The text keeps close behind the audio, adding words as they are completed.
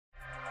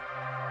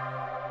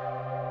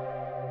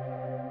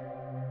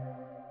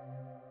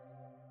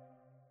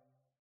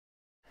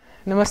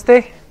नमस्ते,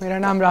 मेरा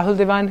नाम राहुल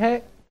दीवान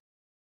है।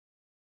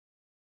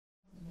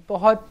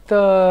 बहुत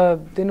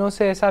दिनों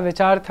से ऐसा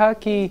विचार था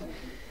कि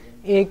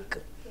एक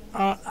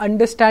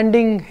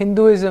अंडरस्टैंडिंग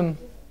हिंदुइज्म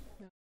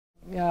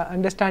या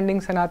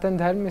अंडरस्टैंडिंग सनातन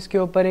धर्म, इसके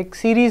ऊपर एक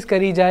सीरीज़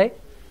करी जाए।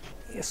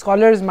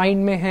 स्कॉलर्स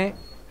माइंड में हैं,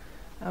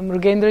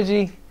 मृगेंद्र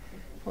जी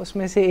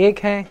उसमें से एक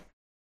हैं।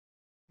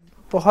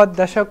 बहुत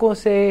दशकों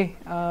से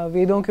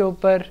वेदों के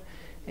ऊपर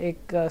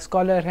एक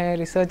स्कॉलर हैं,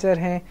 रिसर्चर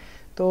हैं,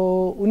 तो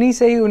उन्हीं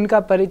से ही उनका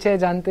परिचय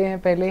जानते हैं।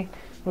 पहले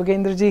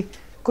मृगेंद्र जी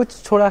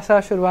कुछ थोड़ा सा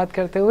शुरुआत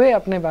करते हुए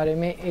अपने बारे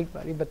में एक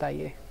बारी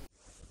बताइए।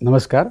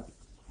 नमस्कार,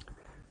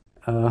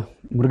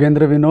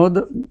 मृगेंद्र विनोद।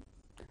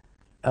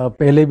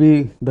 पहले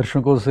भी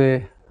दर्शकों से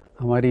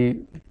हमारी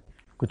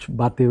कुछ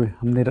बातें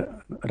हमने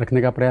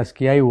रखने का प्रयास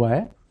किया ही हुआ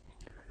है।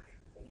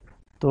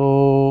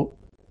 तो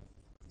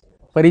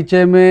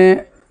परिचय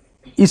में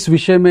इस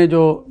विषय में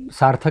जो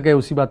सार्थक है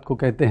उसी बात को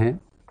कहते हैं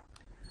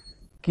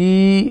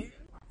कि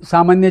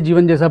सामान्य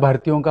जीवन जैसा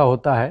भारतीयों का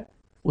होता है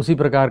उसी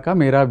प्रकार का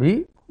मेरा भी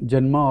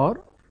जन्म और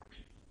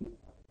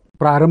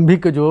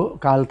प्रारंभिक जो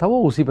काल था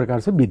वो उसी प्रकार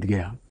से बीत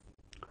गया।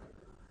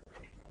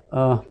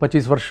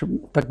 25 वर्ष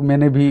तक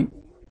मैंने भी,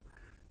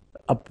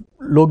 अब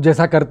लोग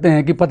जैसा करते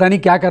हैं कि पता नहीं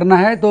क्या करना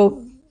है तो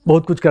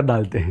बहुत कुछ कर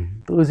डालते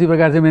हैं, तो उसी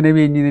प्रकार से मैंने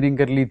भी इंजीनियरिंग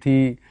कर ली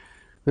थी।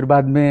 फिर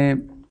बाद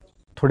में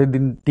थोड़े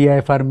दिन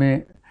TIFR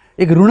में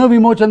एक ऋण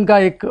विमोचन का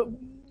एक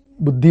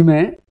बुद्धि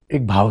में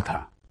एक भाव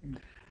था,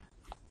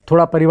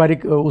 थोड़ा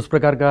पारिवारिक उस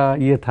प्रकार का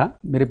ये था।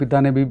 मेरे पिता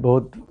ने भी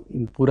बहुत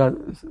पूरा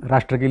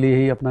राष्ट्र के लिए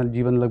ही अपना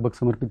जीवन लगभग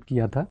समर्पित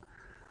किया था।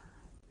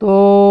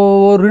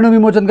 तो ऋण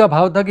विमोचन का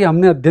भाव था कि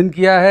हमने अध्ययन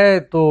किया है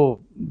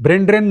तो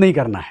ब्रेन ड्रेन नहीं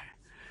करना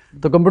है।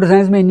 तो कंप्यूटर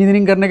साइंस में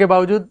इंजीनियरिंग करने के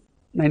बावजूद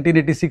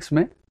 1986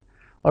 में,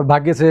 और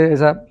भाग्य से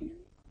ऐसा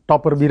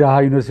टॉपर भी रहा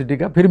यूनिवर्सिटी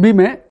का, फिर भी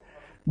मैं,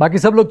 बाकी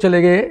सब लोग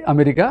चले गए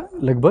अमेरिका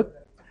लगभग,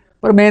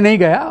 पर मैं नहीं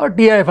गया और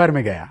TIFR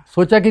में गया।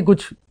 सोचा कि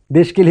कुछ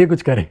देश के लिए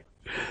कुछ करें,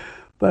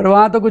 पर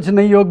वहाँ तो कुछ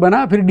नहीं योग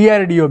बना। फिर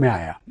DRDO में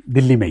आया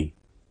दिल्ली में ही,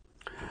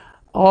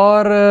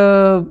 और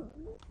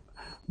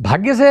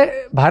भाग्य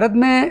से भारत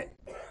में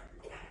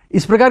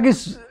इस प्रकार की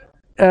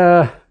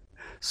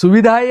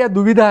सुविधा है या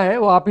दुविधा है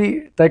वो आप ही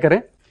तय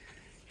करें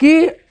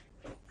कि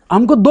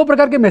हमको दो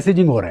प्रकार के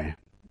मैसेजिंग हो रहे हैं।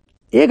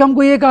 एक,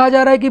 हमको ये कहा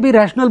जा रहा है कि भी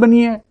रैशनल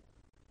बनिए,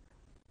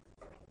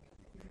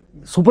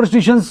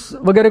 सुपरस्टिशंस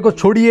वगैरह को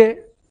छोड़िए,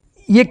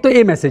 ये एक तो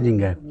ये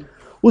मैसेजिंग है।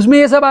 उसमें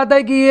ये सब आता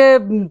है कि ये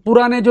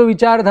पुराने जो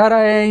विचारधारा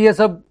है ये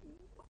सब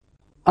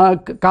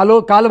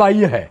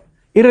कालबाह्य है,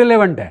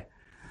 इररिलेवेंट है।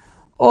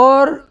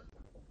 और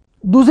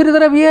दूसरी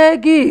तरफ ये है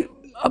कि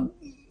अब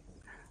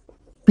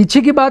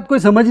पीछे की बात कोई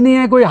समझनी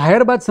है, कोई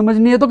हायर बात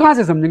समझनी है तो कहाँ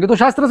से समझेंगे, तो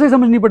शास्त्र से ही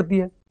समझनी पड़ती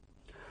है।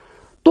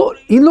 तो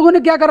इन लोगों ने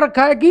क्या कर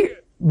रखा है कि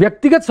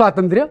व्यक्तिगत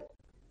स्वातंत्र्य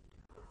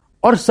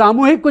और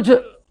सामूहिक कुछ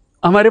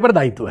हमारे पर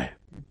दायित्व है।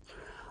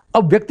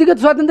 अब व्यक्तिगत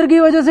स्वातंत्र्य की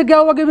वजह से क्या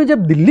हुआ कि मैं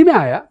जब दिल्ली में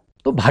आया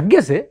तो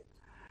भाग्य से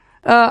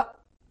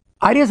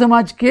आर्य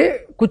समाज के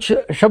कुछ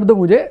शब्द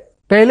मुझे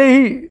पहले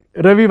ही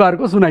रविवार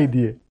को सुनाई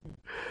दिए।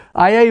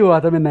 आया ही हुआ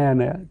था मैं नया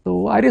नया,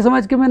 तो आर्य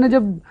समाज के मैंने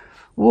जब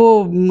वो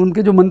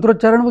उनके जो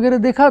मंत्रोच्चारण वगैरह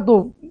देखा तो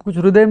कुछ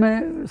हृदय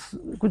में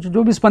कुछ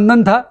जो भी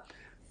स्पंदन था,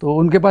 तो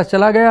उनके पास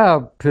चला गया।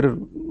 फिर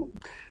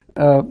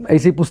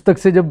ऐसी पुस्तक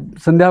से जब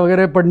संध्या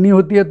वगैरह पढ़नी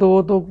होती है तो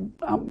वो तो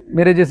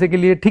मेरे जैसे के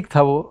लिए ठीक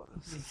था, वो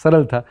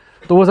सरल था,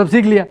 तो वो सब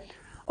सीख लिया।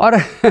 और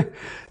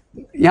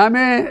यहाँ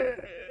मैं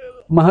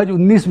महज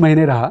 19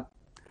 महीने रहा,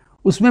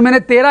 उसमें मैंने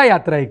 13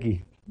 यात्राएं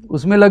की।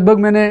 उसमें लगभग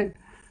मैंने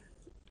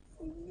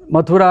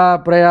मथुरा,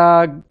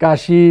 प्रयाग,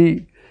 काशी,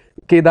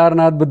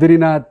 केदारनाथ,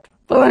 बद्रीनाथ,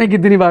 पता नहीं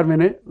कितनी बार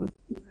मैंने,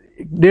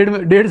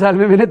 डेढ़ साल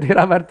में मैंने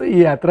 13 बार तो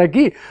ये यात्रा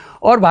की।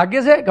 और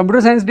भाग्य से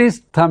कंप्यूटर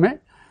साइंस था मैं,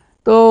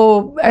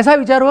 तो ऐसा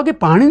विचार हुआ कि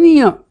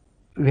पाणिनीय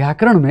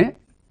व्याकरण में,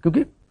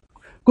 क्योंकि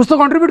कुछ तो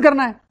कंट्रीब्यूट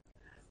करना है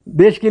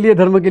देश के लिए,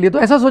 धर्म के लिए, तो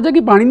ऐसा सोचा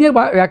कि पाणिनीय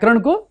व्याकरण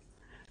को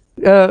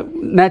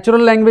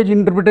नेचुरल लैंग्वेज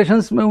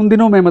इंटरप्रिटेशंस में, उन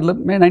दिनों में,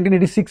 मतलब मैं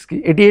 1986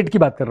 की 88 की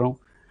बात कर रहा हूँ,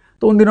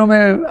 तो उन दिनों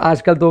में,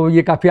 आजकल तो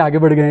ये काफ़ी आगे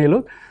बढ़ गए हैं ये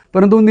लोग,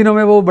 परंतु उन दिनों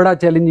में वो बड़ा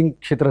चैलेंजिंग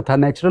क्षेत्र था,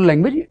 नेचुरल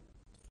लैंग्वेज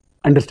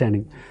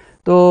अंडरस्टैंडिंग।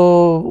 तो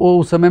वो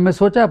उस समय में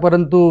सोचा,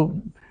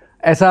 परंतु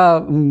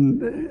ऐसा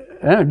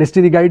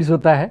डेस्टिनी गाइड्स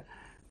होता है।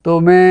 तो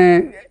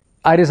मैं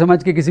आर्य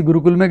समाज के किसी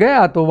गुरुकुल में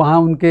गया, तो वहाँ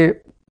उनके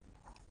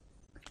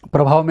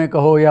प्रभाव में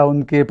कहो या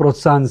उनके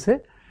प्रोत्साहन से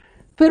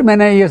फिर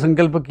मैंने ये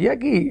संकल्प किया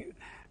कि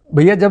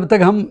भैया जब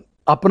तक हम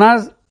अपना,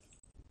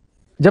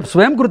 जब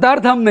स्वयं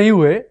कृतार्थ हम नहीं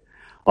हुए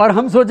और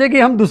हम सोचे कि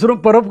हम दूसरों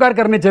को परोपकार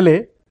करने चले,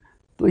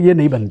 तो ये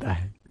नहीं बनता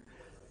है।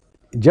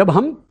 जब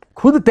हम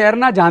खुद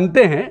तैरना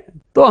जानते हैं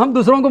तो हम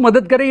दूसरों को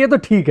मदद करें, ये तो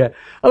ठीक है।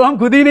 अब हम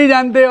खुद ही नहीं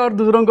जानते और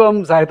दूसरों को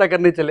हम सहायता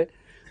करने चले,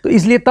 तो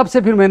इसलिए तब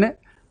से फिर मैंने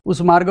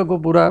उस मार्ग को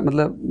पूरा,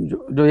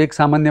 मतलब जो एक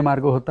सामान्य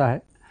मार्ग होता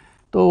है,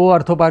 तो वो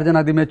अर्थोपार्जन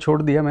आदि में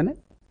छोड़ दिया मैंने,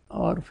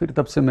 और फिर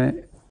तब से मैं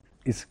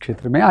इस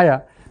क्षेत्र में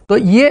आया। तो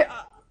ये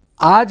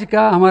आज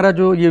का हमारा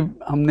जो ये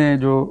हमने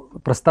जो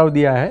प्रस्ताव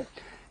दिया है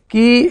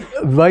कि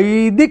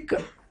वैदिक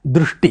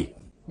दृष्टि,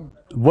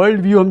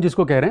 वर्ल्ड व्यू हम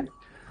जिसको कह रहे हैं,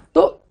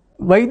 तो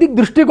वैदिक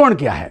दृष्टिकोण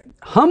क्या है,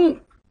 हम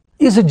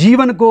इस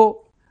जीवन को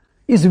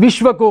इस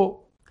विश्व को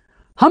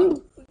हम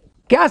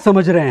क्या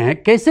समझ रहे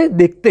हैं, कैसे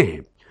देखते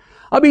हैं।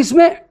 अब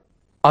इसमें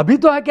अभी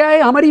तो क्या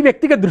है, हमारी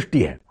व्यक्तिगत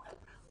दृष्टि है।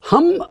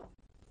 हम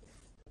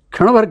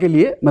क्षण भर के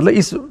लिए, मतलब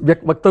इस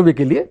वक्तव्य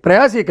के लिए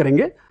प्रयास ये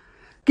करेंगे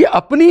कि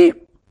अपनी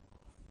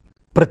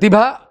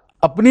प्रतिभा,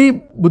 अपनी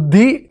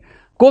बुद्धि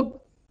को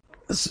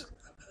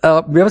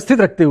व्यवस्थित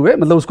रखते हुए,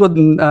 मतलब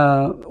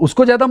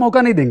उसको ज्यादा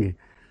मौका नहीं देंगे।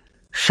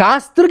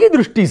 शास्त्र की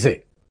दृष्टि से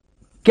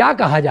क्या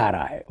कहा जा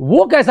रहा है,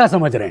 वो कैसा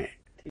समझ रहे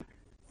हैं,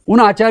 उन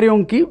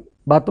आचार्यों की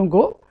बातों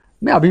को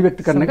मैं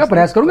अभिव्यक्त करने का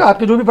प्रयास करूंगा।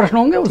 आपके जो भी प्रश्न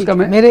होंगे उसका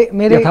मैं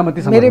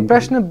मेरे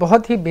प्रश्न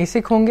बहुत ही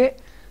बेसिक होंगे,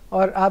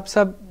 और आप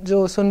सब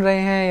जो सुन रहे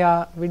हैं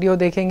या वीडियो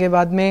देखेंगे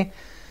बाद में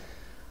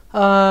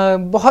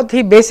बहुत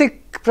ही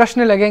बेसिक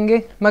प्रश्न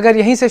लगेंगे, मगर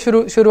यहीं से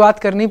शुरुआत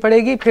करनी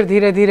पड़ेगी। फिर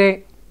धीरे धीरे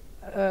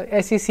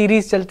ऐसी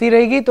सीरीज चलती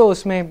रहेगी तो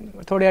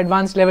उसमें थोड़े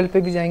एडवांस लेवल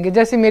पे भी जाएंगे,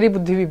 जैसे मेरी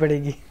बुद्धि भी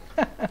बढ़ेगी।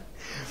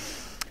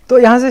 तो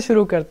यहाँ से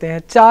शुरू करते हैं।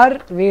 4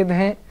 वेद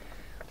हैं,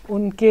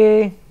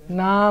 उनके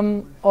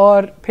नाम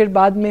और फिर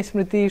बाद में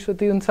स्मृति,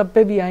 श्रुति, उन सब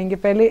पे भी आएंगे।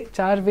 पहले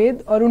 4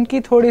 वेद और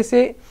उनकी थोड़े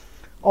से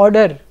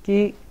ऑर्डर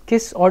कि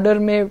किस ऑर्डर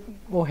में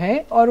वो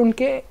हैं और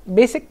उनके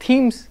बेसिक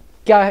थीम्स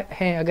क्या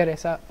हैं, अगर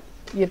ऐसा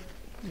ये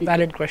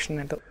वैलिड क्वेश्चन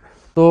है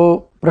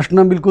तो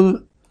प्रश्न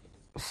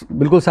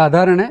बिल्कुल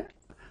साधारण है।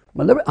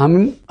 मतलब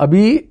हम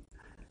अभी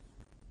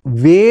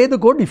वेद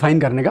को डिफाइन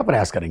करने का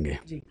प्रयास करेंगे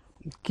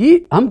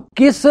कि हम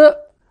किस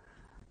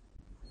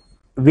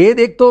वेद,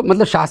 एक तो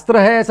मतलब शास्त्र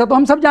है ऐसा तो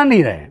हम सब जान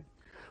नहीं रहे हैं,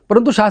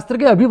 परंतु शास्त्र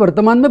के अभी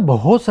वर्तमान में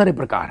बहुत सारे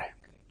प्रकार हैं।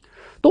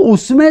 तो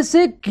उसमें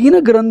से किन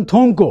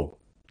ग्रंथों को,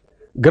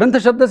 ग्रंथ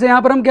शब्द से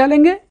यहां पर हम क्या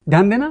लेंगे,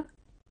 ध्यान देना,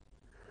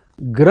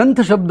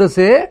 ग्रंथ शब्द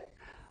से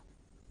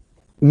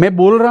मैं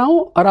बोल रहा हूं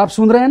और आप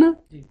सुन रहे हैं ना,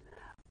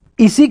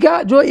 इसी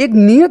का जो एक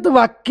नियत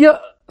वाक्य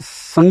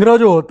संग्रह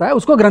जो होता है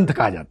उसको ग्रंथ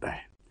कहा जाता है।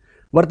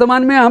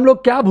 वर्तमान में हम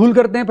लोग क्या भूल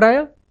करते हैं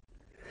प्राय,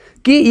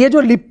 कि ये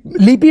जो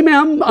लिपि में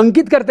हम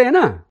अंकित करते हैं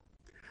ना,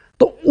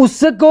 तो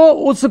उसको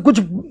उस कुछ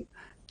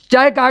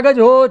चाहे कागज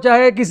हो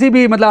चाहे किसी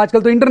भी, मतलब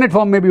आजकल तो इंटरनेट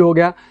फॉर्म में भी हो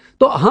गया,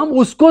 तो हम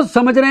उसको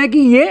समझ रहे हैं कि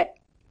ये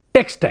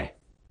टेक्स्ट है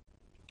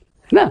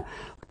ना।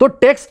 तो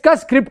टेक्स्ट का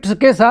स्क्रिप्ट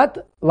के साथ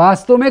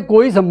वास्तव में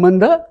कोई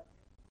संबंध,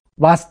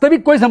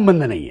 वास्तविक कोई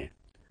संबंध नहीं है,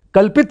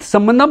 कल्पित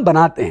संबंध हम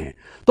बनाते हैं।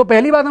 तो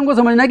पहली बात हमको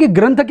समझना है कि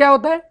ग्रंथ क्या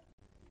होता है,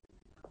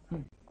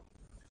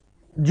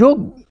 जो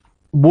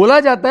बोला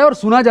जाता है और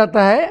सुना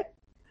जाता है,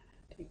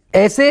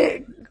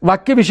 ऐसे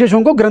वाक्य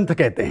विशेषों को ग्रंथ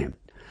कहते हैं।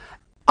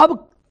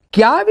 अब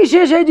क्या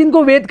विशेष है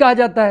जिनको वेद कहा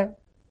जाता है,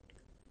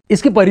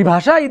 इसकी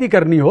परिभाषा यदि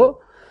करनी हो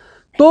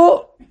तो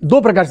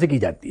 2 प्रकार से की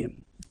जाती है।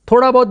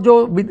 थोड़ा बहुत जो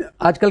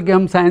आजकल के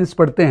हम साइंस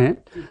पढ़ते हैं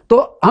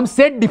तो हम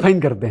सेट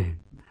डिफाइन करते हैं।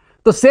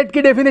 तो सेट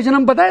की डेफिनेशन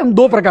हम पता है, हम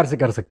 2 प्रकार से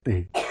कर सकते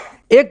हैं।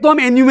 एक तो हम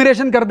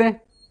एन्यूमरेशन कर दें,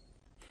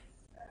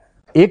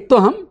 एक तो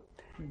हम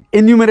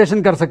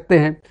एन्यूमरेशन कर सकते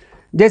हैं।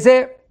 जैसे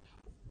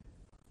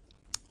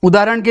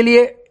उदाहरण के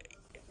लिए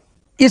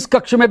इस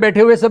कक्ष में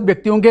बैठे हुए सब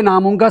व्यक्तियों के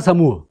नामों का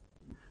समूह,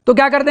 तो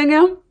क्या कर देंगे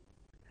हम,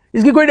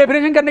 इसकी कोई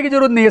डेफिनेशन करने की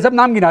जरूरत नहीं है, सब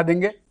नाम गिना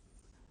देंगे।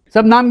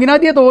 सब नाम गिना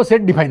दिए तो वो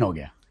सेट डिफाइन हो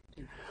गया।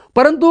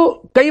 परंतु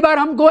कई बार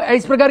हमको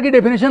इस प्रकार की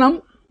डेफिनेशन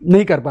हम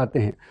नहीं कर पाते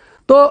हैं।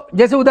 तो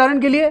जैसे उदाहरण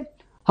के लिए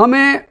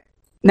हमें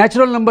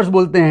नेचुरल नंबर्स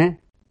बोलते हैं,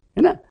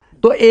 है ना,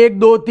 तो 1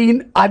 2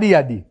 3 आदि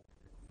आदि,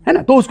 है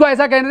ना, तो उसको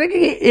ऐसा कहना है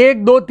कि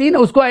 1 2 3,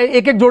 उसको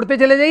एक एक जोड़ते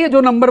चले जाइए,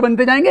 जो नंबर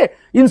बनते जाएंगे,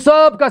 इन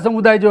सब का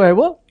समुदाय जो है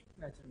वो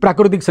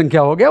प्राकृतिक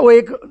संख्या हो गया, वो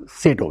एक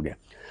सेट हो गया।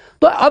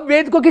 तो अब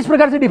वेद को किस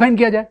प्रकार से डिफाइन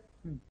किया जाए,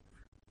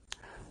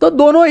 तो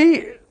दोनों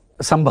ही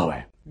संभव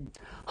है।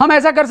 हम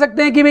ऐसा कर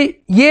सकते हैं कि भाई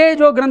ये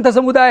जो ग्रंथ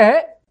समुदाय है,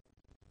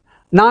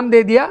 नाम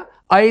दे दिया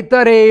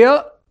ऐतरेय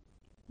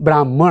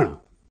ब्राह्मण,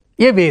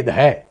 ये वेद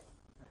है,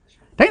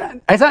 ठीक है।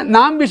 ऐसा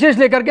नाम विशेष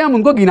लेकर के हम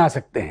उनको गिना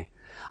सकते हैं।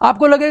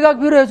 आपको लगेगा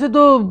फिर ऐसे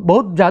तो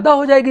बहुत ज्यादा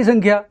हो जाएगी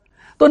संख्या,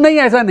 तो नहीं,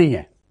 ऐसा नहीं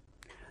है।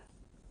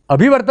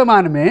 अभी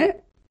वर्तमान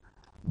में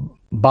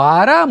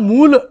 12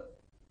 मूल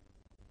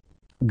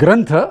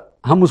ग्रंथ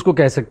हम उसको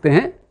कह सकते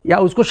हैं, या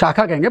उसको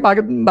शाखा कहेंगे,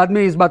 बाद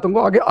में इस बातों को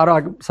आगे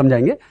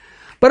समझाएंगे।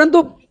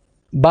 परंतु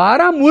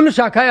 12 मूल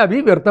शाखाएं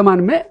अभी वर्तमान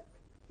में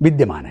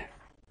विद्यमान है।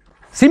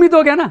 सीमित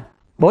हो गया ना,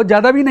 बहुत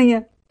ज्यादा भी नहीं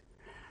है।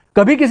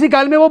 कभी किसी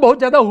काल में वो बहुत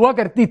ज्यादा हुआ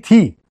करती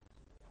थी।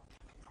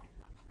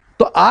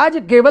 तो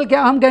आज केवल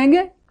क्या हम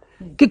कहेंगे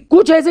कि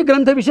कुछ ऐसे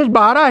ग्रंथ विशेष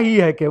 12 ही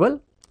है केवल,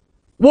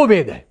 वो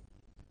वेद है।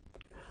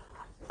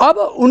 अब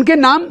उनके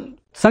नाम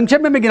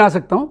संक्षेप में मैं गिना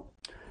सकता हूं।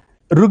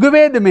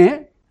 ऋग्वेद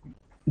में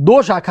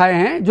 2 शाखाएं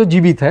हैं जो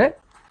जीवित है।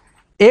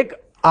 एक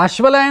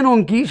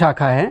आश्वलायनों की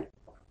शाखा है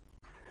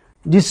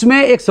जिसमें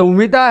एक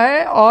संहिता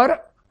है और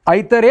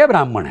ऐतरेय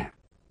ब्राह्मण है,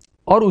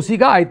 और उसी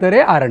का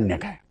ऐतरेय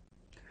आरण्यक है।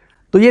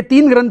 तो ये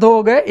 3 ग्रंथ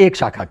हो गए एक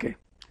शाखा के।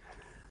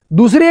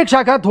 दूसरी एक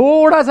शाखा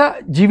थोड़ा सा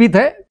जीवित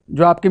है,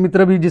 जो आपके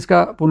मित्र भी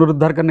जिसका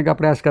पुनरुद्धार करने का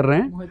प्रयास कर रहे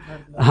हैं,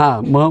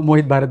 हाँ,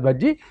 मोहित भारद्वाज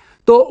जी।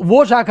 तो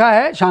वो शाखा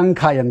है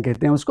शांखायन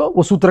कहते हैं उसको,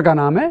 वो सूत्र का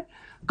नाम है।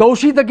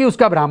 कौशितकी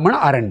उसका ब्राह्मण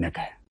आरण्यक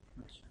है।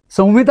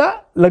 संहिता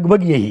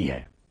लगभग यही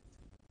है,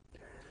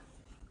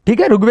 ठीक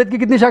है। ऋग्वेद की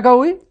कितनी शाखा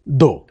हुई?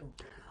 2।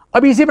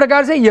 अब इसी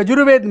प्रकार से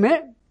यजुर्वेद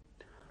में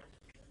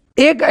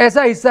एक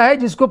ऐसा हिस्सा है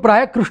जिसको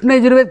प्राय कृष्ण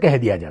यजुर्वेद कह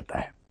दिया जाता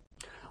है,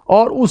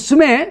 और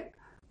उसमें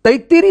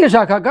तैत्तिरीय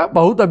शाखा का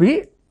बहुत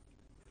अभी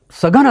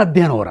सघन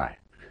अध्ययन हो रहा है।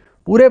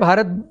 पूरे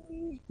भारत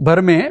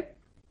भर में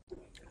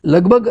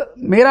लगभग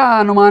मेरा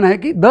अनुमान है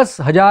कि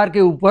 10,000 के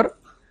ऊपर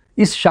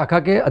इस शाखा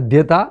के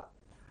अध्येता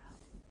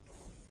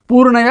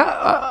पूर्ण या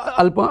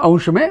अल्प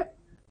अंश में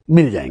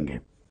मिल जाएंगे।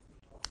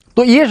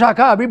 तो ये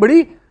शाखा अभी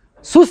बड़ी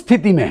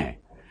सुस्थिति में है।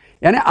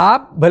 यानी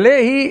आप भले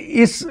ही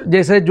इस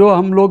जैसे जो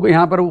हम लोग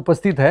यहाँ पर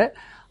उपस्थित है,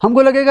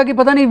 हमको लगेगा कि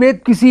पता नहीं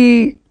वेद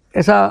किसी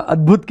ऐसा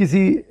अद्भुत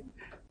किसी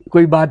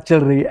कोई बात चल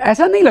रही है,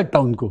 ऐसा नहीं लगता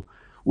उनको।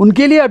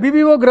 उनके लिए अभी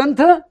भी वो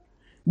ग्रंथ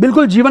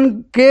बिल्कुल जीवन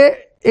के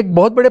एक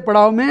बहुत बड़े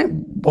पड़ाव में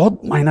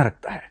बहुत मायना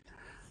रखता है।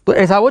 तो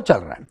ऐसा वो चल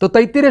रहा है। तो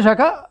तैत्तिरीय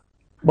शाखा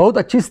बहुत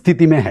अच्छी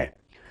स्थिति में है,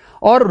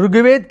 और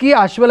ऋग्वेद की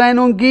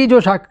आश्वलायनों की जो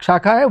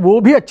शाखा है वो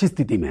भी अच्छी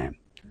स्थिति में है।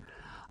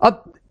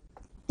 अब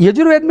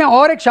यजुर्वेद में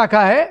और एक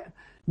शाखा है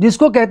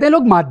जिसको कहते हैं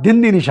लोग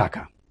माध्यन्दिनी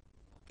शाखा।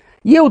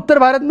 ये उत्तर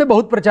भारत में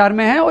बहुत प्रचार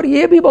में है और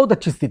ये भी बहुत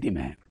अच्छी स्थिति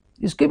में है।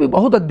 इसके भी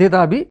बहुत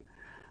अध्येता अभी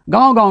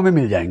गांव-गांव में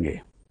मिल जाएंगे।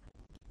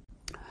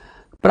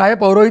 प्राय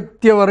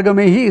पौरोहित्य वर्ग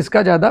में ही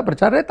इसका ज्यादा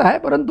प्रचार रहता है,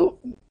 परंतु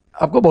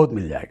आपको बहुत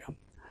मिल जाएगा।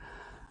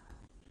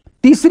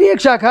 तीसरी एक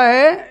शाखा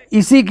है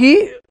इसी की,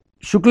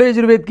 शुक्ल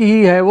यजुर्वेद की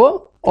ही है वो,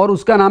 और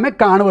उसका नाम है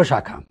काण्व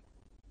शाखा।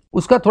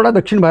 उसका थोड़ा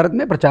दक्षिण भारत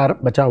में प्रचार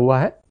बचा हुआ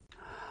है।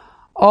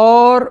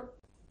 और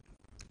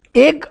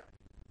एक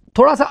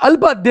थोड़ा सा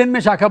अल्प अध्ययन में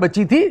शाखा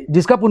बची थी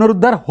जिसका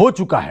पुनरुद्धार हो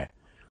चुका है,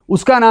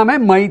 उसका नाम है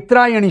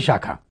मैत्रायणी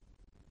शाखा।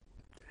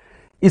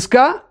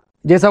 इसका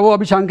जैसा वो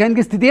अभी शांखायन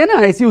की स्थिति है ना,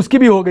 ऐसी उसकी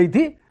भी हो गई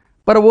थी,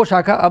 पर वो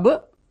शाखा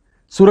अब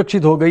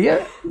सुरक्षित हो गई है।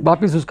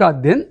 वापिस उसका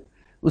अध्ययन,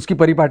 उसकी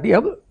परिपाटी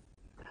अब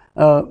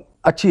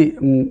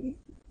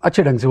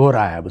अच्छे ढंग से हो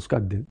रहा है अब उसका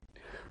अध्ययन।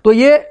 तो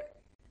ये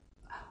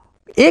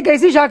एक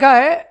ऐसी शाखा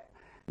है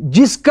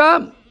जिसका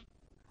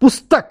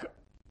पुस्तक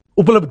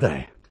उपलब्ध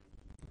है,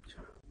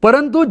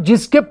 परंतु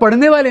जिसके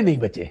पढ़ने वाले नहीं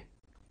बचे।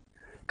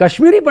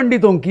 कश्मीरी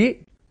पंडितों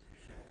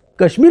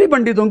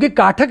की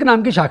काठक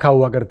नाम की शाखा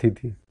हुआ करती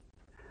थी,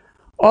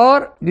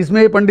 और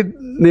जिसमें पंडित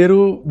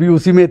नेहरू भी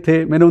उसी में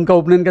थे। मैंने उनका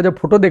उपनयन का जब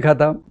फोटो देखा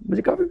था,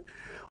 मुझे काफी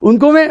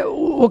उनको में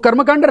वो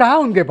कर्मकांड रहा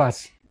उनके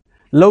पास।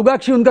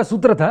 लौगाक्षी उनका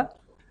सूत्र था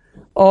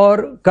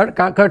और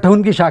कठ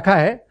उनकी शाखा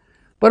है,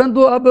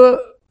 परंतु अब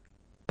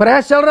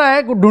प्रयास चल रहा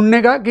है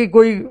ढूंढने का कि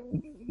कोई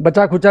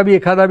बचा खुचा भी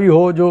एखादा भी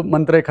हो जो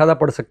मंत्र एखादा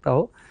पढ़ सकता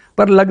हो,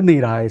 पर लग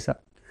नहीं रहा ऐसा।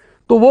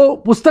 तो वो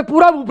पुस्तक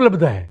पूरा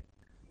उपलब्ध है,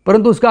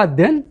 परंतु उसका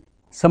अध्ययन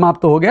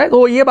समाप्त हो गया है।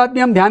 तो ये बात भी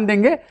हम ध्यान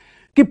देंगे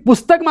कि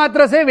पुस्तक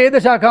मात्र से वेद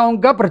शाखाओं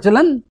का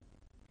प्रचलन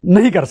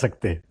नहीं कर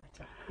सकते,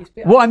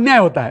 वो अन्याय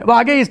होता है। वो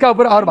आगे इसका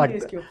ऊपर और बात,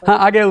 हाँ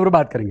आगे और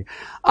बात करेंगे।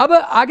 अब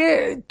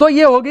आगे तो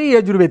ये हो गई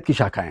यजुर्वेद की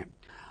शाखाएं,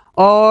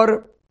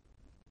 और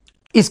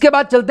इसके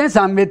बाद चलते हैं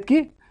सामवेद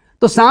की।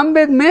 तो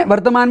सामवेद में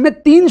वर्तमान में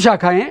 3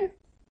 शाखाएं,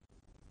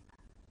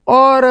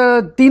 और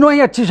तीनों ही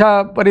अच्छी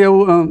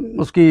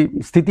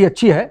उसकी स्थिति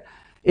अच्छी है।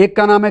 एक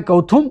का नाम है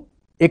कौथुम,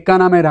 एक का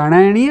नाम है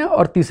राणायणीय,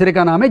 और तीसरे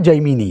का नाम है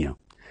जैमिनीय।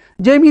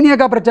 जैमिनीय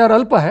का प्रचार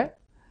अल्प है।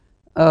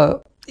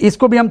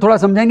 इसको भी हम थोड़ा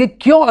समझेंगे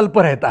क्यों अल्प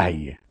रहता है,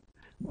 ये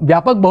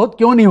व्यापक बहुत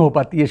क्यों नहीं हो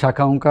पाती है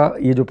शाखाओं का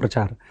ये जो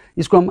प्रचार,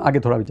 इसको हम आगे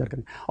थोड़ा विचार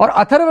करेंगे। और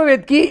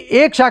अथर्ववेद की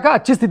एक शाखा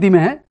अच्छी स्थिति में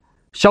है,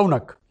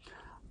 शौनक,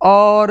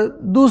 और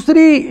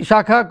दूसरी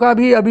शाखा का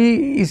भी अभी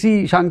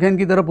इसी शांखायन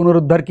की तरह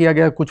पुनरुद्धार किया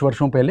गया कुछ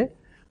वर्षों पहले,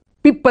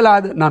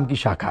 पिप्पलाद नाम की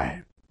शाखा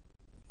है।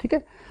 ठीक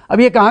है, अब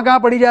ये कहाँ कहाँ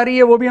पढ़ी जा रही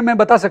है वो भी मैं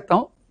बता सकता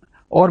हूँ,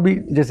 और भी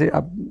जैसे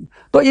अब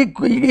तो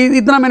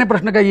इतना मैंने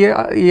प्रश्न का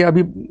ये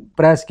अभी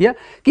प्रयास किया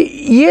कि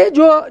ये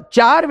जो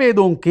 4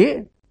 वेदों के,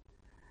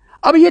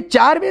 अब ये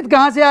 4 वेद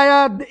कहाँ से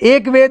आया,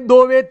 1 वेद,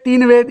 2 वेद,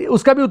 3 वेद,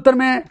 उसका भी उत्तर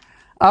मैं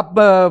आप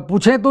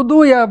पूछें तो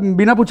दूं या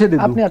बिना पूछे दे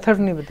दूं? आपने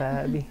अथर्व नहीं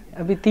बताया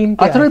अभी 3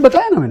 अथर्ववेद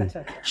बताया ना मैंने।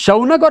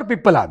 शौनक और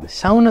पिप्पलाद,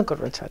 शौनक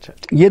और अच्छा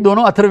ये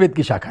दोनों अथर्ववेद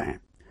की शाखा हैं।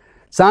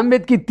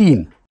 सामवेद की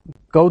 3,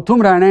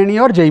 कौथुम, राणायणीय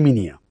और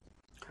जैमिनीय।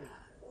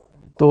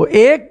 तो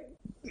 1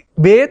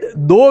 वेद,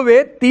 2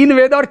 वेद, 3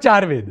 वेद और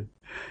 4 वेद।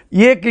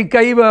 ये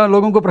कई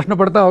लोगों को प्रश्न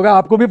पड़ता होगा,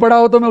 आपको भी पढ़ा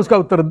हो तो मैं उसका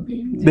उत्तर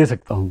दे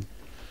सकता हूं।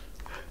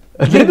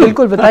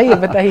 बिल्कुल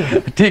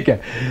बताइए। ठीक है,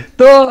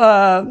 तो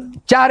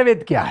 4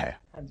 वेद क्या है,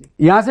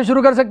 यहां से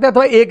शुरू कर सकते हैं,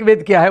 अथवा 1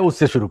 वेद क्या है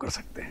उससे शुरू कर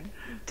सकते हैं।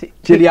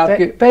 चलिए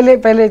आपके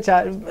पहले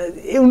 4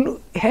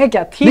 है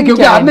क्या थी,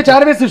 क्योंकि आपने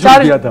 4 वेद से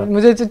शुरू किया था,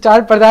 मुझे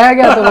 4 पढ़ाया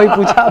गया तो वही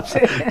पूछा आपसे।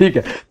 ठीक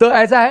है, तो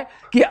ऐसा है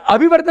कि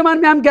अभी वर्तमान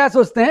में हम क्या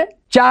सोचते हैं,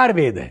 4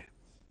 वेद है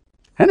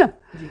ना।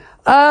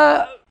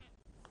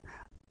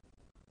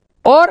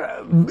 और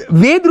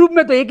वेद रूप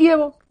में तो एक ही है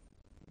वो,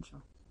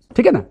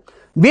 ठीक है ना।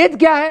 वेद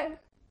क्या है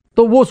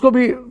तो वो उसको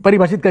भी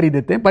परिभाषित कर ही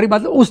देते हैं,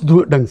 परिभाषित उस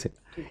ढंग से।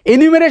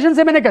 एन्यूमरेशन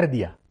से मैंने कर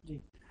दिया।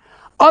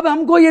 अब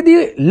हमको यदि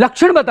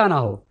लक्षण बताना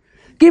हो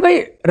कि भाई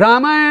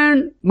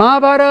रामायण,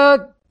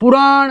 महाभारत,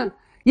 पुराण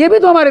ये भी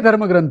तो हमारे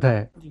धर्म ग्रंथ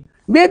है,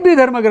 वेद भी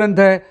धर्म ग्रंथ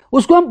है,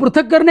 उसको हम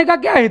पृथक करने का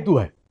क्या हेतु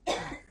है,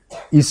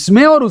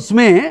 इसमें और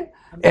उसमें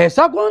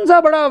ऐसा कौन सा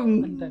बड़ा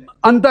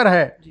अंतर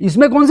है,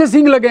 इसमें कौन से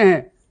सिंह लगे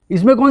हैं,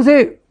 इसमें कौन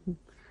से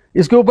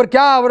इसके ऊपर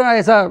क्या आवरण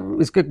ऐसा,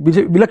 इसके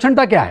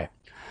विलक्षणता क्या है?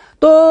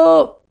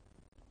 तो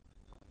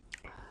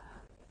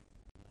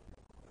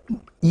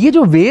ये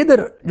जो वेद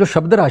जो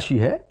शब्द राशि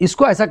है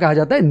इसको ऐसा कहा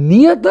जाता है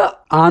नियत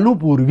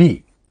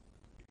आनुपूर्वी।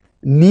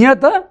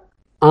 नियत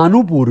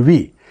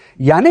आनुपूर्वी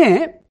यानी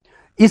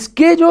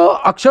इसके जो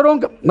अक्षरों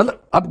का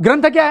मतलब, अब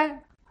ग्रंथ क्या है,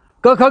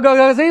 क ख ग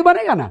घ से ही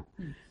बनेगा ना।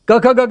 क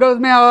ख ग घ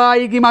में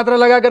आई की मात्रा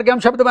लगा करके हम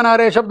शब्द बना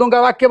रहे हैं, शब्दों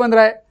का वाक्य बन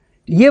रहा है।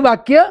 ये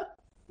वाक्य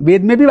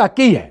वेद में भी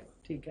वाक्य ही है,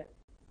 ठीक है,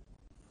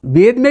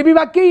 वेद में भी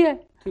वाक्य ही है,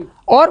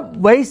 और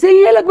वैसे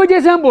ही है लगभग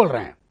जैसे हम बोल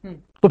रहे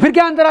हैं। तो फिर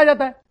क्या अंतर आ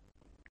जाता है?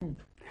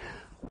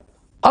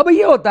 अब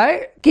ये होता है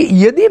कि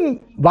यदि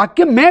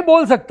वाक्य मैं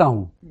बोल सकता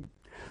हूं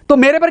तो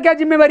मेरे पर क्या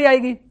जिम्मेवारी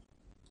आएगी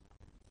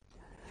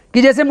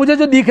कि जैसे मुझे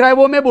जो दिख रहा है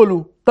वो मैं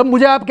बोलूं, तब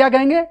मुझे आप क्या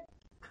कहेंगे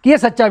कि ये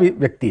सच्चा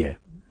व्यक्ति है,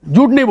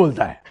 झूठ नहीं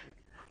बोलता है।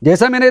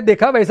 जैसा मैंने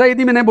देखा वैसा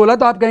यदि मैंने बोला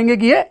तो आप कहेंगे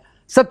कि ये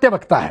सत्य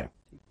वक्ता है।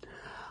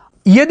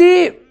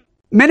 यदि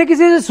मैंने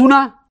किसी से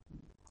सुना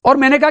और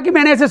मैंने कहा कि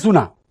मैंने ऐसे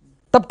सुना,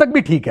 तब तक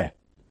भी ठीक है।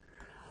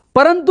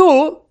 परंतु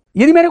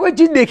यदि मैंने कोई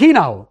चीज देखी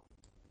ना हो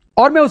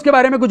और मैं उसके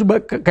बारे में कुछ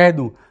कह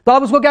दूं तो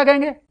आप उसको क्या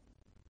कहेंगे?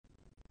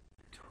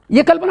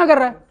 ये कल्पना कर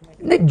रहा है,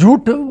 नहीं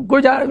झूठ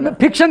कोई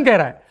फिक्शन कह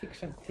रहा है,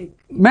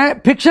 मैं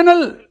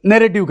फिक्शनल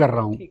नैरेटिव कर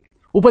रहा हूं,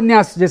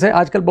 उपन्यास जैसे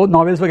आजकल बहुत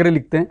नॉवेल्स वगैरह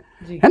लिखते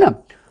हैं, है ना।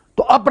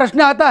 तो अब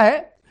प्रश्न आता है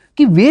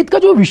कि वेद का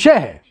जो विषय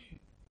है,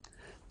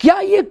 क्या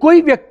ये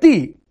कोई व्यक्ति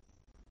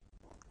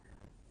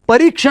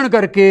परीक्षण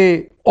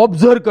करके,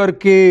 ऑब्जर्व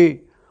करके,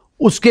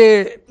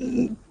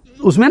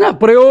 उसमें ना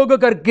प्रयोग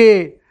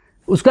करके,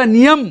 उसका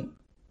नियम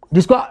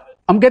जिसको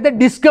हम कहते हैं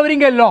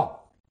डिस्कवरिंग ए लॉ,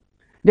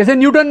 जैसे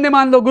न्यूटन ने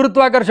मान लो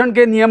गुरुत्वाकर्षण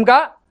के नियम का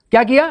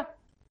क्या किया?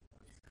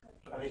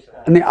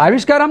 नहीं,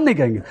 आविष्कार हम नहीं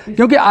कहेंगे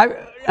क्योंकि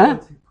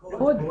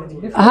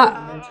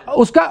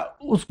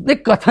उसने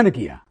कथन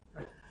किया,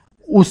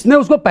 उसने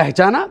उसको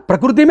पहचाना।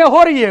 प्रकृति में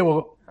हो रही है,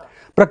 वो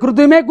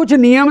प्रकृति में कुछ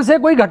नियम से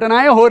कोई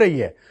घटनाएं हो रही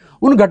है,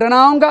 उन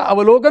घटनाओं का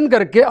अवलोकन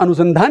करके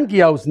अनुसंधान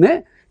किया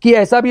उसने कि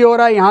ऐसा भी हो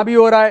रहा है, यहां भी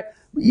हो रहा है,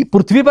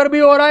 पृथ्वी पर भी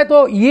हो रहा है,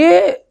 तो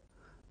ये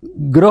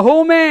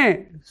ग्रहों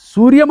में,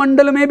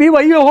 सूर्यमंडल में भी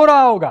वही हो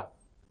रहा होगा।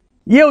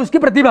 ये उसकी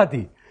प्रतिभा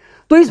थी।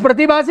 तो इस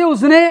प्रतिभा से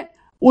उसने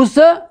उस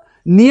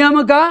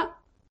नियम का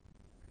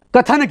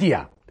कथन किया।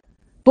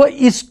 तो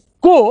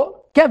इसको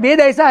क्या वेद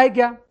ऐसा है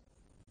क्या?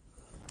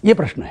 यह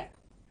प्रश्न है।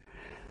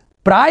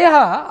 प्रायः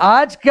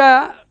आज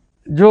का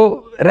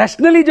जो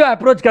रैशनली जो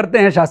अप्रोच करते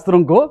हैं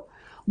शास्त्रों को,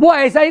 वो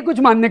ऐसा ही कुछ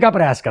मानने का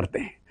प्रयास करते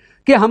हैं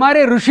कि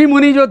हमारे ऋषि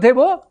मुनि जो थे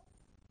वो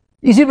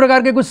इसी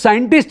प्रकार के कुछ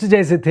साइंटिस्ट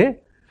जैसे थे,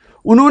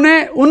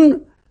 उन्होंने उन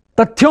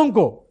तथ्यों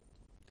को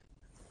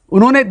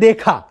उन्होंने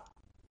देखा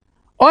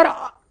और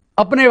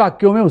अपने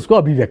वाक्यों में उसको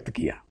अभिव्यक्त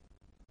किया।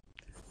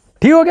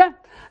 ठीक हो गया?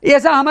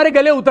 ऐसा हमारे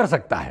गले उतर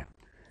सकता है।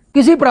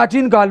 किसी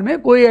प्राचीन काल में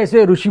कोई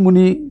ऐसे ऋषि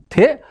मुनि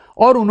थे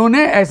और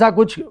उन्होंने ऐसा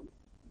कुछ,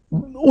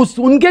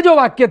 उनके जो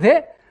वाक्य थे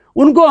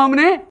उनको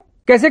हमने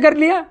कैसे कर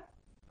लिया?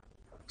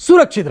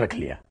 सुरक्षित रख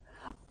लिया।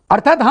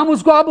 अर्थात हम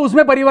उसको अब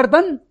उसमें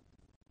परिवर्तन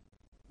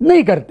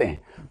नहीं करते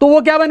हैं। तो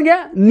वो क्या बन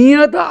गया?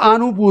 नियत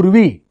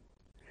आनुपूर्वी,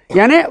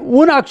 यानी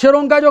उन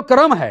अक्षरों का जो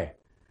क्रम है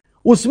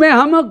उसमें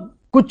हम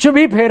कुछ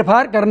भी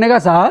फेरफार करने का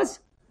साहस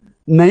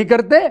नहीं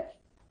करते,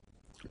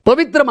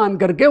 पवित्र मान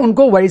करके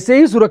उनको वैसे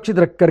ही सुरक्षित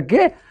रख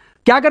करके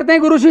क्या करते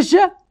हैं गुरु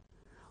शिष्य?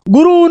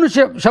 गुरु उन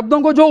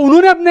शब्दों को जो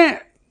उन्होंने अपने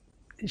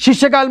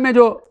शिष्य काल में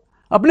जो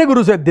अपने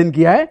गुरु से अध्ययन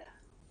किया है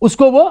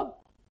उसको वो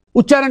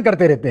उच्चारण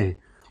करते रहते हैं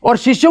और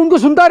शिष्य उनको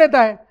सुनता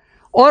रहता है,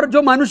 और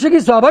जो मनुष्य की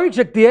स्वाभाविक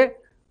शक्ति है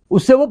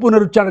उससे वो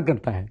पुनरुच्चारण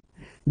करता है।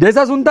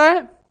 जैसा सुनता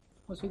है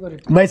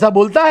वैसा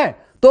बोलता है,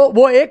 तो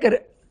वो एक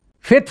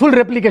फेथफुल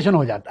रेप्लिकेशन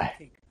हो जाता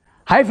है,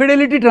 हाई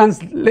फिडेलिटी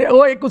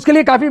वो एक उसके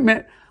लिए काफी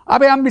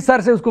अब हम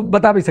विस्तार से उसको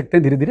बता भी सकते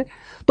हैं धीरे धीरे।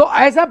 तो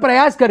ऐसा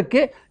प्रयास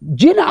करके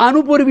जिन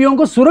आनुपूर्वियों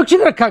को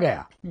सुरक्षित रखा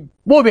गया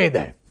वो वेद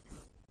है,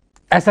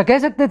 ऐसा कह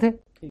सकते थे।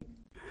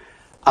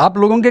 आप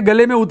लोगों के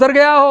गले में उतर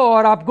गया हो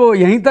और आपको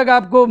यहीं तक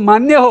आपको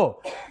मान्य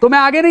हो तो मैं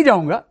आगे नहीं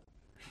जाऊंगा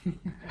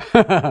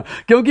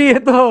क्योंकि ये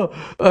तो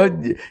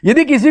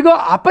यदि किसी को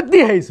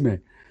आपत्ति है इसमें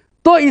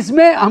तो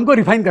इसमें हमको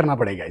रिफाइन करना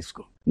पड़ेगा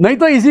इसको, नहीं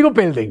तो इसी को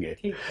पेल देंगे।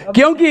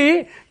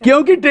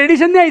 क्योंकि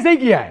ट्रेडिशन ने ऐसा ही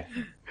किया है।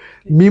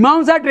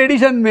 मीमांसा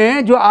ट्रेडिशन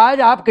में जो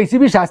आज आप किसी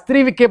भी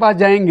शास्त्री के पास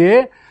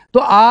जाएंगे तो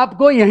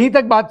आपको यहीं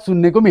तक बात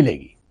सुनने को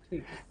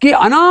मिलेगी कि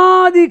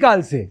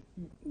अनादिकाल से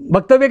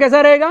वक्तव्य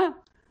कैसा रहेगा?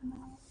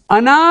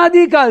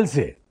 अनादिकाल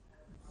से,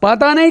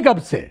 पता नहीं कब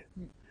से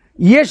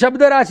ये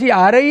शब्द राशि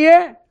आ रही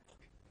है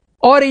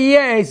और ये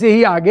ऐसे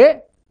ही आगे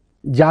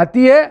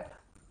जाती है।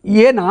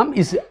 ये नाम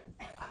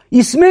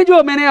इसमें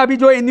जो मैंने अभी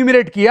जो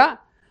एन्यूमरेट किया,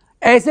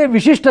 ऐसे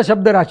विशिष्ट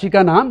शब्द राशि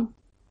का नाम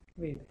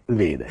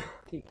वेद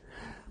है।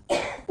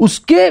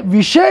 उसके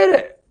विषय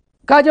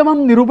का जब हम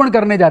निरूपण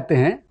करने जाते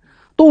हैं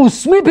तो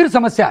उसमें फिर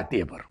समस्या आती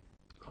है, पर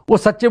वो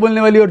सच्चे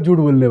बोलने वाली और झूठ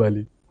बोलने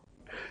वाली,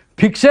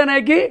 फिक्शन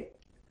है कि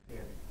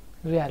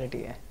रियलिटी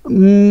है।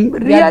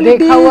 रियलिटी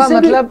देखा हुआ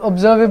मतलब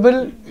ऑब्जर्वेबल,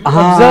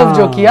 ऑब्जर्व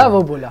जो किया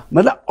वो बोला,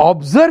 मतलब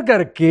ऑब्जर्व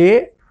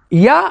करके,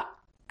 या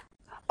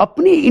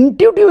अपनी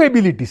इंट्यूटिव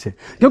एबिलिटी से,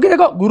 क्योंकि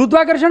देखो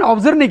गुरुत्वाकर्षण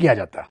ऑब्जर्व नहीं किया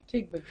जाता,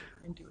 ठीक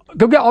बिल्कुल,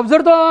 क्योंकि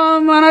ऑब्जर्व तो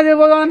माना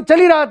चल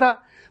ही रहा था,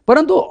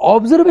 परंतु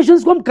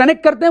ऑब्जर्वेशंस को हम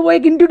कनेक्ट करते हैं, वो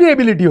एक इंट्यूटिव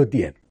एबिलिटी होती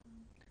है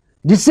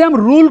जिससे हम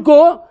रूल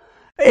को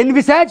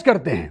एनविसाइज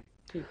करते हैं,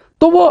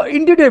 तो वो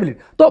इंट्यूटिव एबिलिटी,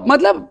 तो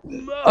मतलब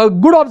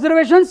good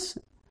observations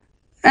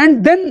and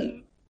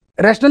then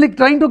rationally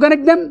trying to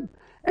connect them,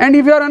 and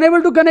if you are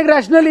unable to connect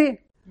rationally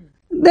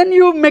then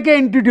you make a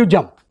intuitive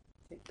jump,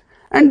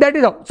 and that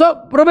is how. So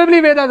probably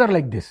Vedas are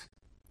like this.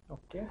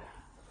 Okay.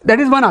 That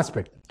is one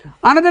aspect.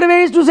 Another way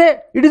is to say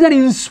it is an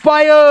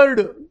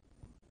inspired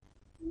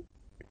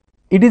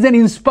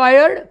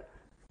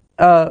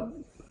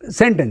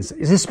sentence.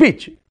 It's a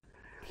speech.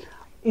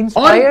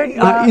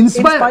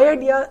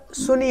 Inspired या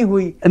सुनी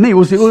हुई नहीं,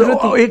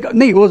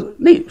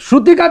 नहीं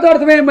श्रुति का तो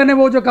अर्थ में मैंने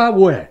वो जो कहा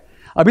वो है,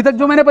 अभी तक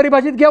जो मैंने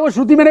परिभाषित किया वो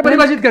श्रुति मैंने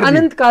परिभाषित कर दी।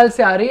 अनंत काल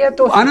से आ रही है,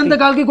 तो अनंत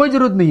काल की कोई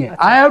जरूरत नहीं है।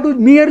 I have to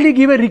merely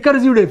give a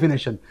recursive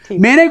definition.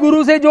 मैंने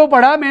गुरु से जो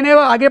पढ़ा मैंने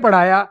आगे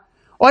पढ़ाया,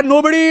 और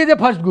नोबडी इज ए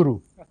फर्स्ट गुरु।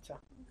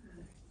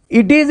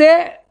 It is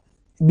a,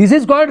 this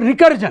is called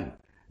recursion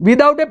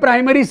without a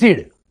primary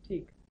seed.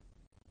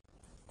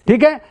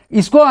 ठीक है,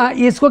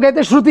 इसको कहते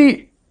हैं श्रुति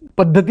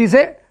पद्धति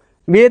से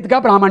वेद का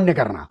प्रामाण्य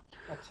करना।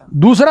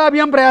 दूसरा अभी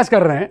हम प्रयास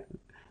कर रहे हैं,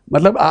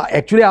 मतलब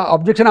एक्चुअली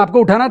ऑब्जेक्शन आपको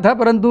उठाना था,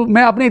 परंतु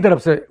मैं अपनी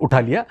तरफ से उठा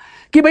लिया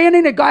कि भैया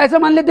नहीं ऐसा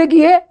मान लेते कि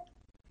ये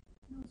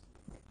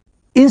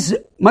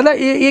मतलब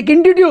एक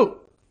इंट्यूटिव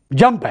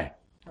जंप है,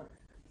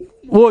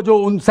 वो जो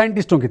उन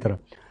साइंटिस्टों की तरफ।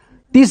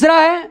 तीसरा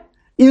है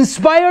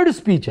इंस्पायर्ड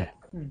स्पीच है।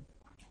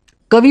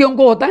 कवियों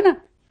को होता है ना,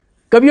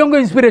 कवियों को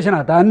इंस्पिरेशन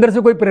आता है, अंदर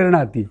से कोई प्रेरणा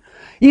आती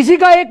है। इसी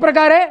का एक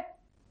प्रकार है,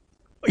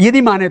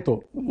 यदि माने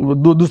तो,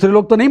 दूसरे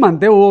लोग तो नहीं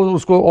मानते, वो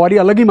उसको और ही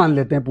अलग ही मान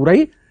लेते हैं, पूरा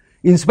ही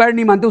इंस्पायर्ड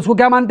नहीं मानते। उसको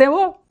क्या मानते हैं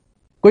वो,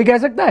 कोई कह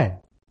सकता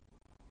है?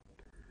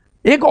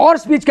 एक और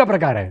स्पीच का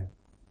प्रकार है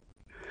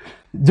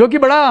जो कि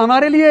बड़ा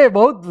हमारे लिए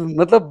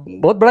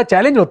बहुत बड़ा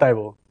चैलेंज होता है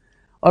वो,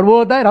 और वो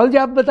होता है, राहुल जी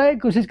आप बताएं,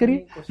 कोशिश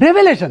करिए।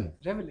 रेवेलेशन।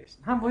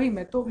 हाँ वही,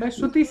 मैं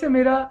श्रुति से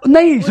मेरा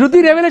नहीं,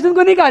 श्रुति रेवेलेशन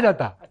को नहीं कहा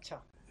जाता।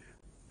 अच्छा,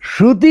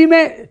 श्रुति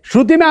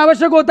में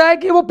आवश्यक होता है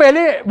कि वो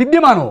पहले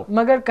विद्यमान हो,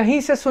 मगर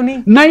कहीं से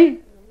सुनी नहीं,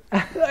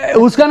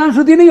 उसका नाम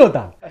श्रुति नहीं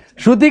होता।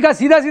 श्रुति का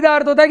सीधा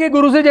अर्थ होता है कि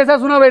गुरु से जैसा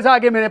सुना वैसा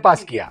आगे मैंने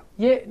पास किया।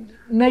 ये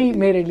नहीं,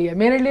 मेरे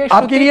लिए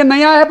आपके लिए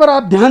नया है, पर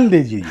आप ध्यान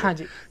दीजिए। हाँ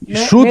जी,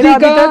 श्रुति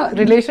का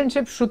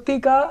रिलेशनशिप श्रुति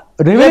का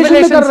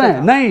रेवेलेशन कर रहे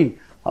हैं, नहीं,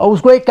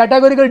 उसको एक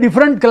कैटेगोरिकल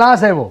डिफरेंट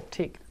क्लास है वो।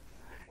 ठीक,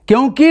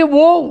 क्योंकि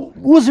वो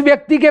उस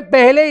व्यक्ति के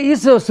पहले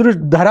इस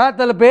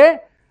धरातल पे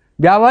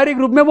व्यावहारिक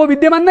रूप में वो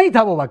विद्यमान नहीं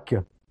था, वो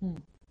वाक्य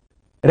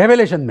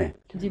रेवेलेशन में।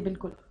 जी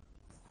बिल्कुल।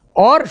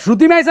 और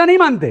श्रुति में ऐसा नहीं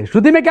मानते।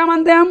 श्रुति में क्या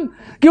मानते हैं हम,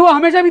 कि वो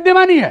हमेशा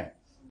विद्यमान ही है।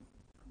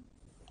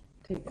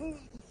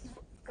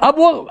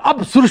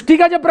 अब सृष्टि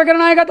का जब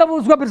प्रकरण आएगा तब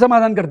उसका फिर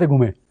समाधान करते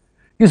घूमे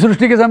कि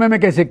सृष्टि के समय में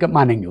कैसे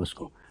मानेंगे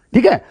उसको।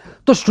 ठीक है,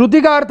 तो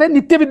श्रुति का अर्थ है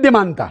नित्य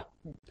विद्यमानता,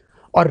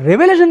 और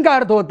रेवेलेशन का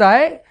अर्थ होता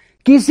है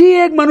किसी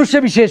एक मनुष्य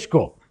विशेष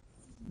को।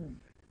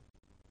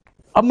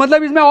 अब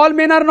मतलब इसमें all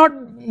men are not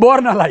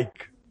born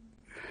alike.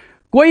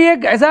 कोई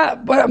एक ऐसा,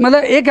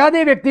 मतलब एक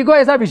आधे व्यक्ति को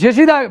ऐसा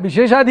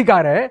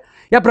विशेषाधिकार है,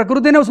 या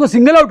प्रकृति ने उसको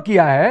सिंगल आउट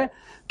किया है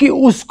कि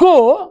उसको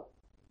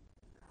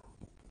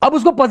अब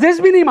उसको पजेस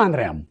भी नहीं मान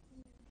रहे हम।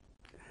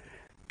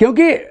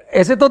 क्योंकि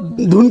ऐसे तो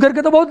ढूंढ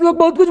करके तो बहुत लोग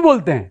बहुत कुछ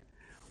बोलते हैं,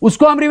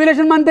 उसको हम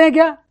रिविलेशन मानते हैं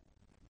क्या?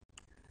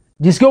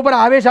 जिसके ऊपर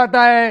आवेश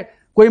आता है,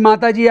 कोई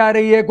माता जी आ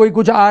रही है, कोई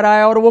कुछ आ रहा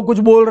है और वो कुछ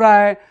बोल रहा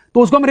है,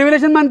 तो उसको हम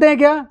रिविलेशन मानते हैं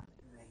क्या?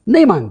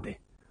 नहीं मानते।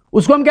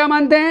 उसको हम क्या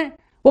मानते हैं?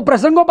 वो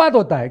प्रसंगोपात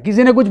होता है,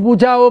 किसी ने कुछ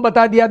पूछा वो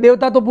बता दिया।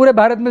 देवता तो पूरे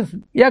भारत में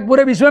या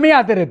पूरे विश्व में ही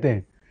आते रहते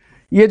हैं,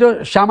 ये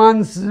जो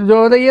शामान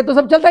जो होता है ये तो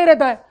सब चलता ही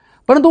रहता है,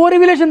 परंतु वो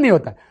रिविलेशन नहीं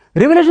होता।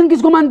 रिविलेशन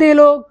किसको मानते हैं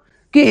लोग?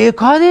 कि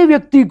एक आधे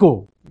व्यक्ति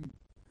को,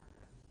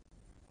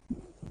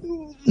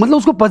 मतलब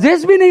उसको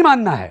पजेस भी नहीं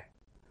मानना है,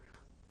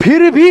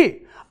 फिर भी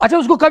अच्छा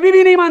उसको कभी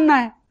भी नहीं मानना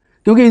है,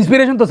 क्योंकि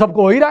इंस्पिरेशन तो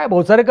सबको हो ही रहा है,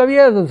 बहुत सारे कवि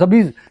है, तो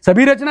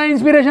सभी रचना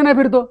इंस्पिरेशन है।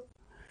 फिर तो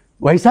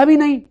वैसा भी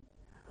नहीं,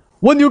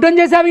 वो न्यूटन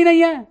जैसा भी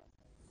नहीं है,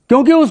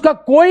 क्योंकि उसका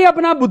कोई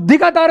अपना बुद्धि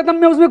का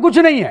तारतम्य उसमें कुछ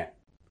नहीं है,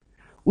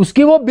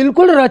 उसकी वो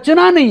बिल्कुल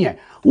रचना नहीं है,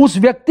 उस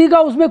व्यक्ति का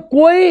उसमें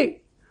कोई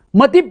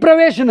मति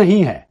प्रवेश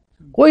नहीं है,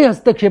 कोई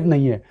हस्तक्षेप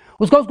नहीं है,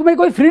 उसमें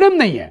कोई फ्रीडम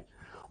नहीं है,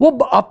 वो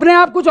अपने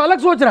आप कुछ अलग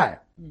सोच रहा है।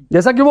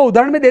 जैसा कि वो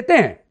उदाहरण में देते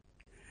हैं,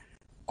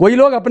 कोई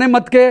लोग अपने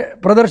मत के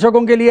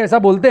प्रदर्शकों के लिए ऐसा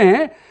बोलते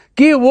हैं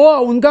कि वो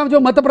उनका जो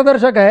मत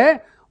प्रदर्शक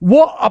है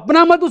वो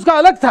अपना मत उसका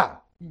अलग था,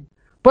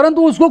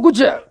 परंतु उसको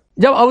कुछ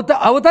जब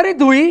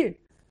अवतरित हुई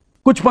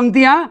कुछ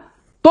पंक्तियां,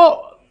 तो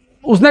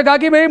उसने कहा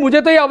कि भाई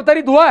मुझे तो ये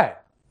अवतरित हुआ है,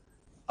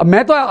 अब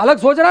मैं तो अलग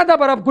सोच रहा था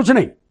पर अब कुछ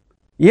नहीं,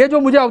 ये जो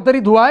मुझे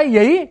अवतरित हुआ है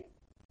यही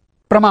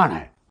प्रमाण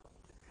है।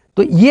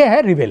 तो ये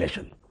है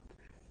रिवेलेशन।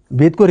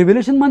 वेद को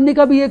रिवेलेशन मानने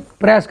का भी एक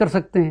प्रयास कर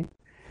सकते हैं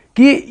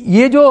कि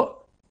ये जो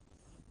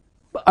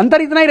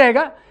अंतर इतना ही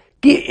रहेगा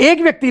कि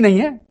एक व्यक्ति नहीं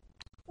है,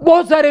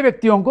 बहुत सारे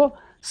व्यक्तियों को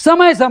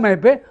समय समय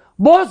पे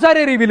बहुत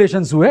सारे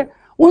रिविलेशंस हुए,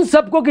 उन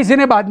सबको किसी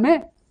ने बाद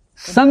में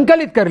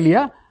संकलित कर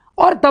लिया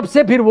और तब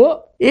से फिर वो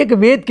एक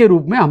वेद के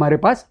रूप में हमारे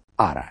पास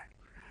आ रहा है।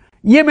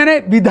 ये मैंने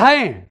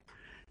विधाएं,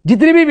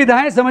 जितनी भी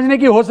विधाएं समझने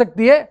की हो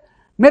सकती है,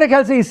 मेरे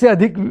ख्याल से इससे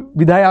अधिक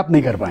विधाएं आप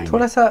नहीं कर पाएंगे।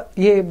 थोड़ा सा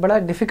ये बड़ा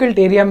डिफिकल्ट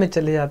एरिया में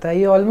चले जाता है,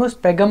 ये ऑलमोस्ट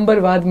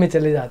पैगंबरवाद में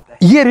चले जाता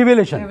है। ये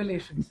रिवेलेशन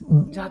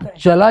जाता है,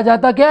 चला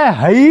जाता क्या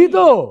है ही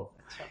तो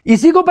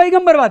इसी को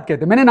पैगंबरवाद कहते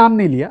हैं। मैंने नाम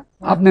नहीं लिया,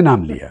 आपने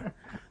नाम लिया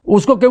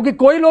उसको, क्योंकि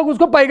कोई लोग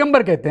उसको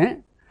पैगंबर कहते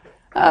हैं।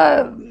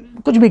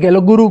 कुछ भी कह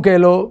लो, गुरु कह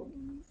लो,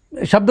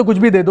 शब्द कुछ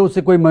भी दे दो,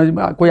 उससे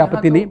कोई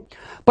आपत्ति नहीं।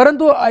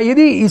 परंतु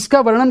यदि इसका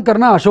वर्णन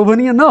करना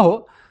अशोभनीय न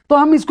हो तो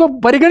हम इसको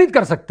परिगणित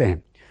कर सकते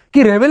हैं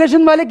कि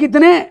रेवलेशन वाले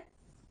कितने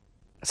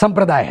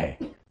संप्रदाय है,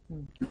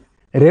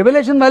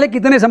 रेवलेशन वाले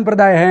कितने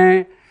संप्रदाय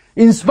हैं,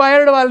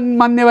 इंस्पायर्ड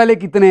मानने वाले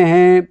कितने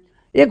हैं।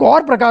 एक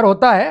और प्रकार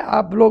होता है,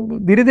 आप लोग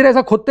धीरे धीरे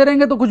ऐसा खोदते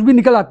रहेंगे तो कुछ भी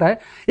निकल आता है।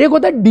 एक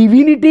होता है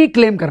डिविनिटी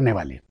क्लेम करने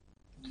वाले।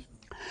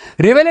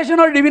 रेवलेशन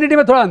और डिविनिटी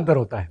में थोड़ा अंतर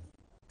होता है,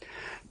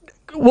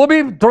 वो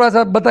भी थोड़ा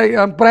सा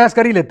प्रयास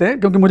कर ही लेते हैं,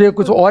 क्योंकि मुझे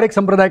कुछ और एक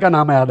संप्रदाय का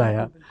नाम याद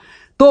आया।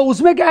 तो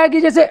उसमें क्या है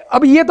कि जैसे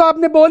अब ये तो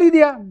आपने बोल ही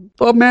दिया,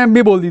 तो अब मैं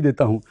भी बोल ही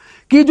देता हूं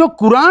कि जो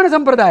कुरान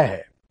संप्रदाय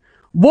है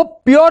वो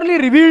प्योरली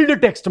रिवील्ड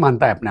टेक्स्ट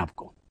मानता है अपने आप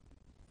को।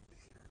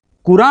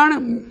 कुरान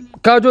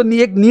का जो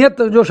एक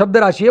नियत जो शब्द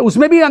राशि है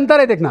उसमें भी अंतर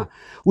है। देखना,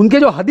 उनके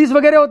जो हदीस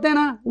वगैरह होते हैं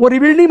ना, वो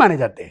रिवील्ड नहीं माने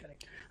जाते,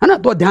 है ना।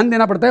 तो ध्यान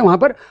देना पड़ता है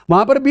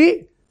वहां पर भी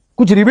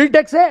कुछ रिवील्ड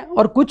टेक्स्ट है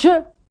और कुछ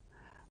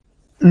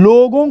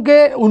लोगों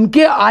के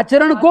उनके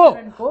आचरण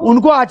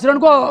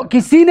को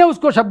किसी ने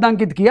उसको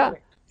शब्दांकित किया,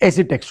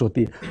 ऐसी टेक्स्ट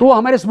होती है। तो वो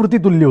हमारे स्मृति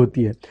तुल्य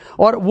होती है,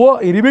 और वो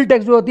रिवील्ड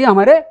टेक्स्ट जो होती है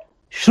हमारे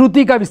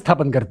श्रुति का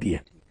विस्थापन करती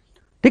है।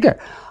 ठीक है।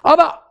 अब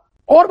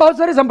और बहुत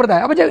सारे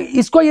संप्रदाय, अब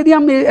इसको यदि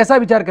हम ऐसा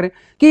विचार करें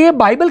कि ये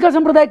बाइबल का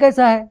संप्रदाय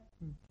कैसा है,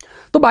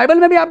 तो बाइबल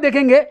में भी आप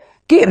देखेंगे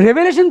कि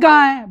रेवलेशन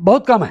कहां है,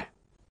 बहुत कम है।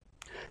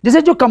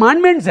 जैसे जो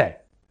कमांडमेंट्स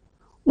है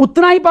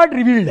उतना ही पार्ट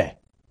रिवील्ड है,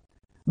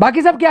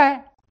 बाकी सब क्या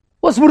है,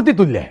 वो स्मृति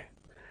तुल्य है।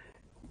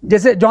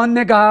 जैसे जॉन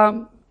ने कहा,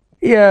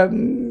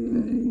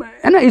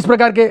 है ना, इस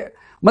प्रकार के,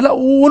 मतलब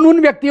उन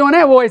व्यक्तियों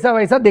ने वो ऐसा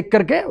वैसा देख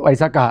करके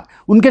वैसा कहा,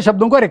 उनके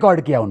शब्दों को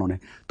रिकॉर्ड किया उन्होंने,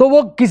 तो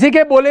वो किसी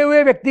के बोले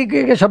हुए व्यक्ति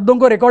के शब्दों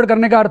को रिकॉर्ड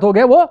करने का अर्थ हो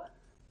गया वो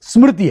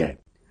स्मृति है।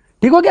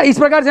 ठीक हो गया। इस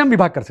प्रकार से हम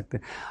विभाग कर सकते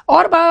हैं।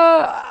 और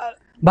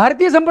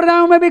भारतीय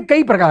संप्रदायों में भी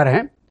कई प्रकार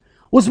हैं।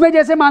 उसमें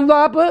जैसे मान लो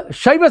आप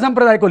शैव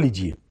संप्रदाय को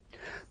लीजिए,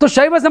 तो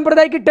शैव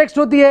संप्रदाय की टेक्स्ट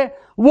होती है,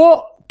 वो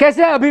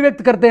कैसे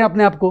अभिव्यक्त करते हैं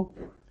अपने आप को।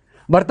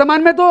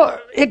 वर्तमान में तो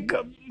एक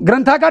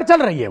ग्रंथाकार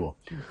चल रही है वो,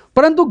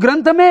 परंतु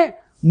ग्रंथ में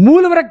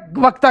मूल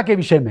वक्ता के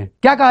विषय में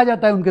क्या कहा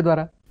जाता है उनके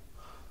द्वारा,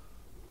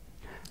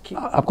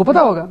 आपको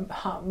पता होगा।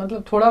 हाँ,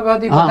 मतलब थोड़ा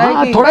बहुत ही पता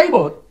है कि थोड़ा ही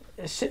बहुत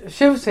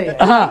शिव से,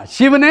 हाँ,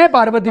 शिव ने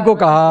पार्वती को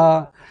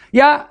कहा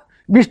या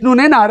विष्णु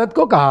ने नारद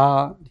को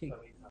कहा।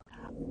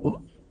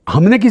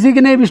 हमने किसी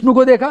ने विष्णु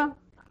को देखा,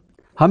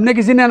 हमने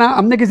किसी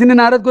ने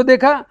नारद को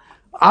देखा,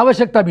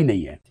 आवश्यकता भी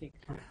नहीं है।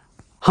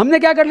 हमने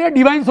क्या कर लिया,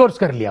 डिवाइन सोर्स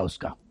कर लिया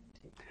उसका।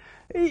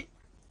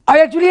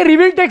 एक्चुअली ये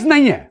रिवील टेक्स्ट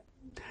नहीं है,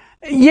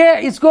 ये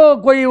इसको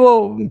कोई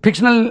वो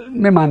फिक्शनल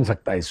में मान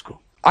सकता है, इसको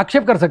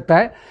आक्षेप कर सकता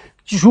है।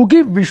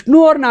 चूंकि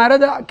विष्णु और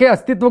नारद के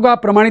अस्तित्व को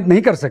आप प्रमाणित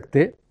नहीं कर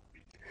सकते,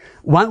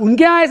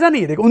 उनके यहां ऐसा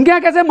नहीं है। देखो, उनके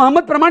यहां कैसे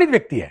मोहम्मद प्रमाणित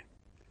व्यक्ति है,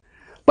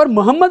 पर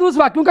मोहम्मद उस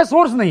वाक्यों का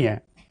सोर्स नहीं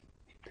है,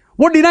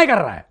 वो डिनाई कर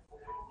रहा है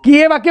कि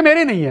ये वाक्य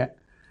मेरे नहीं है,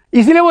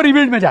 इसलिए वो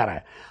रिवील्ड में जा रहा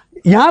है।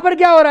 यहां पर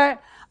क्या हो रहा है,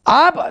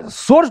 आप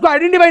सोर्स को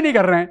आइडेंटिफाई नहीं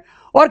कर रहे हैं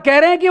और कह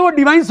रहे हैं कि वो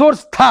डिवाइन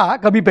सोर्स था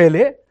कभी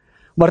पहले।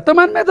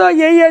 वर्तमान में तो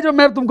यही है जो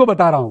मैं तुमको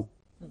बता रहा हूं,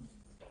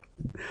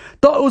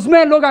 तो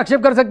उसमें लोग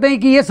आक्षेप कर सकते हैं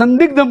कि ये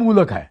संदिग्ध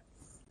मूलक है,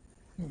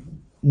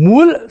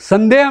 मूल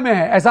संदेह में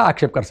है, ऐसा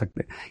आक्षेप कर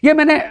सकते हैं। ये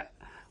मैंने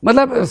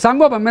मतलब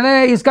सांगो,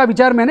 मैंने इसका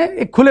विचार मैंने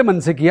एक खुले मन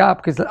से किया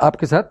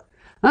आपके साथ।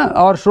 हाँ,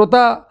 और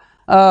श्रोता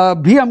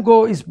भी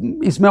हमको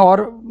इसमें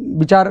और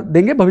विचार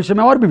देंगे, भविष्य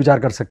में और भी विचार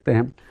कर सकते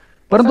हैं।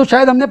 परंतु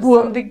शायद हमने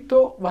संदिग्ध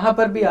तो वहां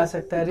पर भी आ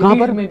सकता है,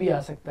 रिवील्ड में भी आ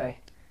सकता है,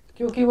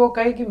 क्योंकि वो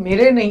कहे कि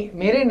मेरे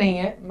नहीं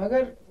है,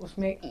 मगर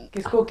उसमें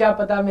किसको क्या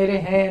पता मेरे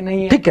हैं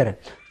नहीं है। ठीक कह रहे,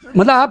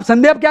 मतलब आप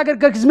संदेह क्या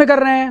किसमें कर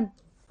रहे हैं,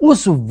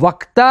 उस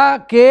वक्ता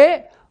के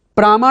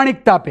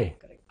प्रामाणिकता पे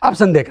आप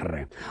संदेह कर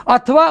रहे हैं,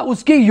 अथवा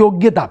उसकी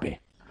योग्यता पे।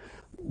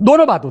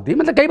 दोनों बात होती है।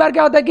 मतलब कई बार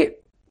क्या होता है कि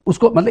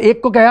उसको, मतलब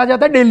एक को कहा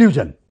जाता है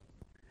डेल्यूजन,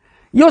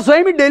 ये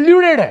स्वयं ही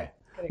डेल्यूडेड है,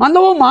 मान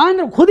लो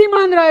वो खुद ही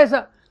मान रहा है ऐसा,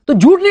 तो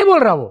झूठ नहीं बोल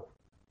रहा वो,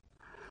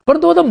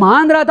 परंतु वो तो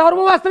मान रहा था और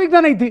वो वास्तविकता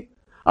नहीं थी।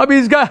 अब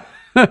इसका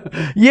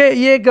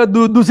ये एक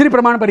दूसरी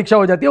प्रमाण परीक्षा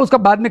हो जाती है, उसका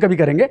बाद में कभी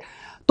करेंगे।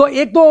 तो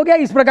एक तो हो गया,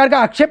 इस प्रकार का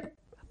आक्षेप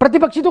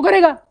प्रतिपक्षी तो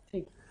करेगा,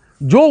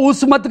 जो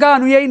उस मत का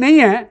अनुयायी नहीं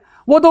है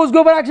वो तो उसके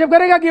ऊपर आक्षेप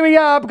करेगा कि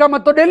भैया आपका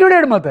मत तो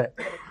डेल्यूडेड मत है।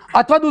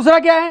 अथवा दूसरा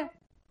क्या है,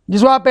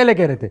 जिसको आप पहले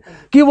कह रहे थे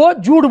कि वो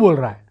झूठ बोल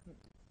रहा है,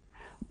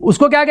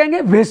 उसको क्या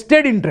कहेंगे,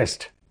 वेस्टेड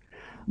इंटरेस्ट।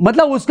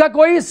 मतलब उसका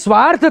कोई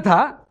स्वार्थ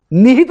था,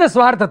 निहित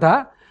स्वार्थ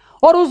था,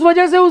 और उस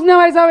वजह से उसने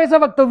वैसा वैसा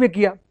वक्तव्य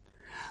किया।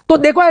 तो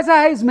देखो, ऐसा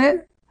है, इसमें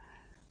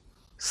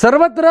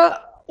सर्वत्र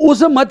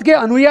उस मत के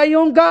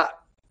अनुयायियों का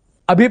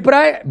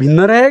अभिप्राय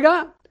भिन्न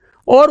रहेगा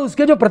और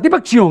उसके जो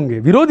प्रतिपक्षी होंगे,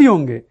 विरोधी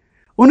होंगे,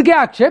 उनके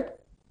आक्षेप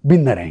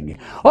भिन्न रहेंगे।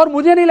 और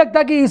मुझे नहीं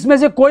लगता कि इसमें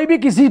से कोई भी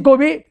किसी को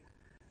भी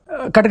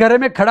कटघरे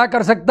में खड़ा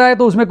कर सकता है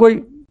तो उसमें कोई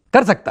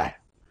कर सकता है।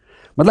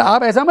 मतलब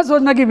आप ऐसा मत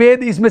सोचना कि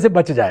वेद इसमें से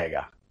बच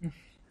जाएगा।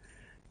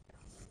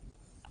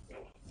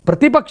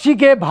 प्रतिपक्षी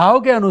के भाव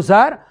के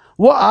अनुसार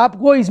वो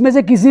आपको इसमें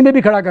से किसी में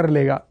भी खड़ा कर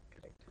लेगा,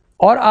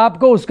 और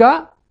आपको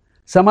उसका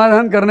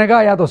समाधान करने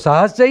का या तो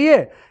साहस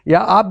चाहिए, या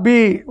आप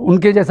भी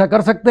उनके जैसा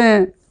कर सकते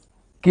हैं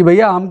कि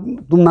भैया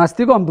तुम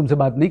नास्तिक हो, हम तुमसे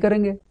बात नहीं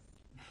करेंगे।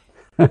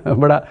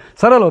 बड़ा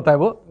सरल होता है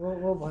वो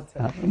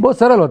बहुत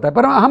सरल होता है,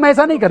 पर हम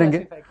ऐसा नहीं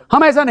करेंगे,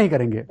 हम ऐसा नहीं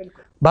करेंगे।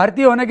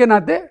 भारतीय होने के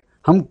नाते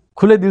हम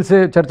खुले दिल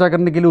से चर्चा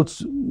करने के लिए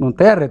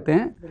तैयार रहते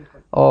हैं।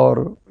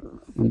 और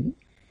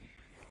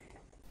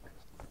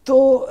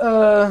तो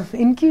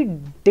इनकी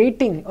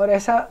डेटिंग और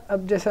ऐसा,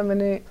 अब जैसा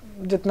मैंने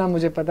जितना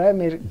मुझे पता है,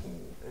 मेरे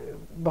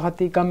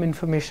बहुत ही कम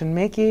इन्फॉर्मेशन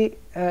में, कि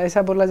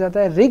ऐसा बोला जाता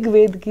है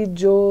ऋग्वेद की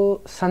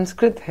जो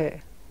संस्कृत है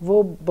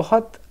वो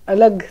बहुत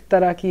अलग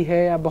तरह की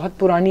है या बहुत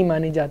पुरानी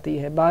मानी जाती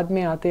है। बाद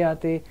में आते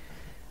आते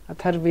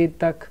अथर्ववेद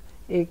तक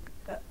एक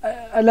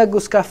अलग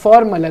उसका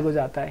फॉर्म अलग हो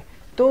जाता है।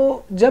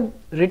 तो जब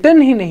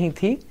रिटर्न ही नहीं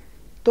थी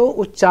तो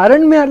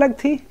उच्चारण में अलग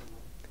थी।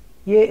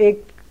 ये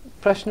एक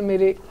प्रश्न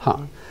मेरे।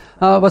 हाँ,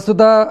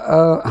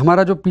 वस्तुतः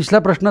हमारा जो पिछला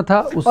प्रश्न था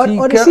उसी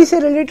और इसी से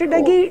रिलेटेड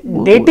है कि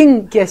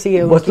डेटिंग कैसी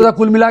है। वस्तुतः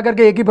कुल मिलाकर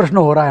के एक ही प्रश्न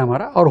हो रहा है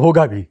हमारा, और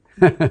होगा भी।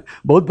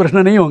 बहुत प्रश्न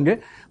नहीं होंगे,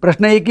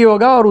 प्रश्न एक ही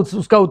होगा, और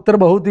उसका उत्तर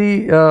बहुत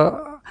ही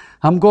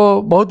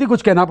हमको बहुत ही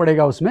कुछ कहना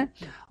पड़ेगा उसमें,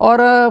 और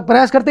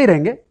प्रयास करते ही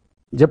रहेंगे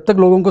जब तक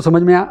लोगों को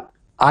समझ में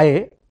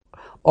आए,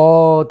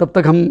 और तब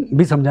तक हम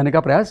भी समझाने का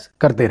प्रयास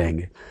करते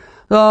रहेंगे।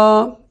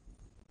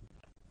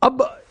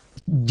 अब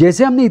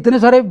जैसे हमने इतने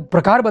सारे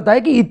प्रकार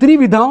बताए कि इतनी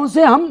विधाओं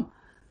से हम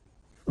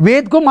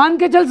वेद को मान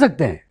के चल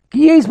सकते हैं कि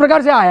ये इस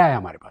प्रकार से आया है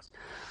हमारे पास।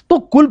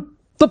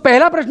 तो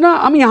पहला प्रश्न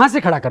हम यहां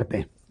से खड़ा करते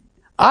हैं,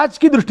 आज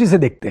की दृष्टि से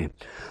देखते हैं।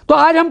 तो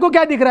आज हमको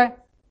क्या दिख रहा है?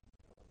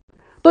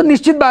 तो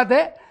निश्चित बात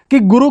है कि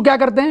गुरु क्या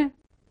करते हैं,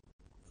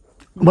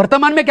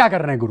 वर्तमान में क्या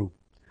कर रहे हैं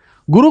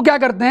गुरु क्या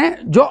करते हैं?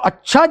 जो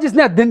अच्छा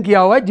जिसने अध्ययन किया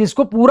हुआ है,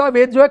 जिसको पूरा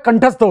वेद जो है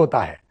कंठस्थ होता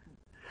है,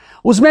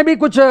 उसमें भी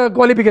कुछ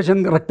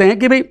क्वालिफिकेशन रखते हैं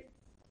कि भाई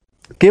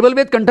केवल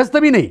वेद कंठस्थ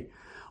भी नहीं,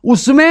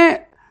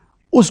 उसमें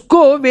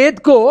उसको वेद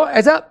को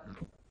ऐसा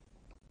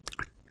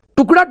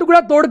टुकड़ा टुकड़ा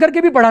तोड़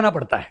करके भी पढ़ाना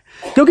पड़ता है।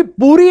 क्योंकि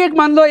पूरी एक,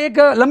 मान लो एक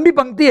लंबी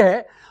पंक्ति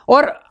है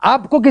और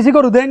आपको किसी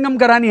को हृदयंगम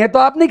करानी है तो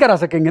आप नहीं करा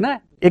सकेंगे ना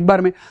एक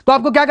बार में, तो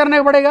आपको क्या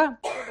करना पड़ेगा?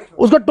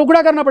 उसको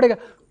टुकड़ा करना पड़ेगा।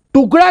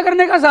 टुकड़ा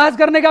करने का साहस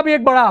करने का भी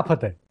एक बड़ा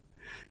आफत है,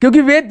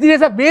 क्योंकि वेद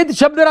जैसा वेद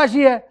शब्द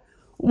राशि है,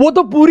 वो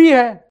तो पूरी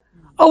है,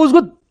 और उसको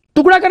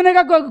टुकड़ा करने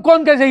का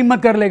कौन कैसे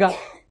हिम्मत कर लेगा?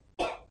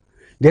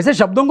 जैसे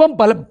शब्दों को हम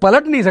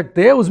पलट नहीं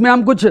सकते, उसमें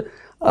हम कुछ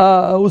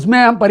उसमें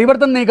हम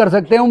परिवर्तन नहीं कर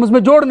सकते, हम उसमें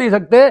जोड़ नहीं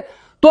सकते,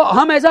 तो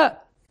हम ऐसा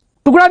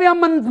टुकड़ा भी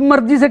हम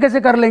मर्जी से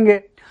कैसे कर लेंगे?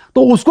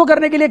 तो उसको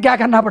करने के लिए क्या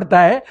करना पड़ता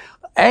है?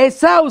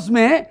 ऐसा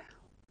उसमें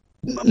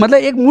मतलब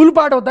एक मूल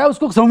पाठ होता है,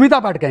 उसको संहिता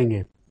पाठ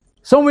कहेंगे।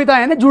 संहिता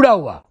है ना, जुड़ा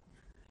हुआ,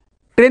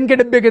 ट्रेन के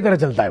डिब्बे की तरह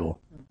चलता है वो,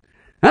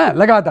 है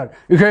लगातार।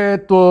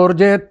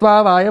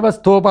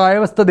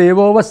 वायवस्थोपायवस्थ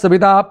देवो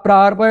वस्सविता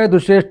प्रार्पय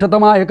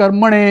दुश्रेष्ठतमाय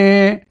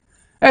कर्मणे,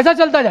 ऐसा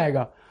चलता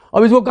जाएगा।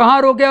 अब इसको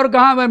कहां रोके और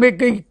कहां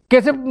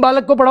कैसे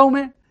बालक को पढ़ाऊं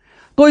मैं?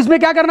 तो इसमें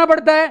क्या करना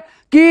पड़ता है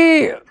कि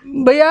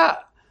भैया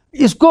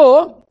इसको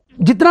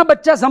जितना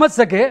बच्चा समझ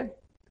सके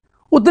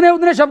उतने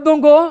उतने शब्दों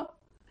को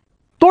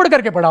तोड़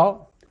करके पढ़ाओ।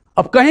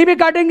 अब कहीं भी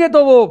काटेंगे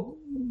तो वो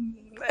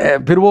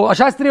फिर वो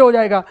अशास्त्रीय हो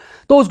जाएगा।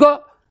 तो उसको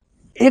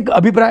एक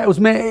अभिप्राय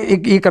उसमें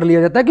एक ये कर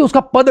लिया जाता है कि उसका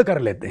पद कर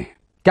लेते हैं।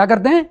 क्या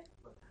करते हैं?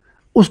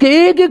 उसके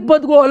एक एक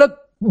पद को अलग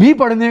भी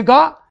पढ़ने का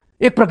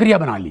एक प्रक्रिया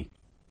बना ली,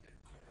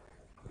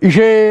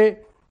 इशे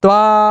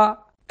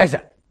त्वा ऐसा,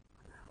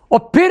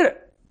 और फिर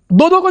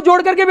दो दो को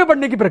जोड़ करके भी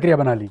पढ़ने की प्रक्रिया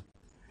बना ली,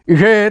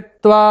 इशे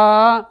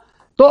त्वा।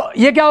 तो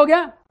ये क्या हो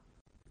गया?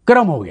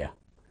 क्रम हो गया।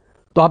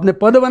 तो आपने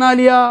पद बना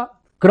लिया,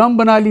 क्रम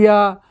बना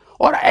लिया,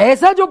 और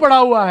ऐसा जो पढ़ा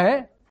हुआ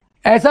है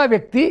ऐसा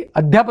व्यक्ति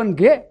अध्यापन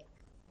के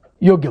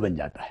योग्य बन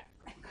जाता है।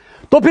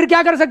 तो फिर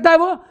क्या कर सकता है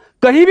वो?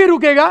 कहीं भी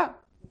रुकेगा,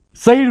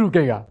 सही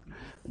रुकेगा।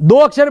 दो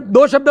अक्षर,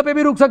 दो शब्द पे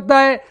भी रुक सकता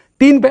है,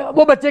 तीन पे,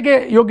 वो बच्चे के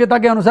योग्यता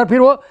के अनुसार। फिर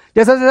वो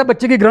जैसा जैसा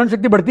बच्चे की ग्रहण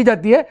शक्ति बढ़ती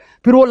जाती है,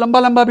 फिर वो लंबा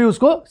लंबा भी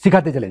उसको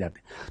सिखाते चले जाते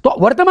हैं। तो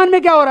वर्तमान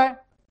में क्या हो रहा है?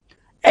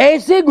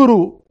 ऐसे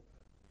गुरु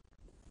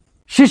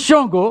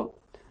शिष्यों को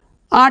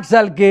 8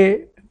 साल के,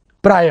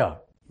 प्राय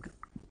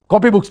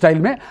कॉपी बुक स्टाइल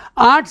में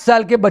 8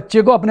 साल के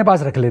बच्चे को अपने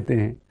पास रख लेते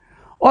हैं,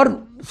 और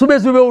सुबह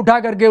सुबह उठा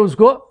करके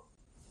उसको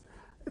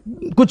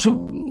कुछ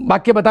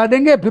वाक्य बता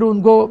देंगे, फिर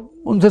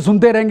उनसे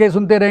सुनते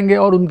रहेंगे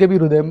और उनके भी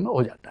हृदय में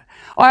हो जाता है।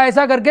 और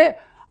ऐसा करके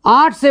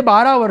 8 से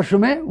 12 वर्ष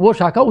में वो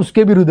शाखा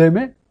उसके भी हृदय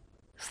में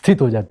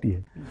स्थित हो जाती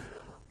है।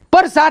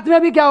 पर साथ में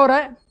भी क्या हो रहा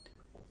है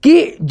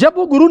कि जब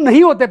वो गुरु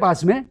नहीं होते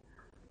पास में,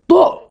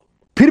 तो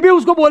फिर भी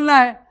उसको बोलना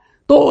है,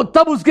 तो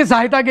तब उसके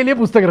सहायता के लिए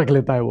पुस्तक रख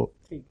लेता है वो।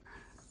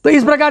 तो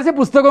इस प्रकार से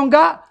पुस्तकों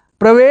का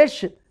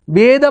प्रवेश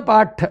वेद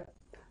पाठ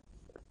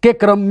के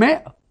क्रम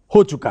में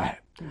हो चुका है।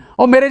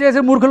 और मेरे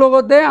जैसे मूर्ख लोग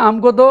होते हैं,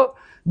 हमको तो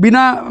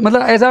बिना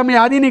मतलब ऐसा हम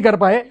याद ही नहीं कर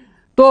पाए,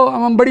 तो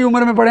हम बड़ी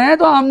उम्र में पढ़े हैं,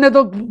 तो हमने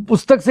तो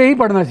पुस्तक से ही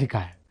पढ़ना सीखा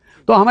है।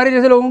 तो हमारे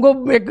जैसे लोगों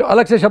को एक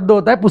अलग से शब्द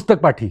होता है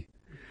पुस्तक पाठी,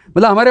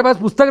 मतलब हमारे पास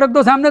पुस्तक रख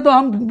दो सामने तो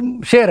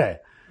हम शेर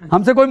है,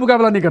 हमसे कोई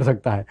मुकाबला नहीं कर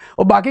सकता है,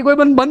 और बाकी कोई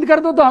बंद कर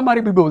दो तो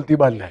हमारी भी बोलती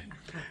बंद है,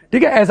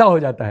 ठीक है, ऐसा हो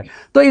जाता है।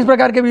 तो इस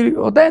प्रकार के भी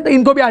होता है, तो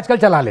इनको भी आजकल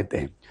चला लेते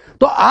हैं।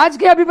 तो आज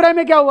के अभिप्राय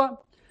में क्या हुआ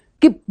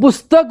कि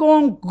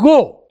पुस्तकों को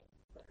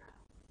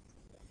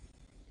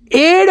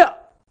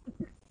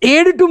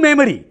एड टू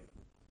मेमोरी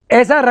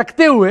ऐसा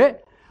रखते हुए,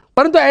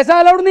 परंतु ऐसा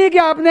अलाउड नहीं है कि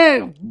आपने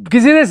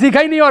किसी ने सीखा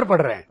ही नहीं और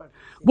पढ़ रहे हैं,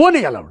 वो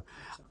नहीं अलाउड।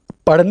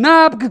 पढ़ना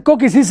आपको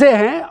किसी से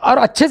है और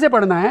अच्छे से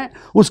पढ़ना है,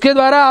 उसके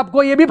द्वारा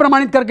आपको यह भी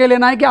प्रमाणित करके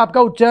लेना है कि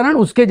आपका उच्चारण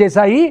उसके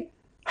जैसा ही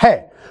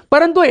है,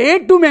 परंतु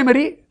एड टू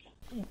मेमोरी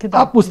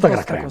आप पुस्तक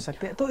रख रहे हो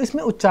सकते हैं। तो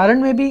इसमें उच्चारण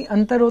में भी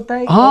अंतर होता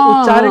है,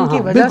 हाँ, उच्चारण की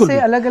वजह से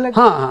अलग अलग।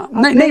 हाँ,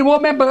 नहीं वो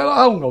मैं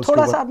आऊंगा।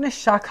 थोड़ा सा आपने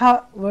शाखा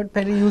वर्ड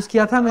पहले यूज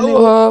किया था,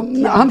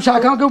 मैंने हम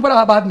शाखाओं के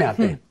ऊपर बाद में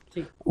आते हैं।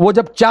 वो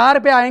जब 4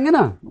 पे आएंगे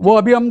ना, वो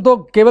अभी हम तो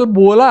केवल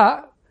बोला,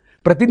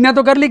 प्रतिज्ञा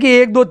तो कर ली कि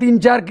 1 2 3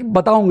 4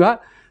 बताऊंगा,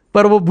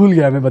 पर वो भूल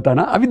गया मैं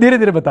बताना, अभी धीरे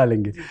धीरे बता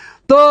लेंगे।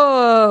 तो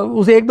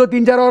उस 1 2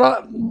 3 4 और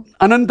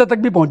अनंत तक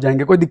भी पहुंच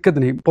जाएंगे, कोई दिक्कत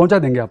नहीं, पहुंचा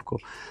देंगे आपको।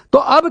 तो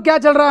अब क्या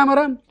चल रहा है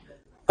हमारा,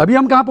 अभी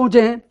हम कहां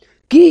पहुंचे हैं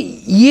कि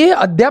ये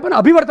अध्यापन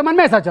अभी वर्तमान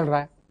में ऐसा चल रहा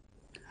है।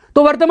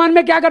 तो वर्तमान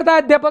में क्या करता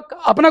है अध्यापक,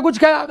 अपना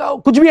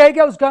कुछ भी है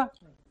क्या उसका,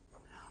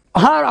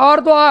 हाँ,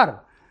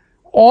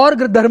 और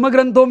धर्म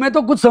ग्रंथों में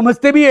तो कुछ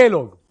समझते भी है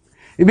लोग,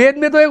 वेद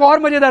में तो एक और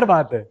मजेदार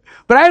बात है,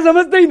 प्राय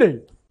समझते ही नहीं।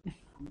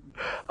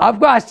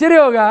 आपको आश्चर्य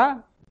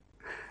होगा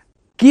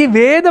कि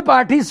वेद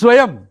पाठी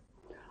स्वयं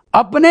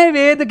अपने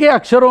वेद के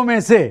अक्षरों में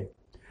से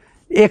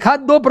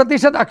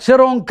 1-2%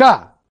 अक्षरों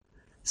का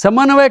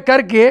समन्वय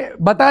करके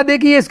बता दे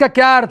कि ये इसका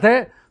क्या अर्थ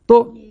है,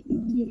 तो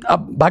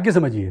अब भाग्य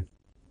समझिए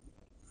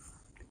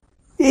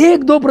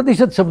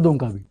 1-2% शब्दों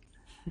का भी,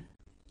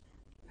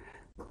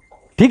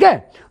 ठीक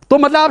है। तो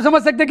मतलब आप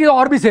समझ सकते हैं कि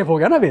और भी सेफ हो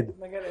गया ना वेद।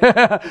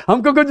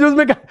 हमको कुछ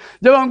उसमें,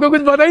 जब हमको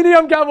कुछ पता ही नहीं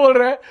हम क्या बोल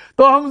रहे हैं,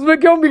 तो हम उसमें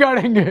क्यों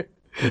बिगाड़ेंगे,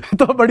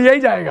 तो बढ़िया ही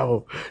जाएगा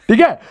वो, ठीक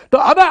है। तो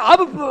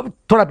अब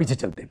थोड़ा पीछे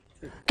चलते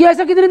हैं कि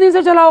ऐसा कितने दिन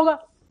से चला होगा।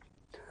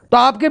 तो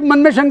आपके मन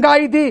में शंका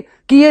आई थी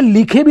कि ये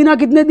लिखे बिना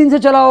कितने दिन से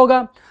चला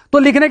होगा। तो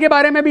लिखने के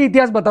बारे में भी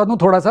इतिहास बता दूं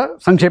थोड़ा सा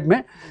संक्षेप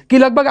में, कि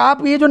लगभग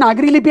आप ये जो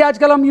नागरी लिपि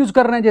आजकल हम यूज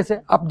कर रहे हैं, जैसे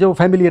आप जो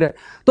फैमिलियर है,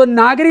 तो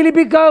नागरी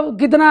लिपि का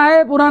कितना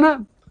है पुराना,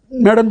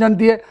 मैडम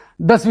जानती है,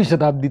 10वीं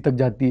शताब्दी तक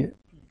जाती है,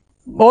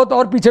 बहुत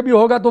और पीछे भी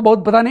होगा तो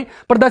बहुत पता नहीं,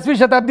 पर 10वीं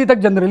शताब्दी तक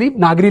जनरली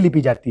नागरी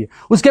लिपि जाती है।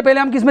 उसके पहले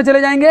हम किस में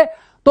चले जाएंगे,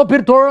 तो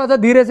फिर थोड़ा सा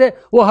धीरे से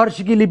वो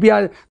हर्ष की लिपि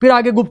फिर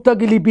आगे गुप्ता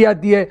की लिपि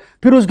आती है,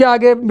 फिर उसके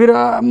आगे फिर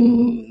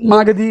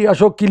मागधी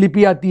अशोक की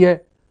लिपि आती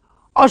है।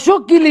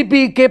 अशोक की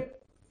लिपि के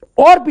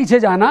और पीछे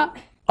जाना,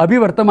 अभी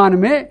वर्तमान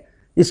में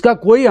इसका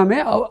कोई हमें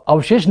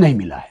अवशेष नहीं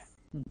मिला है।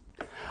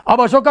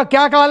 अब अशोक का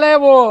क्या काल है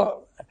वो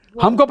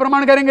हमको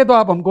प्रमाण करेंगे तो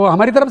आप हमको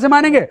हमारी तरफ से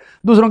मानेंगे,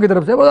 दूसरों की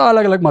तरफ से वो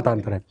अलग अलग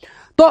मतांतर है।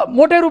 तो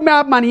मोटे रूप में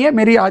आप मानिए,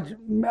 मेरी आज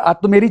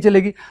तो मेरी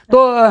चलेगी,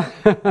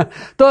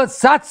 तो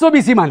 700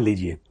 BC मान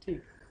लीजिए,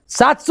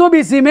 700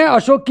 BC में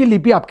अशोक की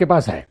लिपि आपके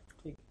पास है।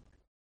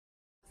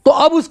 तो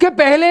अब उसके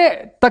पहले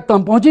तक तो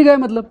हम पहुंच ही गए,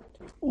 मतलब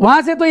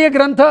वहां से तो ये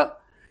ग्रंथ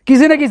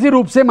किसी न किसी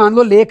रूप से मान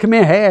लो लेख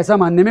में है, ऐसा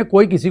मानने में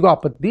कोई किसी को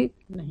आपत्ति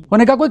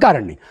होने का कोई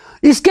कारण नहीं।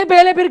 इसके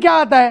पहले फिर क्या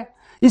आता है,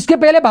 इसके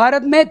पहले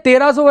भारत में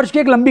 1300 वर्ष की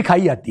एक लंबी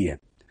खाई आती है,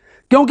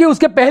 क्योंकि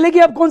उसके पहले की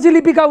अब कौन सी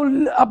लिपि का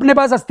अपने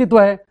पास अस्तित्व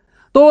है,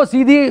 तो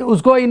सीधी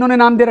उसको इन्होंने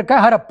नाम दे रखा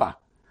है हड़प्पा,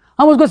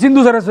 हम उसको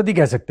सिंधु सरस्वती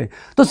कह सकते हैं।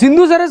 तो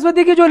सिंधु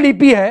सरस्वती की जो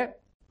लिपि है,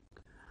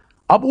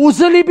 अब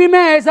उस लिपि में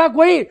ऐसा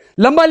कोई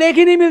लंबा लेख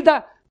ही नहीं मिलता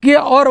कि,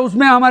 और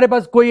उसमें हमारे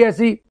पास कोई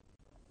ऐसी,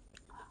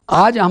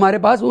 आज हमारे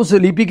पास उस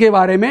लिपि के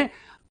बारे में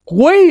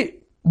कोई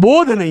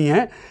बोध नहीं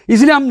है,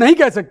 इसलिए हम नहीं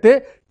कह सकते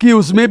कि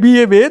उसमें भी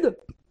ये वेद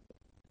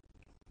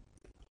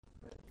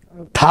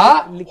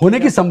था, होने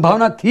की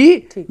संभावना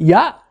थी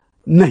या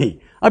नहीं।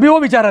 अभी वो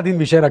विचाराधीन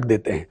विषय रख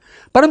देते हैं,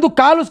 परंतु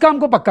काल उसका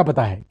हमको पक्का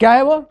पता है। क्या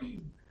है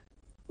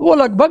वो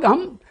लगभग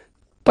हम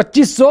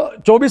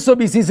 2500-2400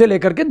 BC से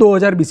लेकर के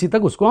 2000 BC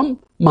तक उसको हम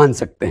मान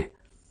सकते हैं।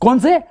 कौन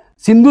से,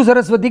 सिंधु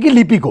सरस्वती की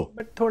लिपि को।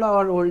 बट थोड़ा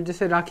और ओल्ड,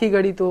 जैसे राखी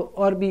गढ़ी तो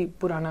और भी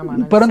पुराना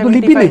माना, परंतु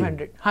लिपि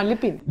नहीं। हाँ,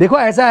 लिपि नहीं। देखो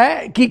ऐसा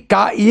है कि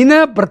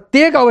इन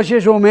प्रत्येक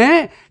अवशेषों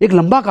में एक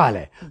लंबा काल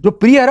है। जो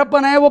प्री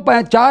हड़प्पन है वो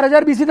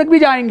 4000 BC तक भी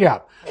जाएंगे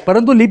आप,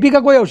 परंतु लिपि का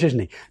कोई अवशेष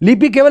नहीं।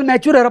 लिपि केवल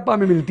मैच्योर हड़प्पा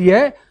में मिलती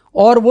है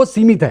और वो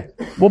सीमित है,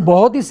 वो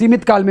बहुत ही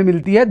सीमित काल में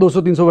मिलती है,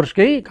 200-300 वर्ष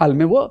के ही काल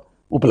में वो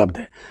उपलब्ध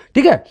है,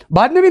 ठीक है,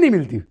 बाद में भी नहीं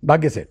मिलती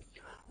भाग्य से।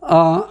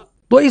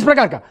 तो इस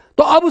प्रकार का,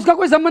 तो अब उसका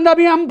कोई संबंध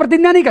अभी हम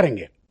प्रतिज्ञा नहीं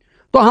करेंगे।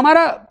 तो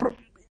हमारा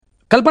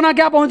कल्पना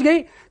क्या पहुंच गई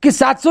कि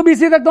 700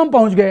 BC तक तो हम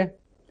पहुंच गए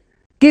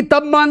कि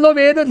तब मान लो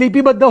वेद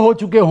लिपिबद्ध हो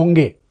चुके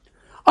होंगे।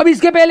 अब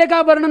इसके पहले का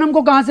वर्णन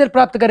हमको कहां से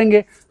प्राप्त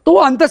करेंगे, तो वो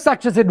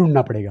अंतःसाक्ष्य से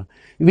ढूंढना पड़ेगा।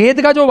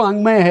 वेद का जो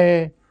वांग्मय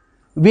है,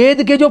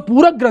 वेद के जो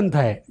पूरक ग्रंथ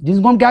है,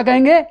 जिनको हम क्या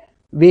कहेंगे,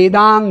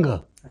 वेदांग,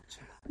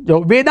 जो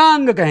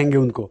वेदांग कहेंगे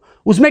उनको,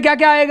 उसमें क्या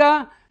क्या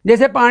आएगा,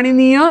 जैसे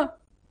पाणिनीय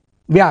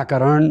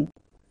व्याकरण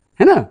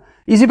है ना,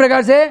 इसी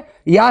प्रकार से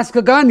यास्क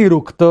का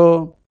निरुक्त,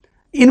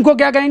 इनको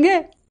क्या कहेंगे,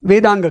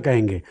 वेदांग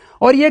कहेंगे।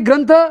 और ये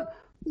ग्रंथ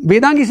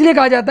वेदांग इसलिए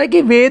कहा जाता है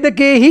कि वेद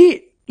के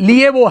ही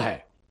लिए वो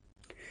है,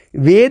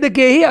 वेद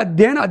के ही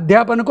अध्ययन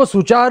अध्यापन को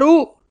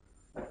सुचारू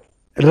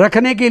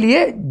रखने के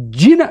लिए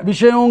जिन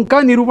विषयों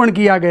का निरूपण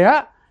किया गया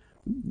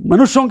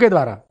मनुष्यों के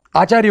द्वारा,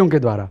 आचार्यों के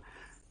द्वारा,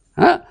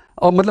 हाँ?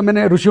 और मतलब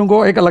मैंने ऋषियों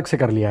को एक अलग से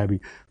कर लिया है अभी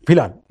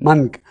फिलहाल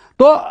मान के,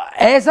 तो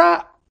ऐसा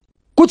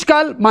कुछ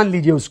काल मान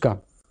लीजिए उसका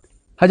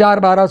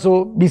 1000-1200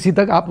 BC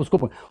तक आप उसको,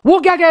 वो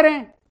क्या कह रहे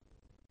हैं,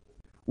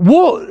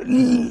 वो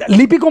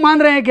लिपि को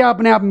मान रहे हैं क्या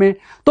अपने आप में?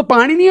 तो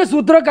पाणिनीय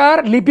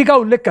सूत्रकार लिपि का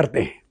उल्लेख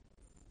करते हैं,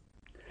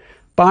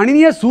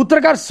 पाणिनीय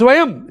सूत्रकार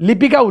स्वयं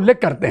लिपि का उल्लेख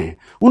करते हैं।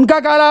 उनका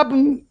काल आप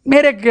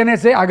मेरे कहने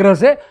से, आग्रह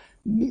से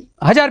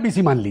 1000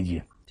 BC मान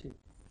लीजिए,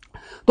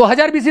 तो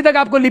 1000 BC तक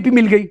आपको लिपि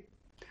मिल गई।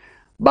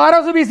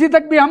 1200 BC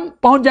तक भी हम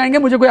पहुंच जाएंगे,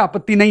 मुझे कोई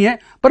आपत्ति नहीं है,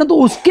 परंतु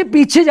उसके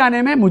पीछे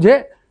जाने में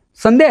मुझे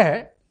संदेह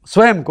है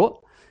स्वयं को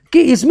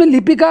कि इसमें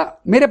लिपि का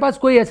मेरे पास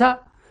कोई ऐसा,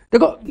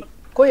 देखो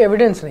कोई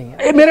एविडेंस नहीं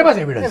है, मेरे पास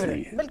एविडेंस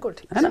नहीं है, बिल्कुल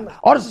ठीक है ना।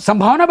 और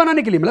संभावना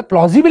बनाने के लिए, मतलब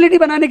प्लॉजिबिलिटी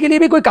बनाने के लिए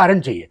भी कोई कारण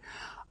चाहिए।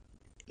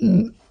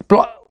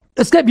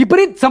 इसका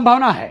विपरीत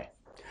संभावना है,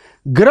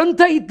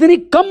 ग्रंथ इतनी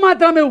कम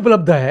मात्रा में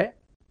उपलब्ध है,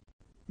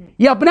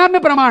 यह अपने आप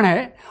में प्रमाण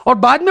है, और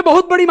बाद में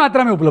बहुत बड़ी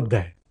मात्रा में उपलब्ध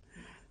है।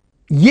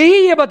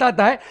 यही ये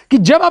बताता है कि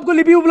जब आपको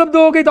लिपि उपलब्ध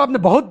हो गई तो आपने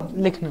बहुत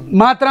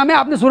मात्रा में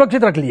आपने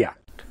सुरक्षित रख लिया।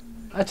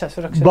 अच्छा,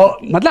 सुरक्षित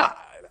मतलब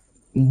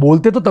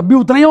बोलते तो तब भी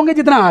उतना ही होंगे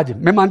जितना आज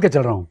मैं मान के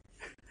चल रहा हूं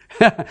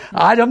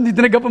आज हम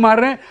जितने गप मार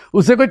रहे हैं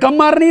उससे कोई कम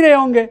मार नहीं रहे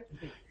होंगे,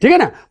 ठीक है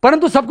ना।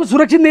 परंतु सब कुछ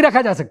सुरक्षित नहीं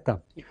रखा जा सकता।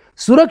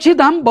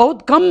 सुरक्षित हम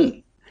बहुत कम,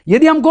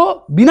 यदि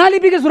हमको बिना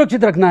लिपि के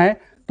सुरक्षित रखना है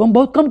तो हम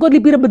बहुत कम को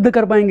लिपिबद्ध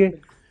कर पाएंगे।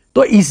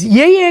 तो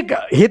यही एक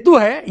हेतु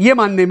है ये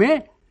मानने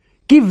में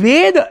कि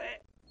वेद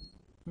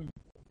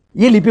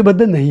ये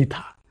लिपिबद्ध नहीं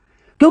था,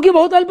 क्योंकि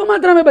बहुत अल्प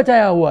मात्रा में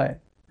बचाया हुआ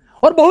है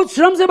और बहुत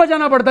श्रम से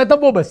बचाना पड़ता है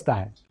तब वो बचता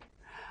है।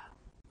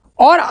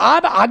 और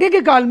आप आगे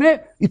के काल में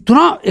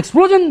इतना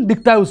एक्सप्लोजन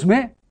दिखता है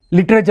उसमें,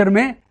 लिटरेचर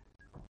में,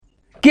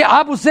 कि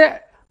आप उससे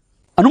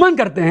अनुमान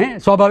करते हैं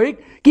स्वाभाविक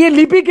कि ये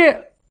लिपि के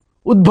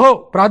उद्भव,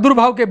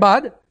 प्रादुर्भाव के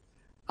बाद,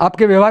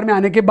 आपके व्यवहार में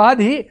आने के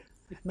बाद ही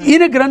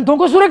इन ग्रंथों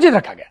को सुरक्षित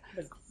रखा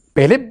गया।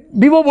 पहले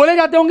भी वो बोले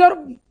जाते होंगे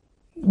और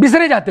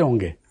बिसरे जाते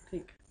होंगे,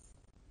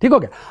 ठीक हो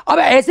गया। अब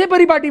ऐसे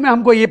परिपाटी में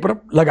हमको ये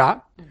लगा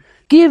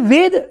कि ये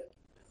वेद,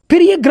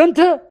 फिर ये ग्रंथ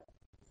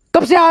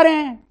कब से आ रहे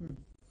हैं,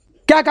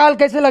 क्या काल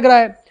कैसे लग रहा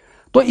है।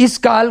 तो इस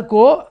काल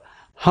को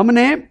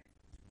हमने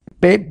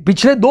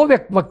पिछले 2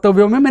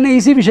 वक्तव्यों में मैंने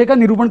इसी विषय का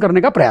निरूपण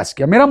करने का प्रयास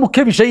किया, मेरा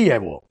मुख्य विषय ही है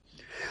वो,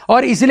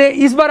 और इसलिए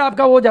इस बार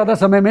आपका वो ज्यादा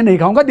समय में नहीं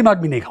खाऊंगा, दिमाग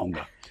भी नहीं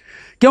खाऊंगा,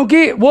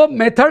 क्योंकि वो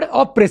मेथड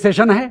ऑफ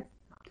प्रेसेशन है।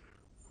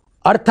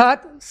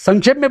 अर्थात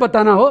संक्षेप में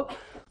बताना हो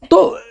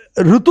तो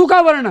ऋतु का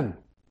वर्णन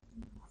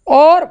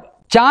और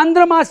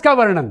चांद्रमास का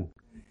वर्णन,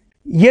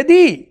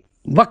 यदि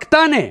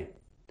वक्ता ने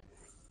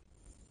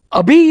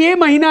अभी ये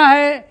महीना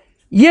है,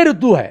 ये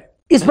ऋतु है,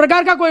 इस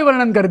प्रकार का कोई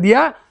वर्णन कर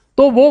दिया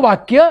तो वो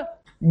वाक्य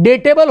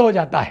डेटेबल हो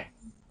जाता है।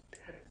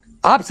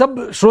 आप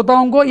सब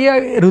श्रोताओं को ये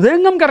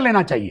हृदयंगम कर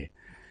लेना चाहिए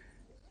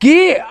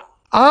कि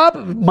आप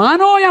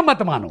मानो या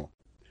मत मानो,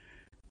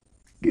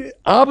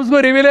 आप उसको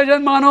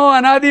रिविलेशन मानो,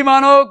 अनादि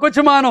मानो, कुछ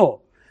मानो,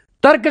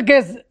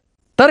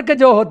 तर्क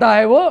जो होता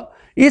है वो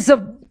इस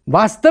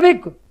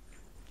वास्तविक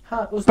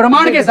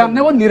प्रमाण के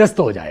सामने वो निरस्त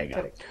हो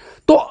जाएगा।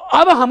 तो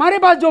अब हमारे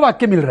पास जो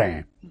वाक्य मिल रहे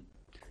हैं,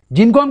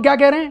 जिनको हम क्या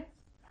कह रहे हैं,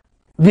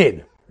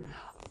 वेद,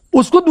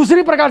 उसको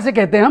दूसरी प्रकार से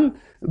कहते हैं हम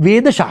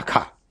वेद शाखा।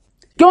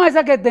 क्यों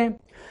ऐसा कहते हैं?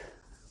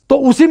 तो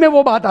उसी में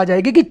वो बात आ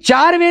जाएगी कि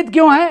 4 वेद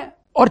क्यों है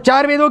और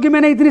 4 वेदों की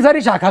मैंने इतनी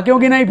सारी शाखा क्यों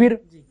गिनाई। फिर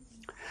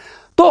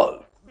तो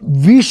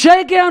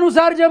विषय के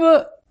अनुसार जब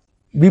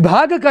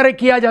विभाग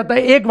किया जाता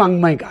है, एक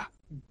वांग्मय का,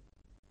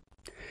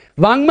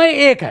 वांग्मय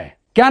एक है,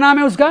 क्या नाम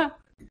है उसका,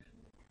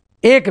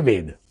 एक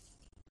वेद,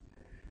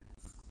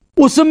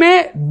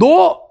 उसमें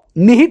 2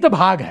 निहित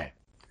भाग है।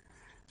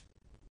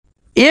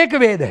 एक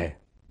वेद है,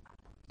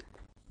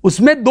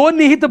 उसमें 2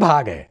 निहित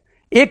भाग है,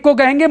 एक को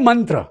कहेंगे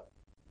मंत्र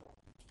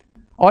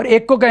और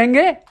एक को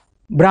कहेंगे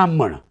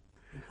ब्राह्मण।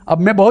 अब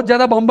मैं बहुत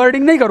ज्यादा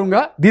बॉम्बार्डिंग नहीं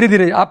करूंगा, धीरे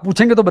धीरे आप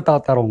पूछेंगे तो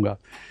बताता रहूंगा।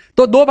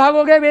 तो 2 भाग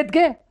हो गए वेद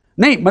के,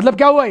 नहीं मतलब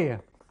क्या हुआ, ये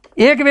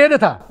एक वेद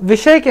था,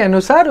 विषय के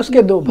अनुसार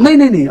उसके 2 भाग।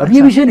 नहीं अब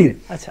ये विषय नहीं है।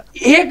 अच्छा,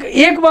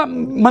 एक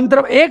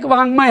मंत्र, एक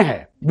वांग्मय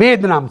है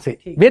वेद नाम से,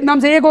 वेद नाम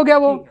से एक हो गया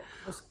वो,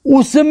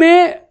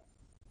 उसमें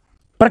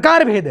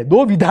प्रकार भेद है,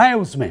 2 विधाएं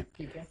उसमें,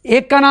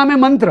 एक का नाम है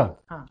मंत्र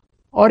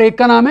और एक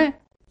का नाम है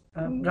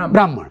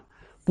ब्राह्मण।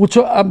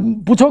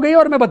 पूछोगे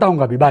और मैं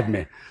बताऊंगा भी बाद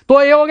में।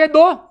 तो ये हो गए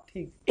 2,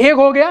 एक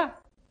हो गया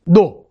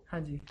 2।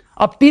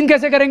 अब 3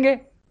 कैसे करेंगे,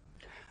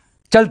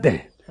 चलते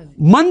हैं।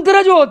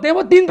 मंत्र जो होते हैं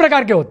वो 3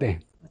 प्रकार के होते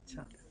हैं।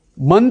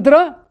 मंत्र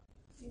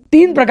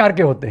 3 प्रकार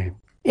के होते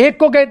हैं। एक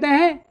को कहते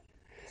हैं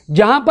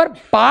जहां पर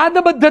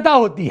पादबद्धता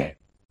होती है,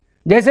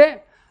 जैसे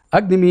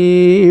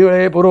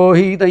अग्निमीळे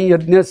पुरोहित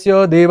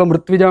यज्ञस्य देव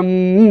मृत्विजम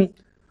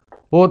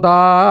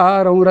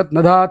होतारं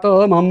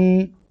रत्नधातमं।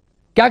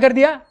 क्या कर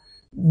दिया,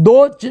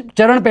 2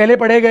 चरण पहले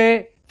पढ़े गए,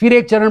 फिर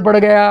एक चरण पढ़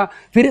गया,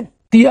 फिर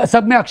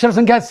सब में अक्षर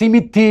संख्या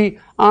सीमित थी,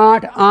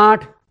 8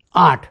 8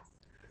 8।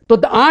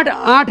 तो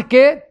 8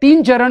 के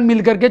 3 चरण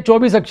मिलकर के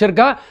 24 अक्षर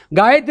का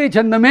गायत्री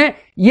छंद में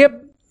ये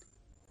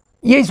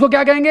इसको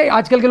क्या कहेंगे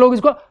आजकल के लोग,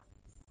 इसको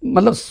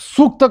मतलब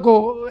सूक्त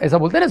को ऐसा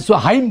बोलते हैं ना,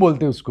 हाइम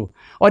बोलते हैं उसको,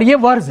 और ये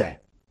वर्ज है।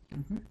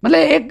 मतलब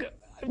एक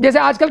जैसे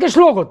आजकल के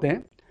श्लोक होते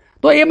हैं,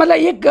 तो ये मतलब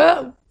एक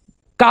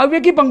काव्य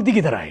की पंक्ति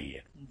की तरह है,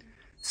 ये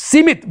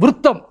सीमित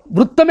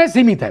वृत्त में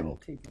सीमित है वो।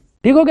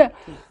 ठीक हो गया?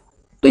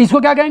 तो इसको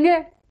क्या कहेंगे?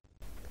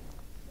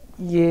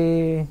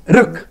 ये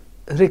ऋक।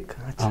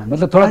 अच्छा।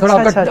 मतलब थोड़ा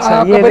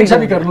आपका परीक्षा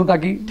भी कर लूं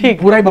ताकि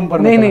पूरा ही बम्पर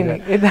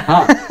नहीं।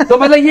 हाँ, तो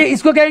मतलब ये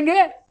इसको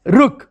कहेंगे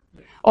रुक,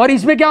 और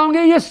इसमें क्या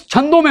होंगे? ये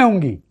छंदों में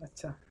होंगी।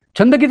 अच्छा।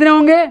 छंद कितने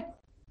होंगे?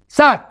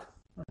 7।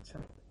 अच्छा।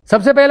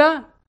 सबसे पहला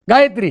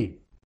गायत्री,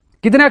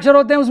 कितने अक्षर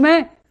होते हैं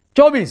उसमें?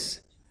 24।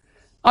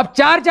 अब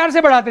 4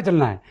 से बढ़ाते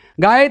चलना है।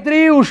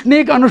 गायत्री,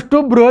 उष्णिक,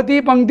 अनुष्टुप, बृहति,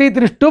 पंक्ति,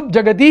 त्रिष्टुप,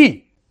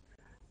 जगति।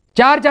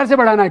 4 से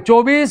बढ़ाना है।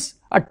 24,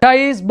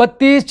 28,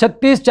 32,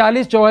 36,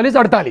 40, 44,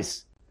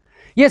 48।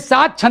 ये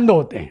 7 छंद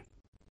होते हैं।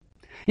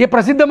 ये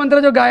प्रसिद्ध मंत्र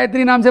जो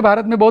गायत्री नाम से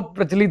भारत में बहुत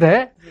प्रचलित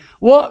है,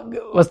 वो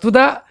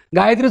वस्तुतः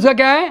गायत्री उसका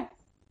क्या है?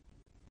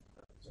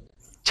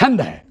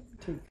 छंद है।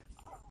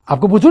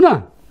 आपको पूछू ना?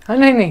 हाँ,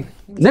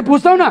 नहीं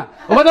पूछता हूं ना,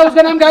 वो बताओ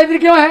उसका नाम गायत्री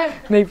क्यों है?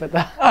 नहीं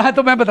पता।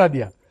 तो मैं बता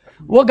दिया,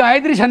 वो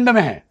गायत्री छंद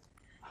में है।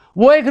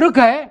 वो एक रुख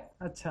है,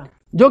 अच्छा,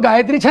 जो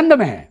गायत्री छंद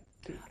में है।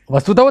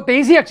 वस्तुतः वो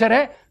 23 ही अक्षर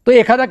है, तो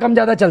एक आधा कम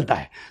ज्यादा चलता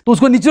है, तो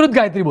उसको निचरुत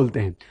गायत्री बोलते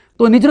हैं।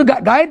 तो निचरुत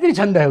गायत्री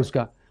छंद है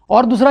उसका।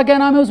 और दूसरा क्या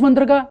नाम है उस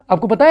मंत्र का,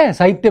 आपको पता है?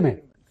 साहित्य में,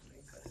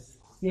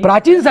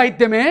 प्राचीन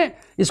साहित्य में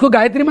इसको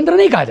गायत्री मंत्र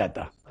नहीं कहा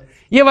जाता।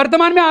 ये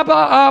वर्तमान में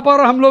आप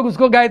और हम लोग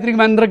उसको गायत्री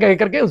मंत्र कह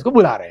करके उसको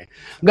बुला रहे हैं।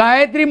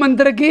 गायत्री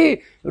मंत्र की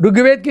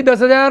ऋग्वेद की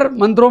 10,000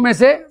 मंत्रों में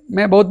से,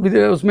 मैं बहुत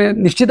उसमें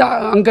निश्चित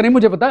अंक नहीं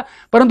मुझे पता,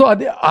 परंतु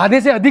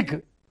आधे से अधिक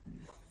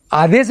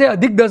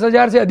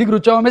 10,000 से अधिक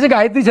ऋचाओं में से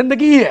गायत्री छंद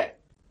की ही है।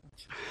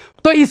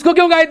 तो इसको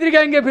क्यों गायत्री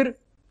कहेंगे फिर?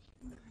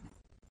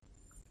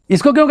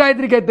 इसको क्यों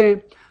गायत्री कहते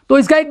हैं? तो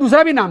इसका एक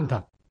दूसरा भी नाम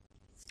था,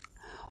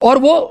 और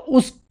वो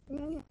उस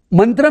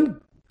मंत्र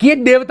की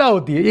एक देवता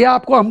होती है। ये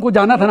आपको हमको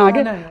जाना था ना,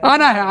 आगे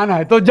आना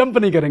है, तो जंप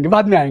नहीं करेंगे,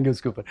 बाद में आएंगे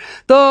उसके ऊपर।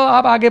 तो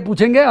आप आगे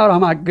पूछेंगे और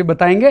हम आगे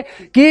बताएंगे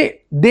कि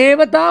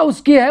देवता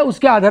उसकी है,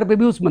 उसके आधार पे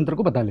भी उस मंत्र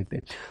को बता लेते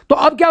हैं। तो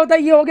अब क्या होता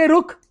है? ये हो गए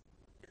रुख,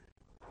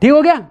 ठीक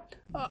हो गया?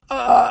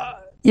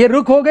 ये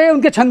रुख हो गए,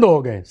 उनके छंद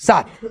हो गए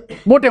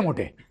 7 मोटे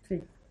मोटे।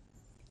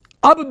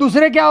 अब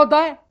दूसरे क्या होता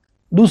है?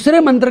 दूसरे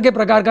मंत्र के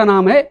प्रकार का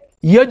नाम है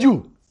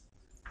यजु।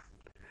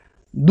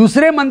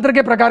 दूसरे मंत्र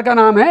के प्रकार का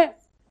नाम है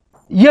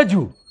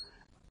यजु,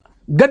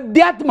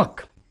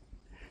 गद्यात्मक,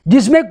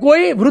 जिसमें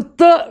कोई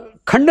वृत्त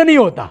खंड नहीं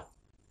होता।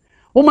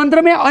 वो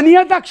मंत्र में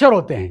अनियत अक्षर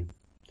होते हैं।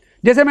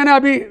 जैसे मैंने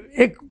अभी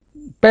एक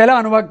पहला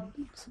अनुवाद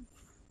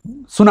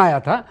सुनाया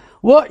था,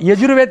 वो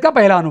यजुर्वेद का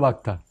पहला अनुवाद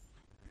था।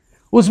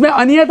 उसमें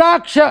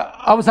अनियताक्ष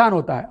अवसान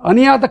होता है,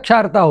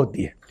 अनियताक्षरता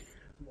होती है।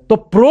 तो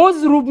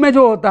प्रोज रूप में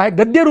जो होता है,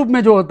 गद्य रूप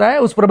में जो होता है,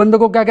 उस प्रबंध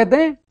को क्या कहते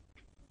हैं?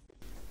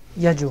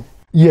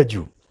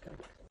 यजु।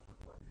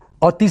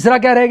 और तीसरा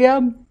क्या रह गया?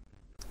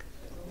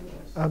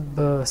 अब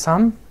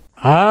साम।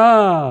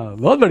 हाँ,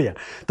 बहुत बढ़िया।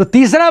 तो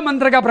तीसरा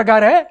मंत्र का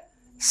प्रकार है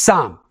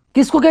साम।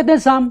 किसको कहते हैं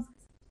साम?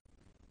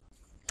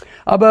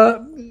 अब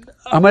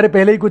हमारे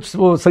पहले ही कुछ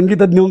वो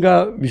संगीतज्ञों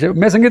का विषय,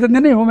 मैं संगीतज्ञ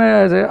नहीं हूं, मैं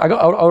ऐसे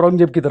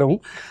औरंगजेब की तरह हूं,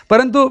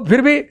 परंतु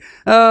फिर भी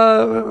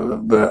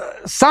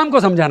साम को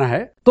समझाना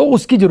है तो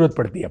उसकी जरूरत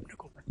पड़ती है अपने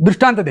को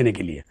दृष्टांत देने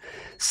के लिए।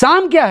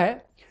 साम क्या है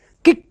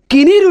कि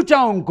किन्हीं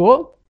रुचाओं को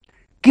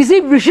किसी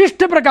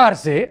विशिष्ट प्रकार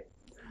से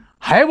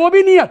है, वो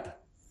भी नियत,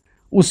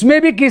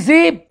 उसमें भी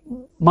किसी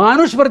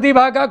मानुष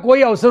प्रतिभा का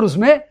कोई अवसर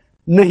उसमें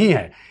नहीं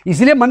है,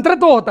 इसलिए मंत्र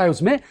तो होता है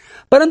उसमें,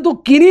 परंतु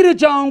किन्हीं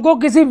ऋचाओं को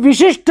किसी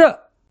विशिष्ट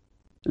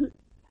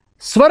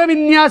स्वर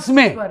विन्यास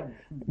में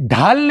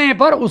ढालने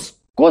पर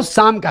उसको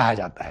साम कहा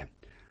जाता है।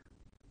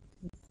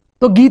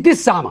 तो गीति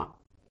सामा,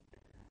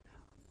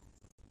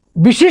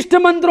 विशिष्ट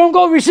मंत्रों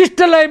को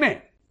विशिष्ट लय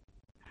में।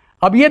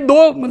 अब ये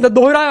दो मतलब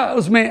दोहरा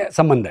उसमें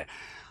संबंध है।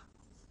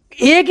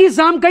 एक ही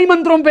साम कई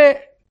मंत्रों पे,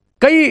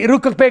 कई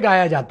रुख पे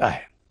गाया जाता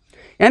है,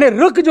 यानी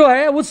रुख जो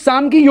है उस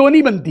साम की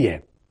योनि बनती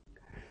है,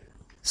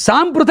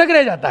 साम पृथक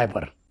रह जाता है।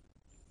 पर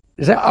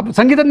जैसे आप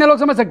संगीतज्ञ लोग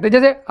समझ सकते हैं,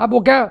 जैसे आप वो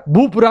क्या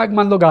भूपराग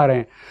मान लो गा रहे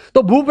हैं,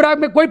 तो भूपराग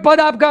में कोई पद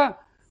आपका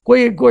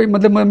कोई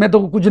मतलब मैं तो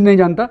कुछ नहीं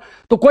जानता,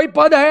 तो कोई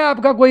पद है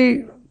आपका, कोई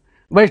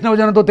वैष्णव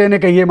जन तो तेने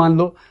कहिए मान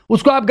लो,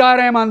 उसको आप गा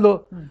रहे हैं मान लो,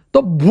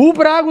 तो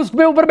भूपराग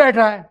उसके ऊपर बैठ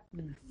रहा है,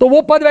 तो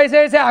वो पद वैसे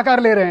वैसे आकार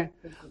ले रहे हैं,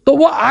 तो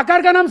वो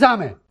आकार का नाम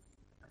साम है।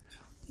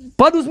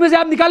 पद उसमें से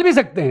आप निकाल भी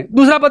सकते हैं,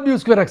 दूसरा पद भी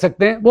उसको रख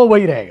सकते हैं, वो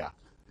वही रहेगा।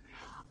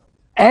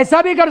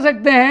 ऐसा भी कर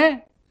सकते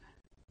हैं,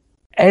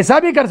 ऐसा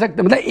भी कर सकते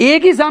हैं, मतलब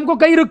एक ही साम को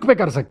कई रुख पे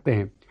कर सकते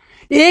हैं,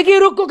 एक ही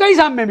रुख को कई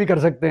साम में भी कर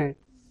सकते हैं,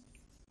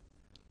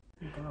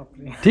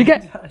 ठीक है।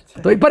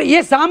 तो पर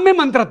ये साम में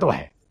मंत्रत्व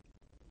है,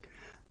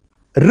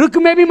 रुख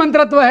में भी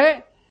मंत्रत्व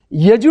है,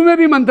 यजु में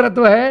भी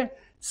मंत्रत्व है,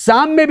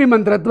 साम में भी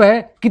मंत्रत्व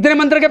है। कितने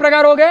मंत्र के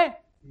प्रकार हो गए?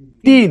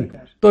 3।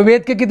 तो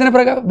वेद के कितने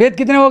प्रकार, वेद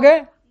कितने हो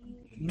गए?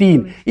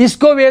 3।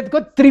 इसको वेद को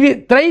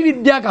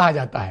त्रैविद्या कहा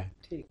जाता है।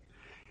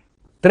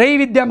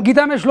 त्रैविद्या,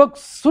 गीता में श्लोक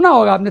सुना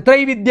होगा आपने,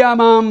 त्रैविद्या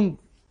माम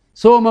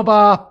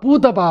सोमपा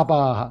पूत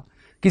पापा।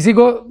 किसी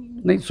को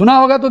नहीं सुना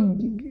होगा तो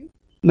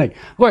नहीं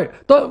कोई।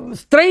 तो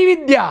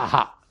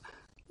त्रैविद्या,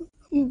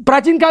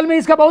 प्राचीन काल में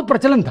इसका बहुत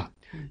प्रचलन था।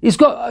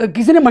 इसको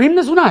किसी ने महिम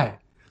ने सुना है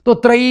तो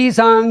त्रयी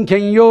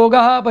सांख्यं योग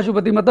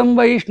पशुपति मतम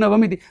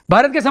वैष्णवम इति।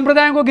 भारत के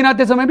संप्रदायों को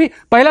गिनाते समय भी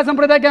पहला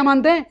संप्रदाय क्या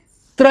मानते हैं?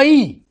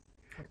 त्रयी।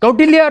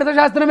 कौटिल्य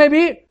अर्थशास्त्र में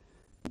भी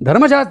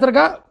धर्मशास्त्र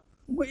का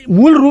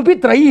मूल रूप ही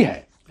त्रयी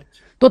है।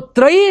 तो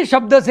त्रयी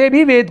शब्द से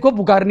भी वेद को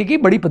पुकारने की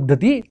बड़ी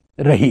पद्धति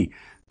रही।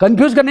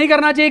 कंफ्यूज नहीं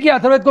करना चाहिए कि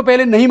अथर्ववेद को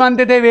पहले नहीं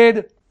मानते थे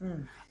वेद।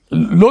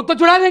 लोग तो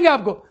चुड़ा देंगे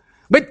आपको,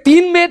 भाई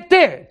 3 वेद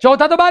थे,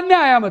 चौथा तो बाद में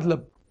आया,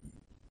 मतलब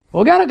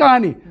हो गया ना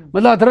कहानी,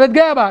 मतलब अथर्ववेद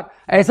गया बाहर।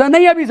 ऐसा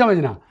नहीं अभी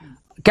समझना।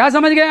 क्या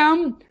समझ गए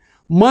हम?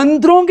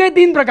 मंत्रों के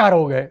 3 प्रकार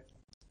हो गए,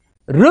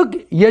 ऋग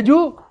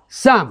यजु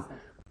साम।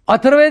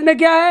 अथर्ववेद में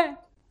क्या है?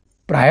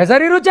 प्राय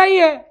सारी रुचाई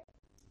है।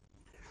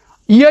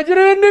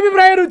 यजुर्वेद में भी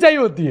प्राय रुचाई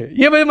होती है।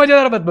 ये मुझे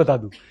मजेदार बात बता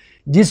दूं,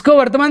 जिसको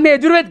वर्तमान में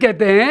यजुर्वेद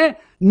कहते हैं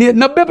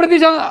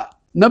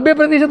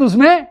 90%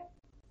 उसमें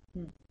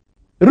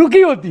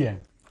रुकी होती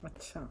है।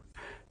 अच्छा,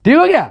 ठीक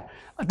हो गया।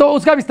 तो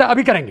उसका विस्तार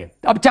अभी करेंगे।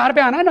 अब 4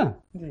 पे आना है ना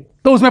जी।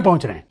 तो उसमें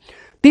पहुंच रहे हैं।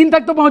 3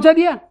 तक तो पहुंचा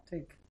दिया।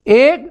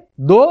 1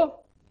 2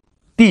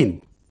 3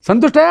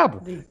 संतुष्ट है आप?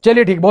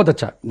 चलिए ठीक, बहुत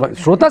अच्छा।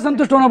 श्रोता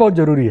संतुष्ट होना बहुत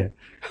जरूरी है।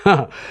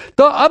 हाँ,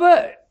 तो अब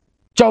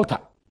चौथा,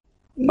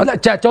 मतलब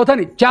चौथा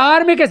नहीं,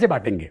 4 में कैसे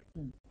बांटेंगे?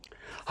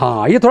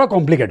 हाँ, ये थोड़ा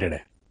कॉम्प्लिकेटेड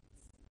है,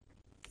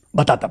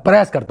 बताता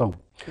प्रयास करता हूं।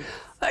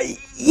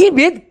 ये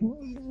वेद,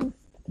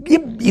 ये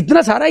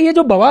इतना सारा ये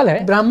जो बवाल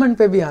है, ब्राह्मण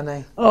पे भी आना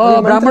है।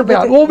 ब्राह्मण पे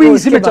वो भी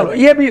इसी में। चलो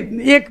ये भी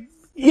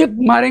एक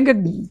मारेंगे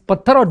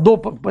पत्थर और 2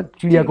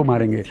 चिड़िया को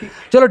मारेंगे।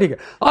 चलो ठीक है।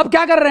 अब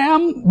क्या कर रहे हैं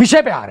हम?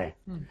 विषय पे आ रहे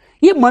हैं।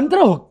 ये मंत्र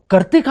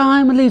करते कहाँ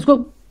है? मतलब इसको,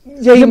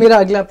 यही मेरा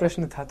अगला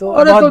प्रश्न था। तो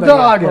अरे तो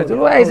आ गया।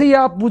 चलो ऐसे ही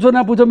आप पूछो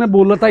ना पूछो, मैं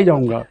बोलता ही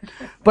जाऊंगा,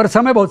 पर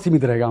समय बहुत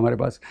सीमित रहेगा हमारे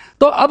पास।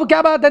 तो अब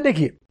क्या बात है,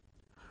 देखिए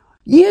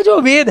ये जो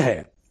वेद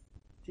है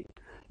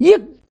ये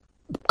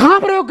कहां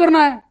प्रयोग करना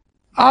है?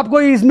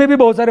 आपको इसमें भी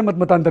बहुत सारे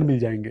मतांतर मिल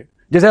जाएंगे।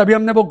 जैसे अभी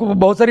हमने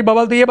बहुत सारी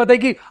बवाल तो ये बताई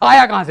कि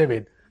आया कहां से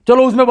वेद,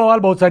 चलो उसमें बवाल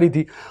बहुत सारी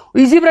थी।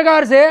 इसी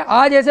प्रकार से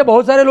आज ऐसे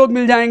बहुत सारे लोग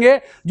मिल जाएंगे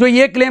जो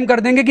ये क्लेम कर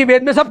देंगे कि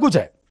वेद में सब कुछ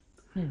है।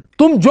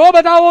 तुम जो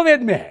बताओ वो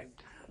वेद में है।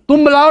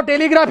 तुम लाओ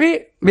टेलीग्राफी,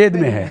 वेद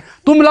में है।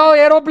 तुम लाओ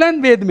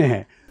एरोप्लेन, वेद में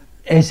है।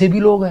 ऐसे भी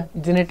लोग हैं।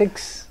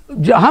 जेनेटिक्स,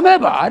 हमें,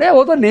 अरे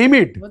वो तो नेम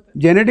इट,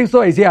 जेनेटिक्स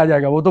तो ऐसे आ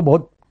जाएगा, वो तो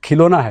बहुत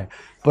खिलौना है,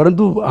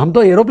 परंतु हम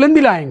तो एरोप्लेन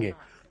भी लाएंगे।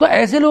 तो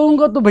ऐसे लोगों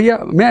को तो भैया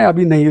मैं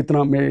अभी नहीं,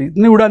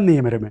 इतनी उड़ान नहीं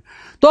है मेरे में।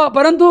 तो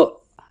परंतु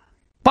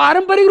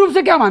पारंपरिक रूप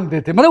से क्या मानते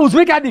थे, मतलब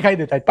उसमें क्या दिखाई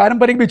देता है?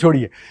 पारंपरिक भी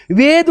छोड़िए,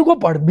 वेद को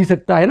पढ़ भी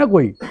सकता है ना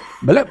कोई,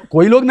 मतलब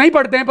कोई लोग नहीं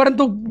पढ़ते हैं,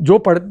 परंतु जो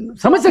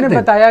समझ सकते हैं।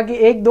 बताया कि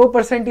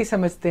 1-2% ही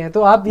समझते हैं।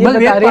 तो आप ये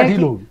बता रहे हैं कि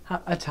लोग,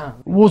 हाँ, अच्छा,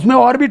 उसमें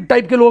और भी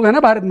टाइप के लोग हैं ना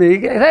भारत में।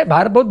 ऐसा है,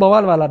 भारत बहुत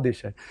बवाल वाला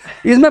देश है।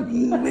 इसमें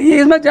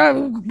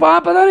वहां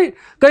पता नहीं,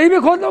 कहीं भी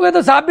खोद लोगे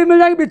तो सांप भी मिल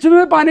जाएगा, बिच्छू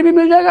में पानी भी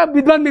मिल जाएगा,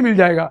 विद्वान भी मिल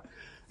जाएगा।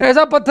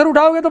 ऐसा पत्थर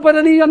उठाओगे तो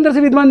पता नहीं अंदर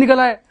से विद्वान निकल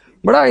आए।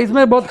 बड़ा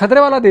इसमें बहुत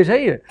खतरे वाला देश है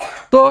ये।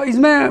 तो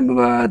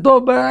इसमें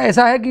तो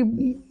ऐसा है कि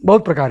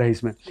बहुत प्रकार है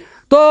इसमें।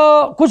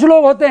 तो कुछ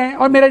लोग होते हैं,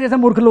 और मेरे जैसे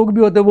मूर्ख लोग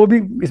भी होते हैं, वो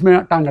भी इसमें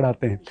टांग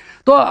अड़ाते हैं।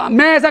 तो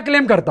मैं ऐसा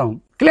क्लेम करता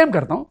हूँ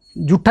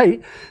झूठा ही,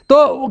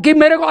 तो कि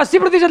मेरे को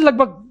 80%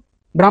 लगभग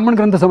ब्राह्मण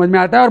ग्रंथ समझ में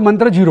आता है और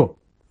मंत्र 0।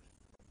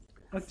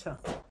 अच्छा,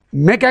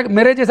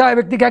 मेरे जैसा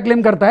व्यक्ति क्या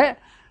क्लेम करता है,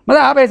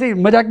 मतलब आप ऐसे ही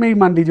मजाक में ही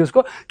मान लीजिए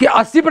उसको, कि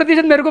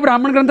 80% मेरे को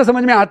ब्राह्मण ग्रंथ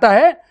समझ में आता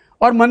है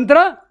और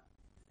मंत्र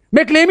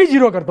मैं क्लेम ही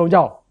 0 करता हूं।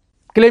 जाओ,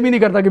 क्लेम ही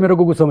नहीं करता कि मेरे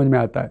को कुछ समझ में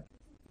आता है।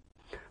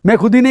 मैं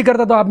खुद ही नहीं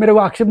करता तो आप मेरे को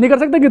आक्षेप नहीं कर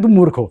सकते कि तुम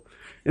मूर्ख हो।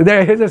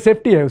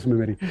 सेफ्टी है उसमें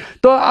मेरी।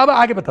 तो अब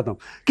आगे बताता हूं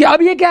कि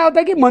अब ये क्या होता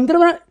है कि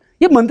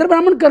ये मंत्र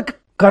ब्राह्मण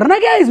करना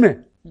क्या है इसमें,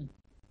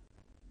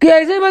 कि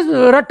ऐसे ही बस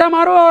रट्टा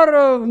मारो और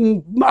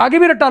आगे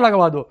भी रट्टा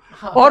लगवा दो।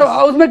 हाँ, और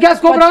उसमें क्या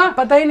स्कोप रहा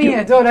पता ही नहीं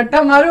है। जो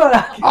रट्टा मारो और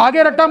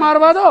आगे रट्टा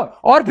मारवा दो,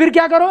 और फिर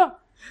क्या करो,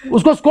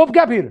 उसको स्कोप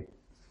क्या? फिर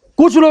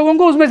कुछ लोगों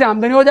को उसमें से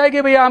आमदनी हो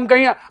जाएगी। भैया हम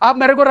कहीं, आप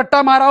मेरे को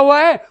रट्टा मारा हुआ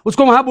है,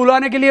 उसको वहां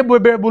बुलाने के लिए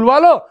बुलवा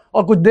लो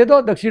और कुछ दे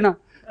दो दक्षिणा,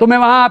 तो मैं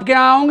वहां आपके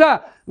यहाँ आऊंगा,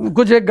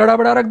 कुछ एक गड़ा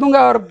बड़ा रख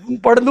दूंगा और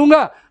पढ़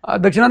दूंगा,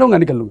 दक्षिणा दूंगा,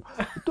 निकल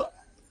लूंगा। तो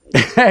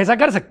ऐसा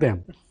कर सकते हैं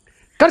हम,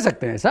 कर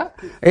सकते हैं ऐसा।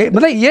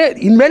 मतलब ये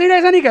इनवैलिड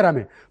ऐसा नहीं करा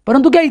मैं,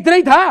 परंतु क्या इतना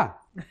ही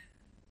था?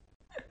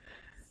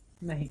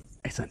 नहीं,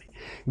 ऐसा नहीं।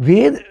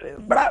 वेद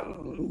बड़ा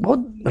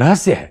बहुत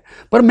रहस्य है,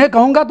 पर मैं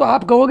कहूंगा तो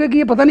आप कहोगे कि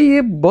ये पता नहीं,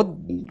 ये बहुत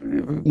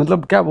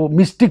मतलब क्या वो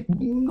मिस्टिक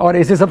और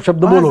ऐसे सब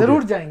शब्द बोलोगे।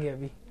 जरूर जाएंगे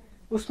अभी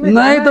उसमें।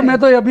 नहीं तो मैं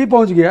तो अभी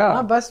पहुंच गया।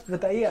 हाँ, बस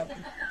बताइए आप।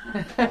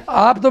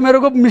 आप तो मेरे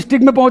को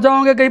मिस्टिक में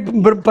पहुंचाओगे,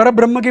 कहीं पर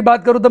ब्रह्म की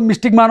बात करूं तब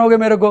मिस्टिक मानोगे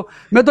मेरे को।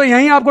 मैं तो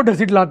यहीं आपको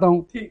घसीट लाता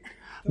हूं।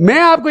 मैं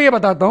आपको ये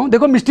बताता हूं,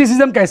 देखो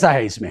मिस्टिसिज्म कैसा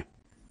है इसमें।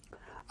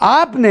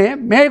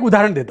 मैं एक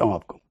उदाहरण देता हूं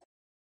आपको।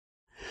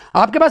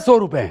 आपके पास 100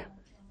 रुपए हैं,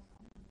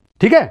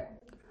 ठीक है,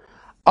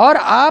 और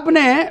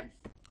आपने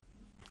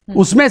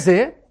उसमें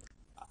से,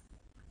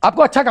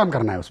 आपको अच्छा काम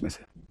करना है, उसमें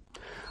से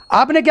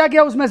आपने क्या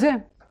किया, उसमें से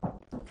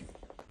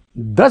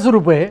 10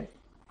 रुपए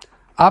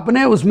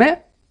आपने उसमें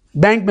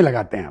बैंक में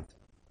लगाते हैं आप,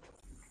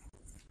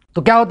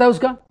 तो क्या होता है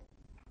उसका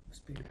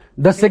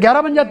 10 से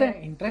 11 बन जाते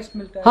हैं, इंटरेस्ट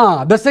मिलता है।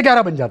 हाँ 10 से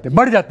 11 बन जाते हैं,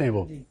 बढ़ जाते हैं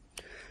वो।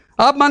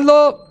 आप मान लो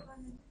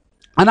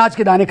अनाज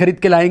के दाने खरीद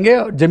के लाएंगे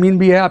और जमीन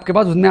भी है आपके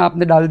पास, उसमें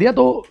आपने डाल दिया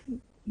तो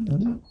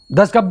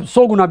 10 का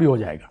 100 गुना भी हो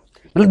जाएगा,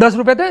 मतलब 10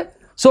 रुपए थे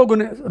 100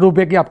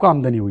 रुपए की आपको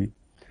आमदनी हुई।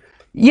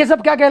 ये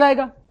सब क्या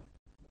कहलाएगा?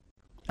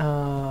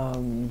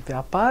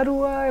 व्यापार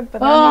हुआ है,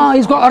 हाँ,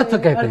 इसको अर्थ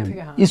कहते हैं।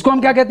 हाँ। इसको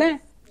हम क्या कहते हैं?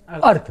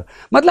 अर्थ।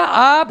 मतलब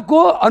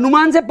आपको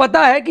अनुमान से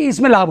पता है कि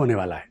इसमें लाभ होने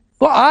वाला है,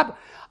 तो आप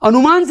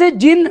अनुमान से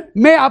जिन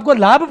में आपको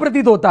लाभ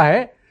प्रतीत होता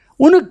है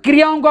उन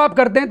क्रियाओं को आप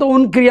करते हैं, तो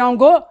उन क्रियाओं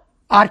को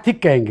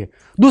आर्थिक कहेंगे।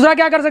 दूसरा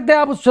क्या कर सकते हैं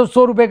आप उस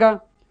 100 रुपए का,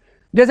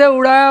 जैसे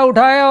उड़ाया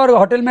उठाया और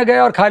होटल में गए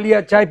और खा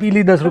लिया, चाय पी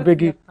ली 10 रुपए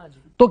की,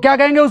 तो क्या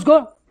कहेंगे उसको?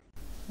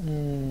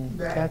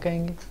 क्या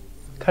कहेंगे?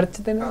 खर्च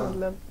देना,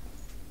 मतलब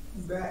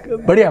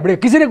बढ़िया बढ़िया,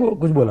 किसी ने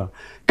कुछ बोला,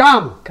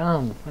 काम।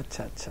 काम।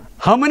 अच्छा अच्छा।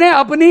 हमने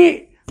अपनी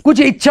कुछ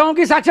इच्छाओं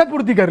की साक्षात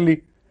पूर्ति कर ली,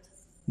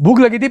 भूख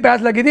लगी थी,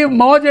 प्यास लगी थी,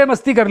 मौज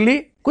मस्ती कर ली,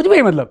 कुछ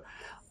भी, मतलब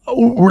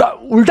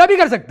उल्टा भी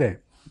कर सकते हैं,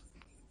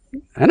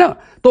 है ना?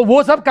 तो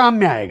वो सब काम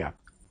में आएगा।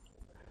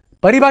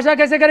 परिभाषा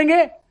कैसे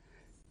करेंगे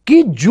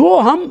कि जो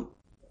हम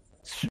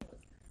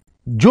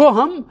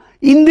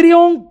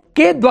इंद्रियों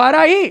के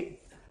द्वारा ही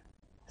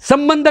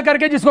संबंध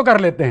करके जिसको कर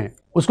लेते हैं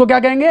उसको क्या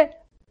कहेंगे?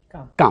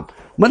 काम।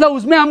 मतलब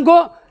उसमें हमको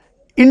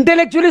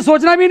इंटेलेक्चुअली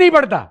सोचना भी नहीं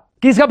पड़ता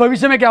कि इसका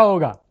भविष्य में क्या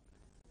होगा।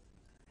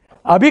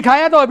 अभी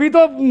खाया तो अभी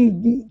तो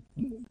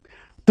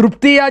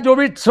तृप्ति या जो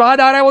भी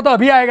स्वाद आ रहा है वो तो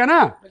अभी आएगा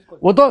ना,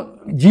 वो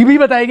तो जीभ ही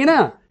बताएगी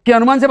ना, कि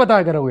अनुमान से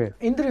बता करोगे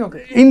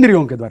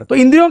इंद्रियों के द्वारा। तो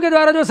इंद्रियों के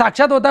द्वारा जो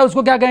साक्षात होता है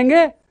उसको क्या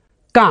कहेंगे?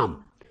 काम।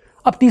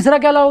 अब तीसरा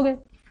क्या लाओगे?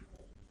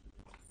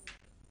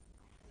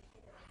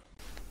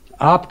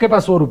 आपके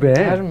पास 100 रुपए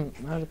है,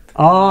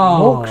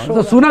 मोक्ष,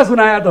 तो सुना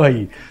सुनाया तो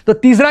है। तो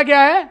तीसरा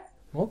क्या है?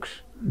 मोक्ष,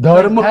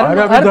 धर्म।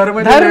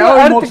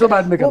 धर्म मोक्ष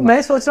बाद में करना।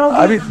 मैं सोच रहा हूँ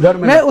अभी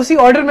धर्म, मैं उसी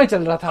ऑर्डर में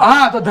चल रहा था।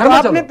 हाँ, तो धर्म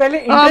आपने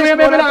पहले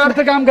मैंने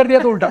अर्थ काम कर दिया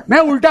तो उल्टा, मैं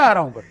उल्टा आ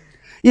रहा हूं।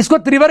 इसको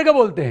त्रिवर्ग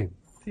बोलते हैं,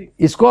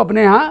 इसको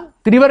अपने यहां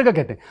त्रिवर्ग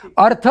कहते हैं।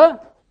 अर्थ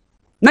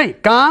नहीं,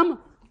 काम,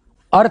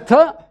 अर्थ।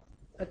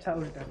 अच्छा,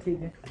 उल्टा, ठीक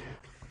है।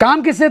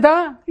 काम किससे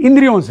था?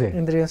 इंद्रियों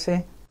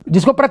से,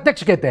 जिसको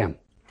प्रत्यक्ष कहते हैं हम।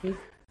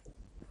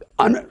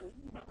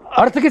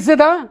 अर्थ किससे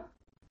था?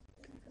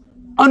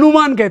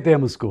 अनुमान कहते हैं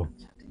हम उसको।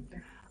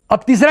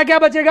 अब तीसरा क्या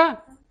बचेगा?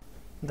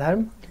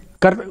 धर्म।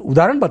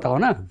 उदाहरण बताओ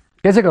ना,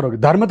 कैसे करोगे?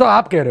 धर्म तो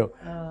आप कह रहे हो,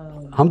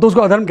 हम तो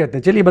उसको अधर्म कहते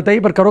हैं। चलिए बताइए,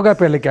 पर करोगे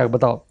पहले क्या?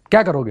 बताओ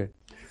क्या करोगे?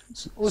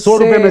 100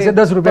 रुपए में से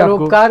 10 रुपए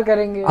परोपकार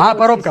करेंगे। हाँ,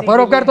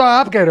 परोपकार तो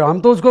आप कह रहे हो, हम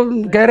तो उसको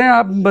कह रहे हैं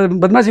आप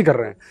बदमाशी कर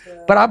रहे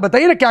हैं। पर आप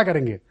बताइए ना क्या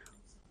करेंगे?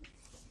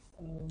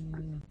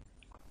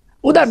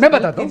 उधर मैं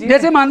बताता हूँ।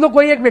 जैसे मान लो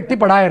कोई एक व्यक्ति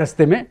पड़ा है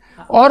रास्ते में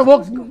और वो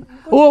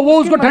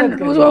उसको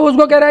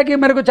उसको कह रहा है कि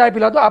मेरे को चाय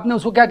पिला दो। आपने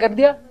उसको क्या कर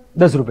दिया?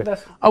 10 रुपए।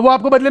 अब वो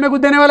आपको बदले में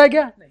कुछ देने वाला है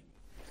क्या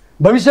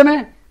भविष्य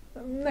में?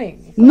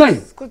 नहीं,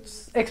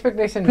 कुछ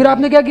एक्सपेक्टेशन। फिर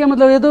आपने क्या किया?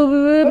 मतलब ये तो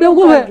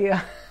बेवकूफ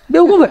है,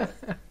 बेवकूफ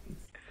है।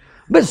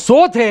 बस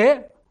 100 थे,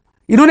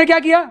 इन्होंने क्या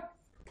किया?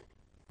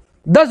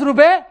 10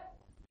 रुपए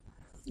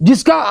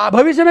जिसका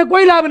भविष्य में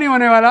कोई लाभ नहीं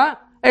होने वाला,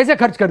 ऐसे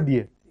खर्च कर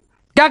दिए।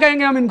 क्या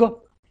कहेंगे हम इनको?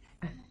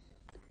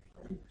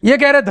 ये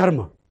कह रहे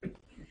धर्म।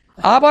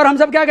 आप और हम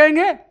सब क्या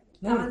कहेंगे?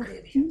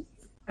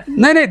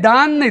 नहीं,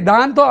 दान नहीं,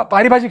 दान तो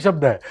पारिभाषिक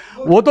शब्द है,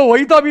 वो तो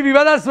वही तो अभी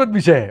विवादास्पद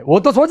विषय है, वो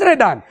तो सोच रहे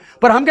दान,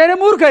 पर हम कह रहे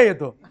मूर्ख है ये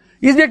तो।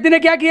 इस व्यक्ति ने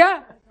क्या किया?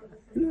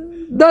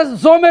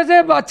 100 में से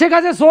अच्छे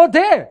खासे 100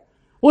 थे,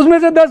 उसमें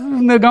से 10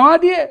 गंवा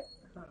दिए।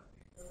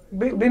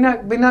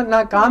 बिना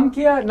ना काम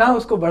किया ना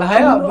उसको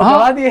बढ़ाया,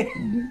 गंवा दिए।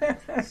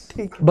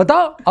 ठीक।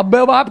 बताओ,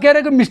 अब आप कह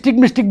रहे कि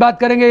मिस्टिक बात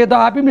करेंगे, ये तो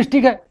आप ही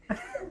मिस्टिक है।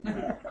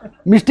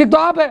 मिस्टिक तो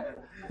आप है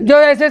जो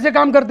ऐसे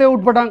काम करते हैं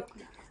उठपटांग,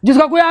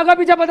 जिसका कोई आगा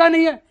पीछा पता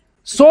नहीं है।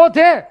 100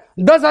 थे,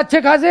 10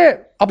 अच्छे खासे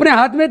अपने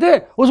हाथ में थे,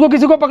 उसको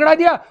किसी को पकड़ा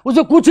दिया,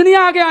 उसको कुछ नहीं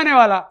आगे आने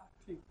वाला।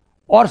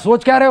 और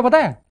सोच क्या रहे हो पता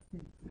है?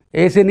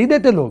 ऐसे नहीं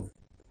देते लोग।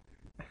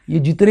 ये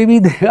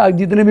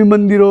जितने भी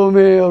मंदिरों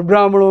में और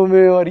ब्राह्मणों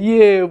में और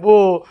ये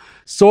वो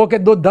 100 के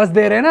 10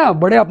 दे रहे हैं ना,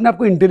 बड़े अपने आप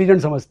को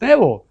इंटेलिजेंट समझते हैं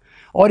वो।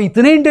 और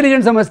इतने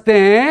इंटेलिजेंट समझते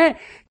हैं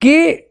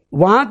कि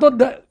वहां तो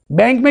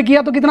बैंक में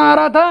किया तो कितना आ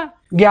रहा था?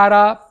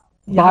 11,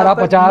 12,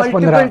 50,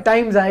 15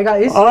 टाइम्स आएगा।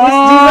 इस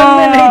जीवन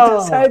में नहीं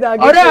तो शायद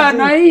आगे। अरे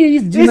नहीं,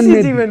 इस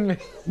जीवन में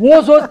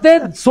वो सोचते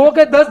 100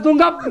 के 10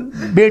 दूंगा,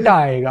 बेटा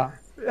आएगा।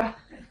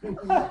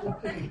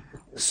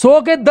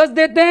 100 के 10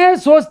 देते हैं,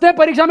 सोचते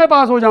परीक्षा में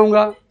पास हो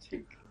जाऊंगा।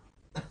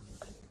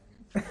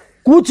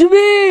 कुछ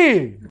भी,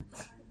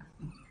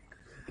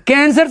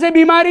 कैंसर से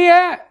बीमारी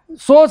है,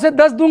 100 से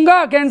 10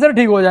 दूंगा, कैंसर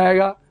ठीक हो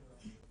जाएगा।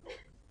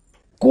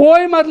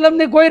 कोई मतलब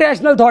नहीं, कोई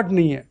रैशनल थॉट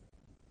नहीं है।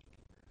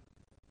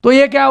 तो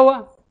ये क्या हुआ?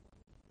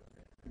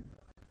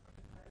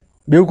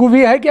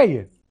 बेवकूफी है क्या?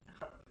 ये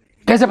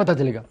कैसे पता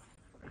चलेगा?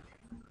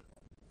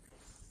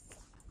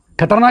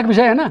 खतरनाक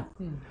विषय है ना,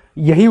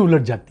 यही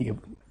उलझ जाती है।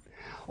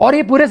 और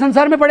ये पूरे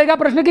संसार में पड़ेगा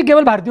प्रश्न कि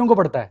केवल भारतीयों को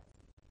पड़ता है?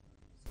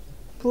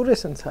 पूरे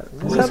संसार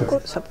में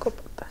सबको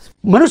पड़ता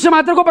है। मनुष्य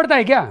मात्र को पड़ता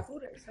है क्या?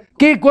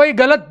 कि कोई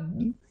गलत,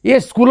 ये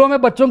स्कूलों में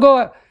बच्चों को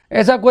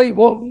ऐसा कोई,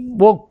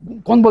 वो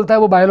कौन बोलता है,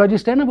 वो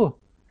बायोलॉजिस्ट है ना,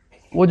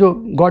 वो जो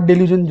गॉड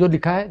डिल्यूजन जो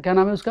लिखा है, क्या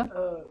नाम है उसका,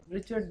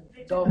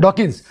 रिचर्ड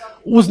डॉकिंस,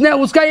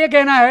 उसका ये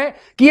कहना है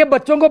कि ये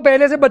बच्चों को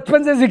पहले से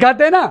बचपन से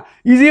सिखाते हैं ना,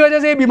 इसी वजह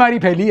से ये बीमारी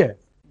फैली है।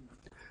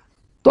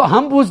 तो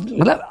हम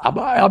मतलब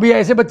अभी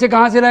ऐसे बच्चे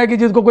कहां से लाए कि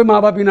जिसको कोई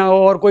माँ बाप ही ना हो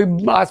और कोई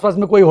आसपास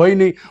में कोई हो ही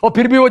नहीं, और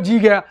फिर भी वो जी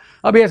गया।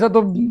 अभी ऐसा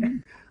तो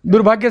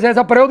दुर्भाग्य से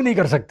ऐसा प्रयोग नहीं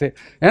कर सकते,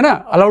 है ना,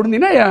 अलाउड नहीं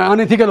ना, या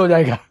अनएथिकल हो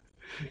जाएगा।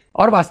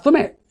 और वास्तव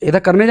में ऐसा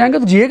करने जाएंगे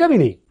तो जिएगा भी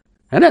नहीं,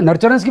 है ना,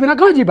 नर्चरेंस के बिना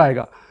कहां जी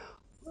पाएगा,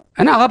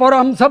 है ना। आप और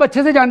हम सब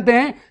अच्छे से जानते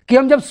हैं कि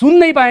हम जब सुन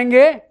नहीं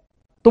पाएंगे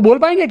तो बोल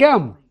पाएंगे क्या?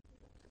 हम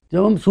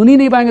जब हम सुन ही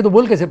नहीं पाएंगे तो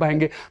बोल कैसे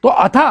पाएंगे? तो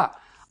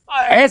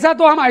ऐसा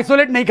तो हम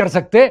आइसोलेट नहीं कर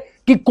सकते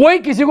कि कोई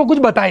किसी को कुछ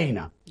बताए ही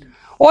ना,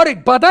 और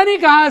पता नहीं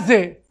कहां से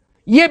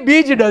ये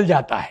बीज डल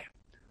जाता है,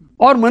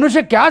 और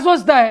मनुष्य क्या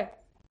सोचता है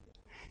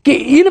कि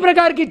इन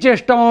प्रकार की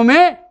चेष्टाओं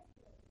में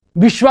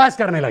विश्वास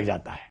करने लग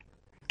जाता है।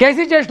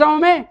 कैसी चेष्टाओं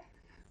में?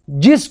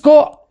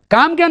 जिसको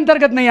काम के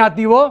अंतर्गत नहीं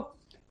आती वो,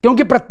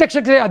 क्योंकि प्रत्यक्ष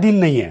से अधीन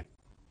नहीं है,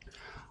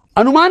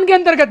 अनुमान के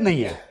अंतर्गत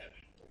नहीं है,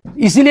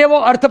 इसलिए वो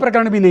अर्थ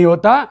प्रकरण भी नहीं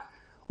होता,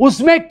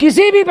 उसमें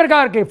किसी भी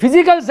प्रकार के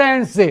फिजिकल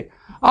साइंस से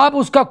आप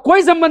उसका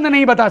कोई संबंध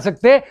नहीं बता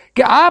सकते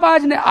कि आप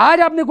आज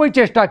आपने कोई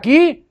चेष्टा की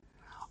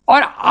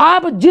और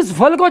आप जिस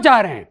फल को चाह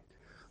रहे हैं,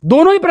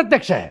 दोनों ही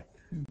प्रत्यक्ष है।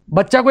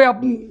 बच्चा कोई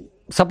आप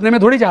सपने में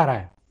थोड़ी जा रहा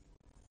है,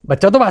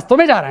 बच्चा तो वास्तव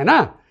में जा रहा है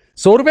ना।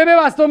 100 रुपए में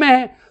वास्तव में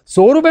है,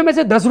 100 रुपए में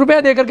से 10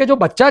 रुपया देकर के जो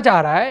बच्चा चाह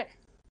रहा है,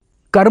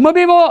 कर्म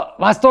भी वो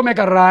वास्तव में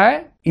कर रहा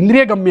है,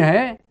 इंद्रिय गम्य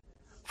है,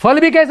 फल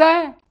भी कैसा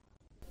है,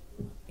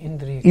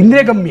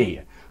 इंद्रिय गम्य ही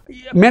है।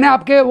 मैंने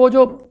आपके वो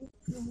जो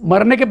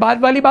मरने के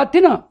बाद वाली बात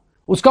थी ना,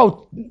 उसका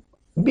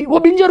वो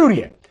बिन जरूरी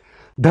है।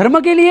 धर्म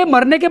के लिए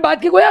मरने के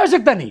बाद की कोई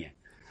आवश्यकता नहीं है।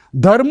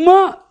 धर्म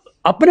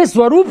अपने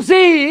स्वरूप से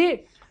ही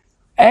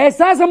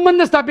ऐसा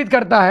संबंध स्थापित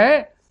करता है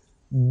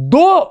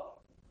दो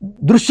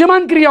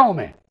दृश्यमान क्रियाओं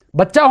में।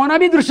 बच्चा होना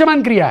भी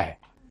दृश्यमान क्रिया है,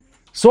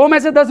 100 में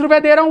से 10 रुपए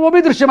दे रहा हूं वो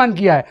भी दृश्यमान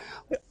क्रिया है।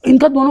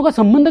 इनका दोनों का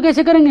संबंध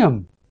कैसे करेंगे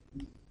हम?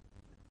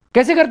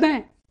 कैसे करते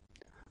हैं?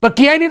 पर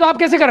किया ही नहीं तो आप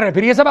कैसे कर रहे हैं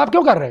फिर? ये सब आप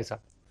क्यों कर रहे हैं सब?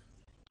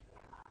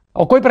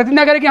 और कोई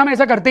प्रतिज्ञा करे कि हम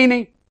ऐसा करते ही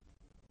नहीं।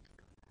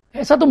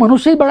 ऐसा तो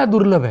मनुष्य ही बड़ा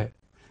दुर्लभ है,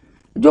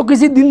 जो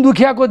किसी दिन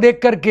दुखिया को देख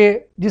करके,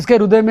 जिसके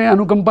हृदय में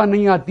अनुकंपा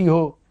नहीं आती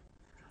हो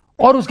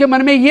और उसके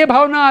मन में यह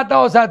भाव ना आता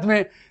हो साथ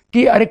में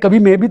कि अरे कभी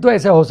मैं भी तो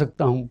ऐसा हो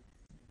सकता हूं।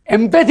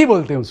 एम्पैथी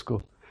बोलते हैं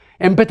उसको,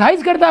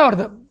 एम्पैथाइज करता है और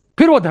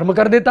फिर वो धर्म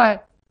कर देता है।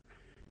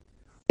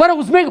 पर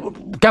उसमें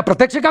क्या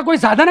प्रत्यक्ष का कोई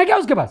साधन है क्या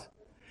उसके पास?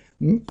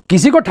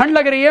 किसी को ठंड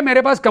लग रही है,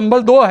 मेरे पास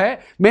कंबल 2 है,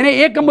 मैंने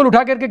एक कंबल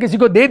उठा करके किसी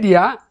को दे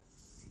दिया,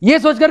 ये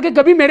सोच करके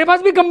कभी मेरे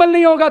पास भी कंबल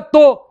नहीं होगा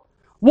तो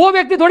वो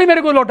व्यक्ति थोड़ी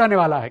मेरे को लौटाने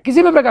वाला है,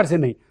 किसी भी प्रकार से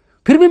नहीं।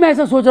 फिर भी मैं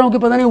ऐसा सोच रहा हूं कि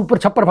पता नहीं ऊपर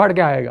छप्पर फाड़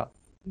के आएगा।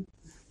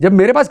 जब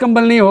मेरे पास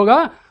कंबल नहीं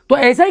होगा तो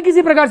ऐसा ही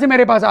किसी प्रकार से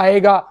मेरे पास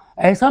आएगा।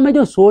 ऐसा मैं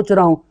जो सोच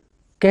रहा हूं,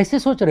 कैसे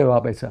सोच रहे हो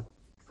आप ऐसा?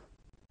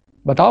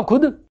 बताओ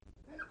खुद,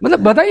 मतलब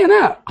बताइए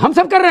ना। हम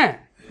सब कर रहे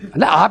हैं,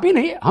 मतलब आप ही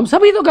नहीं, हम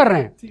सभी तो कर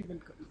रहे हैं।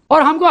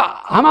 और हम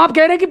आप कह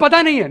रहे हैं कि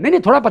पता नहीं है। नहीं,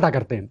 थोड़ा पता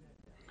करते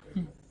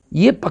हैं।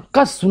 ये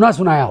पक्का सुना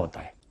सुनाया होता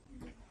है।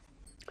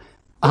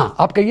 हाँ,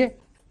 आप कहिए।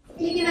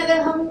 लेकिन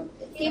अगर हम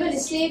केवल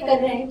इसलिए कर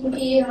रहे हैं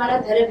क्योंकि ये हमारा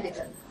धर्म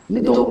है,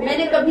 नहीं तो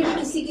मैंने कभी भी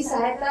किसी की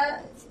सहायता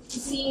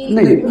किसी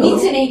नीड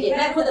से नहीं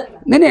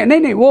किया।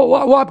 नहीं,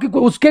 वो आपकी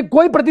उसके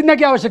कोई प्रतिज्ञा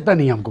की आवश्यकता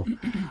नहीं है हमको।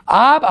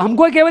 आप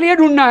हमको केवल ये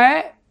ढूंढना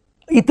है,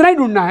 इतना ही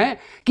ढूंढना है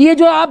कि ये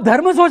जो आप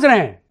धर्म सोच रहे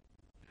हैं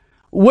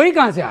वही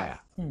कहां से आया।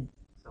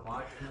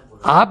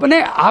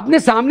 आपने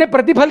सामने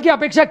प्रतिफल की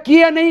अपेक्षा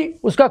की या नहीं,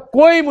 उसका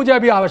कोई मुझे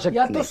अभी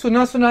आवश्यकता नहीं। या तो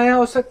सुना सुनाया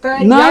हो सकता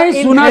है,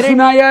 नहीं सुना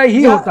सुनाया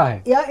ही होता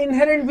है, या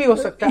इनहेरेंट भी हो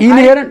सकता है।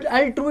 इनहेरेंट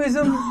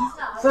अल्ट्रुइज्म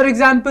फॉर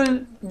एग्जांपल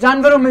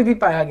जानवरों में भी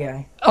पाया गया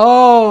है।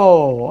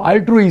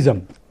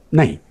 अल्ट्रुइज्म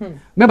नहीं,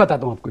 मैं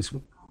बताता हूं आपको।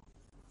 इसमें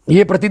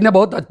ये प्रतिज्ञा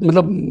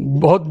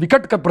बहुत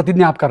विकट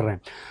प्रतिज्ञा आप कर रहे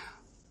हैं।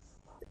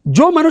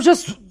 जो मनुष्य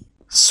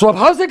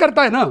स्वभाव से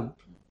करता है ना,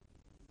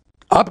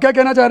 आप क्या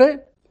कहना चाह रहे हैं?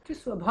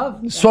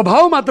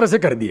 स्वभाव मात्र से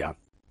कर दिया।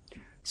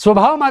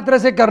 स्वभाव मात्र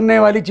से करने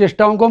वाली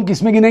चेष्टाओं को हम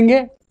किस में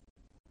गिनेंगे?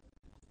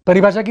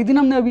 परिभाषा की थी ना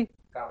हमने अभी।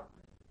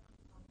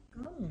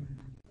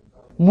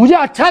 मुझे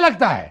अच्छा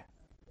लगता है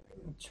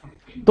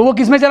तो वो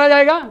किस में चला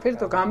जाएगा? फिर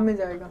तो काम में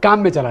जाएगा, काम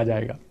में चला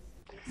जाएगा।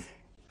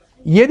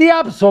 यदि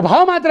आप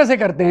स्वभाव मात्र से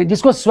करते हैं,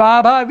 जिसको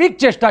स्वाभाविक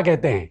चेष्टा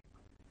कहते हैं,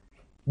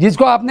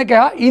 जिसको आपने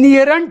कहा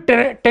इनहेरेंट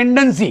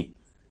टेंडेंसी,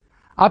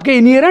 आपके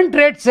इनहेरेंट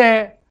ट्रेट्स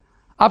है।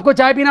 आपको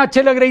चाय पीना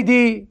अच्छी लग रही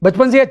थी,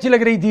 बचपन से अच्छी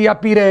लग रही थी, आप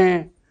पी रहे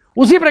हैं।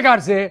 उसी प्रकार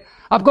से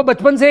आपको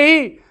बचपन से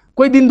ही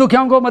कोई दिन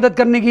दुखियाओं को मदद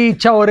करने की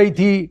इच्छा हो रही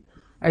थी।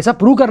 ऐसा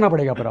प्रूव करना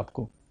पड़ेगा पर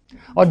आपको।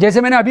 और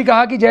जैसे मैंने अभी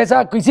कहा कि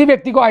जैसा किसी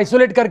व्यक्ति को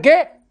आइसोलेट करके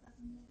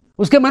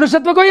उसके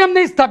मनुष्यत्व को ही हम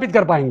नहीं स्थापित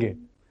कर पाएंगे,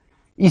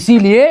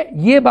 इसीलिए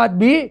यह बात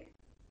भी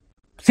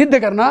सिद्ध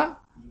करना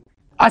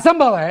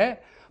असंभव है।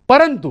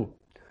 परंतु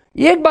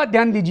एक बात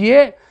ध्यान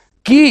दीजिए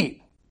कि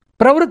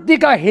प्रवृत्ति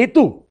का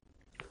हेतु,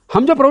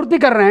 हम जो प्रवृत्ति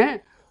कर रहे हैं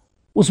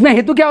उसमें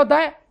हेतु क्या होता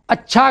है?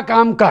 अच्छा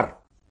काम कर।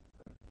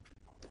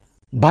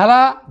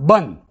 भला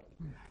बन,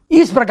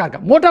 इस प्रकार का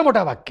मोटा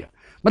मोटा वाक्य,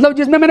 मतलब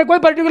जिसमें मैंने कोई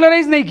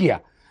पर्टिकुलराइज नहीं किया,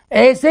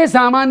 ऐसे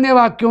सामान्य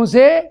वाक्यों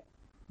से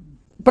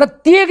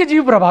प्रत्येक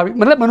जीव प्रभावित,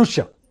 मतलब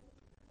मनुष्य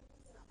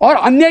और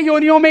अन्य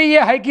योनियों में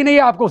यह है कि नहीं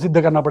आपको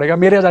सिद्ध करना पड़ेगा,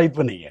 मेरे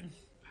दायित्व नहीं है।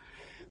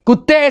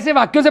 कुत्ते ऐसे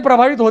वाक्यों से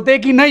प्रभावित होते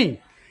हैं कि नहीं,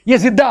 यह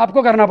सिद्ध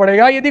आपको करना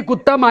पड़ेगा यदि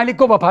कुत्ता मालिक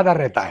को वफादार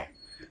रहता है।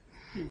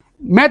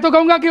 मैं तो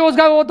कहूंगा कि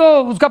उसका वो तो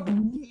उसका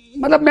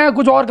मतलब मैं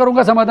कुछ और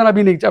करूंगा समाधान,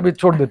 अभी नहीं, अभी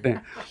छोड़ देते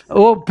हैं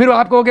वो, फिर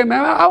आप कहोगे मैं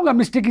आऊंगा,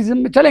 मिस्टिकिज्म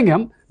में चलेंगे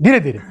हम धीरे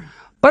धीरे।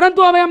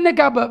 परंतु हमें हमने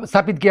क्या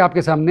स्थापित किया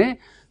आपके सामने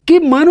कि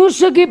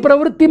मनुष्य की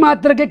प्रवृत्ति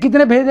मात्र के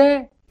कितने भेद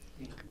है?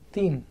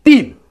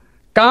 तीन,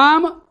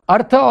 काम,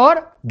 अर्थ और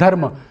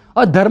धर्म।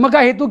 और धर्म का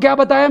हेतु क्या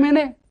बताया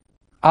मैंने?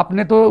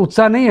 आपने तो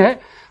उत्साह नहीं है,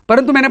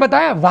 परंतु मैंने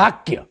बताया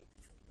वाक्य।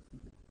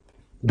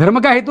 धर्म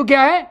का हेतु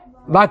क्या है?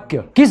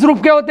 वाक्य। किस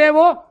रूप के होते हैं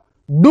वो?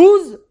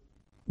 डूज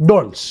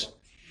डोंट्स,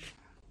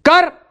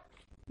 कर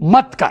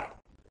मत कर।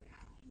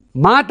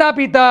 माता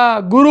पिता,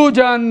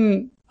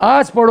 गुरुजन,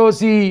 आस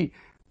पड़ोसी,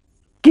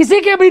 किसी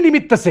के भी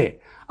निमित्त से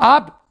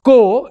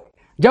आपको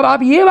जब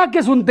आप ये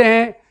वाक्य सुनते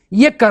हैं,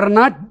 ये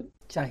करना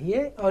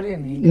चाहिए और ये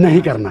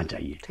नहीं करना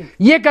चाहिए,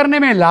 ये करने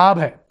में लाभ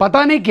है,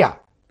 पता नहीं क्या,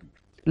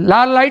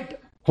 लाल लाइट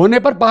होने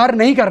पर पार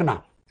नहीं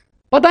करना,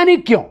 पता नहीं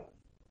क्यों,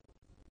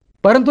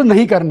 परंतु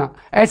नहीं करना,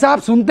 ऐसा आप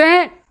सुनते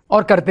हैं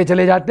और करते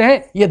चले जाते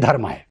हैं, यह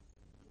धर्म है।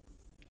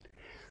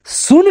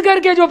 सुन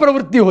करके जो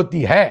प्रवृत्ति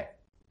होती है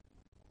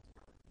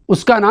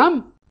उसका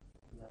नाम,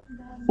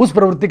 उस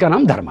प्रवृत्ति का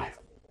नाम धर्म है।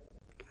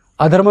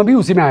 अधर्म भी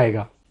उसी में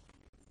आएगा।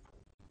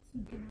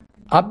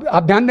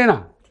 आप ध्यान देना,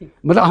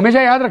 मतलब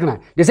हमेशा याद रखना है।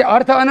 जैसे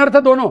अर्थ अनर्थ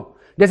दोनों,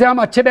 जैसे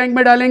हम अच्छे बैंक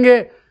में डालेंगे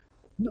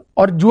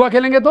और जुआ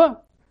खेलेंगे तो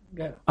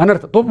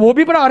अनर्थ, तो वो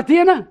भी बड़ा अर्थ ही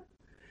है ना।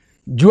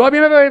 जुआ भी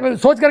मैं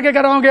सोच करके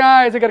कर रहा हूं कि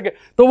हाँ ऐसे करके,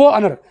 तो वो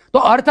अनर्थ। तो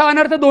अर्थ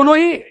अनर्थ दोनों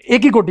ही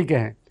एक ही कोटि के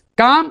हैं,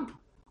 काम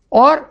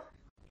और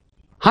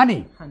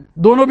हानि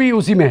दोनों भी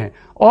उसी में है,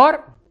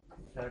 और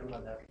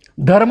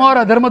धर्म और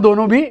अधर्म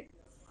दोनों भी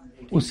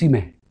उसी में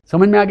है।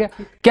 समझ में आ गया?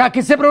 क्या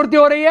किससे प्रवृत्ति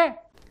हो रही है?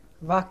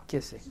 वाक्य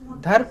से,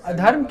 धर्म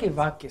अधर्म के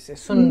वाक्य से,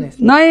 सुनने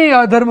से नहीं,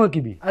 अधर्म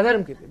की भी,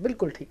 अधर्म की भी,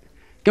 बिल्कुल ठीक है।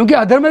 क्योंकि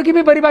अधर्म की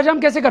भी परिभाषा हम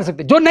कैसे कर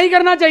सकते हैं? जो नहीं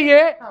करना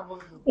चाहिए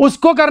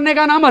उसको करने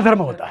का नाम अधर्म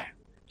होता है।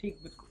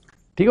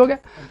 ठीक हो गया?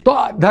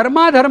 तो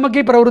धर्माधर्म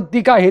की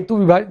प्रवृत्ति का हेतु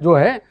विभाग जो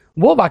है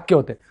वो वाक्य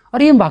होते हैं।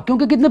 और इन वाक्यों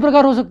के कितने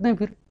प्रकार हो सकते हैं?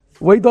 फिर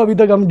वही तो अभी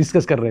तक हम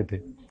डिस्कस कर रहे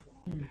थे।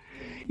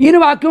 इन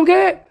वाक्यों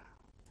के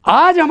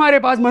आज हमारे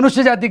पास,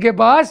 मनुष्य जाति के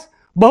पास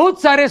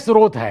बहुत सारे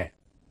स्रोत हैं।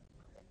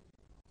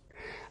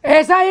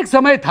 ऐसा एक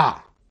समय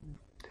था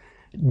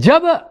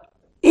जब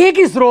एक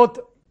ही स्रोत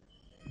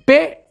पे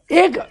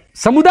एक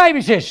समुदाय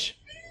विशेष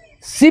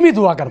सीमित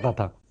हुआ करता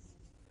था।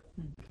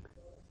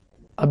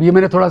 अब ये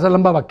मैंने थोड़ा सा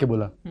लंबा वाक्य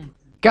बोला,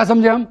 क्या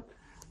समझे हम?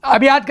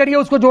 अब याद करिए,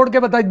 उसको जोड़ के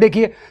बता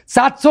देखिए।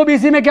 700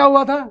 बीसी में क्या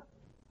हुआ था?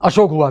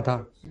 अशोक हुआ था।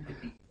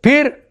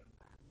 फिर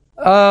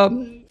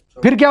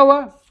क्या हुआ?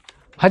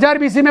 1000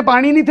 बीसी में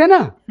पानी नहीं थे ना,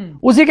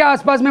 उसी के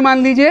आसपास में मान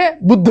लीजिए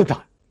बुद्ध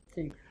था।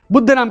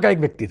 बुद्ध नाम का एक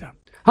व्यक्ति था।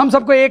 हम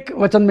सबको एक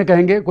वचन में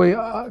कहेंगे,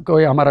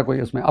 कोई हमारा कोई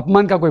उसमें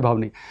अपमान का कोई भाव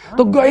नहीं।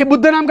 तो ये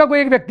बुद्ध नाम का कोई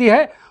एक व्यक्ति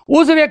है।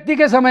 उस व्यक्ति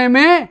के समय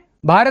में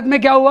भारत में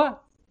क्या हुआ?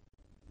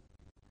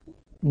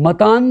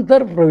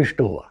 मतांतर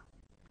प्रविष्ट हुआ।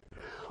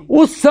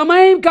 उस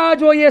समय का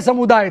जो ये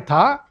समुदाय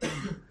था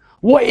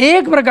वो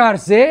एक प्रकार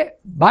से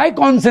बाय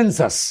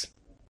कॉन्सेंसस,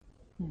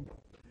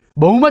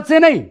 बहुमत से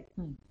नहीं,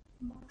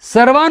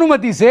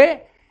 सर्वानुमति से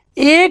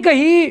एक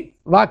ही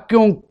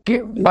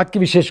वाक्य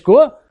विशेष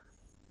को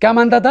क्या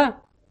मानता था?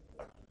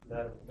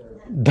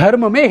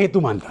 धर्म में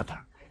हेतु मानता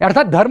था,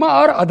 अर्थात धर्म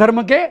और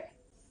अधर्म के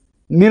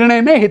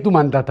निर्णय में हेतु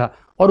मानता था।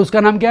 और उसका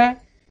नाम क्या है?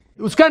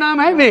 उसका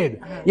नाम है वेद।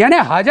 यानी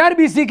 1000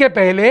 बीसी के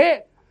पहले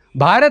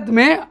भारत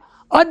में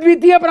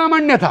अद्वितीय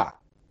प्रामाण्य था।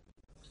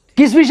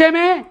 किस विषय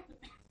में?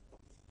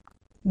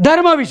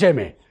 धर्म विषय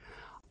में।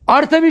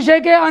 अर्थ विषय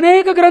के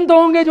अनेक ग्रंथ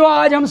होंगे जो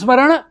आज हम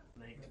स्मरण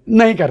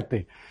नहीं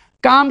करते।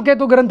 काम के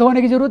तो ग्रंथ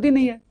होने की जरूरत ही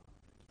नहीं है।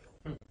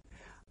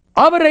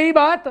 अब रही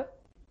बात,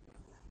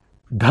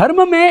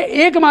 धर्म में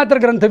एकमात्र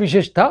ग्रंथ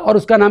विशेष था और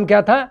उसका नाम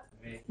क्या था?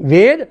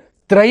 वेद,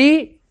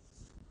 त्रयी,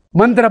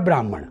 मंत्र,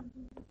 ब्राह्मण।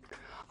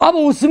 अब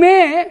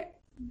उसमें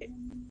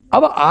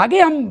अब आगे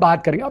हम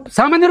बात करेंगे। अब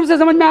सामान्य रूप से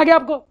समझ में आ गया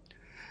आपको?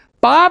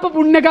 पाप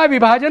पुण्य का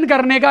विभाजन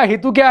करने का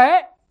हेतु क्या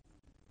है?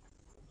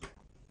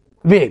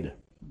 वेद।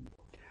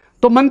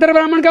 तो मंत्र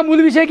ब्राह्मण का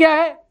मूल विषय क्या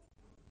है?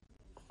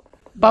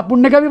 पाप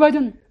पुण्य का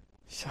विभाजन।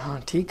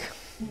 हाँ, ठीक।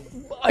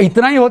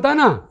 इतना ही होता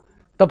ना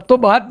तब तो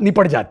बात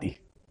निपट जाती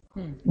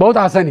बहुत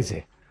आसानी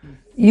से।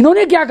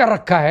 इन्होंने क्या कर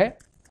रखा है,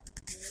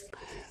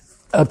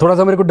 थोड़ा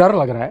सा मेरे को डर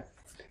लग रहा है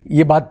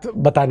ये बात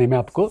बताने में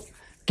आपको,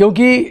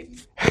 क्योंकि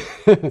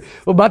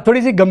वो बात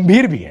थोड़ी सी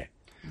गंभीर भी है।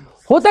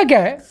 होता क्या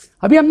है,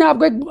 अभी हमने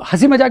आपको एक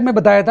हंसी मजाक में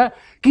बताया था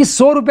कि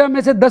 100 रुपया में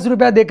से 10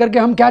 रुपया देकर के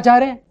हम क्या चाह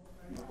रहे हैं?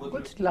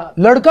 कुछ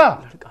लड़का।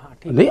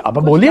 नहीं, अब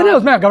बोलिए ना,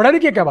 उसमें घबराने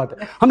की क्या बात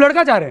है? हम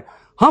लड़का चाह रहे हैं,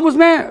 हम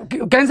उसमें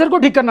कैंसर को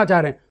ठीक करना चाह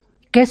रहे हैं।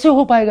 कैसे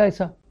हो पाएगा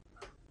ऐसा?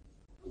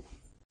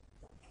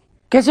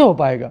 कैसे हो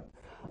पाएगा?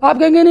 आप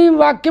कहेंगे नहीं,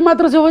 वाक्य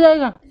मात्र से हो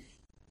जाएगा।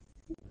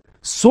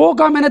 100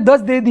 का मैंने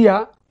 10 दे दिया,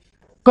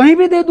 कहीं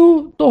भी दे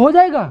दूं तो हो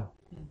जाएगा,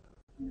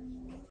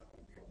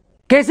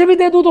 कैसे भी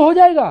दे दूं तो हो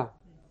जाएगा,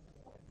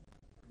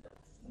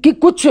 कि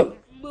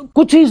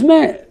कुछ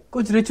इसमें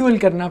कुछ रिचुअल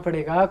करना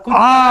पड़ेगा, कुछ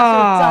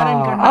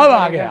उच्चारण करना अब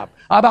आ गए आप।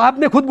 अब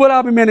आपने खुद बोला,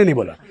 अभी मैंने नहीं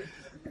बोला,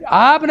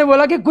 आपने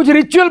बोला कि कुछ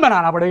रिचुअल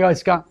बनाना पड़ेगा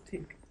इसका,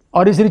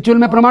 और इस रिचुअल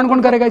में प्रमाण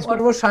कौन करेगा इसको?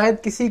 और वो शायद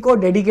किसी को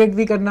डेडिकेट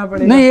भी करना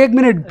पड़ेगा। नहीं, एक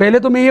मिनट, पहले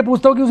तो मैं ये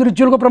पूछता हूं कि उस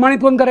रिचुअल को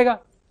प्रमाणित कौन करेगा?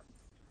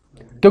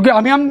 क्योंकि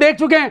हम देख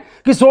चुके हैं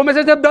कि 100 में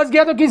से जब 10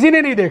 गया तो किसी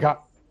ने नहीं देखा।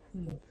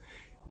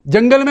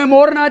 जंगल में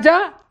मोर नाचा,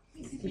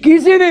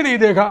 किसी ने नहीं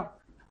देखा,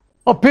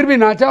 और फिर भी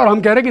नाचा, और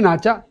हम कह रहे हैं कि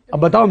नाचा। अब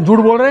बताओ, हम झूठ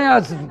बोल रहे हैं या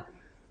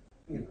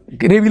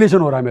रेविलेशन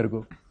हो रहा है मेरे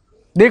को?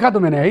 देखा तो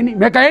मैंने है ही नहीं,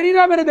 मैं कह नहीं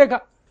रहा मैंने देखा,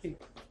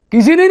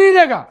 किसी ने नहीं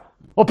देखा,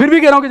 और फिर भी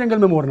कह रहा हूं कि जंगल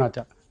में मोर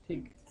नाचा।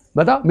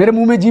 बताओ, मेरे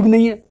मुंह में जीभ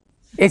नहीं है,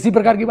 ऐसी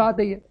प्रकार की बात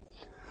है ये।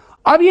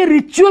 अब ये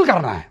रिचुअल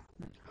करना है,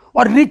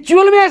 और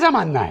रिचुअल में ऐसा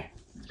मानना है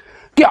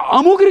कि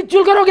अमुक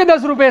रिचुअल करोगे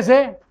 10 रुपए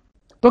से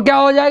तो क्या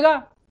हो जाएगा?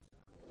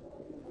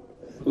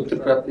 पुत्र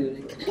प्राप्ति हो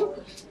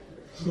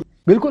जाएगी।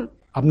 बिल्कुल।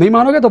 अब नहीं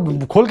मानोगे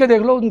तो खोल के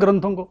देख लो उन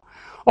ग्रंथों को।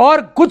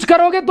 और कुछ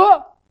करोगे तो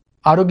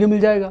आरोग्य मिल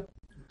जाएगा,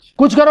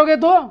 कुछ करोगे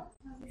तो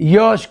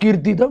यश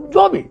कीर्ति, तो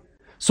जो भी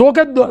 100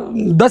 के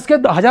 10 के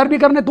 1000 भी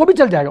करने तो भी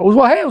चल जाएगा।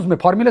 वो है, उसमें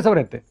फॉर्मूले सब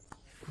रहते,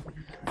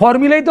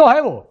 फॉर्मूला ही तो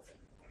है वो।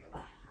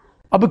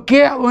 अब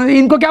क्या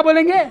इनको क्या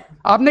बोलेंगे?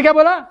 आपने क्या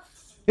बोला?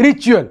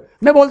 रिचुअल।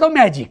 मैं बोलता हूं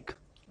मैजिक,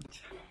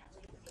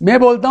 मैं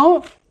बोलता हूं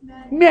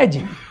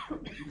मैजिक।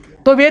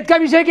 तो वेद का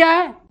विषय क्या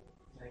है?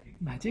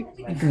 मैजिक।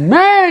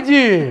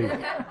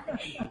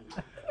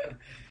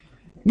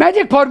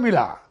 Magic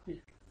formula.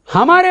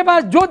 हमारे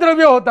पास जो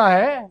द्रव्य होता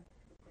है,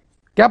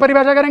 क्या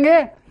परिभाषा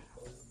करेंगे?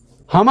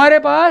 हमारे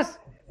पास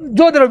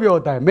जो द्रव्य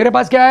होता है, मेरे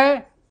पास क्या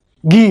है?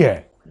 घी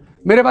है।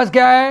 मेरे पास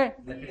क्या है?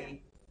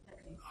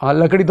 हाँ,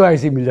 लकड़ी तो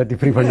ऐसी मिल जाती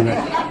फ्री फंड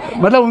में,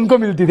 मतलब उनको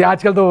मिलती थी,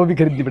 आजकल तो वो भी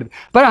खरीदनी पड़ती।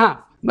 पर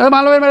हाँ, मतलब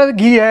मान लो मेरे पास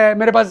घी है,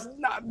 मेरे पास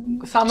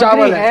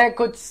चावल है,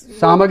 कुछ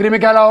सामग्री में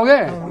क्या लाओगे?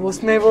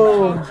 उसमें वो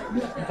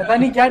पता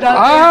नहीं क्या डालते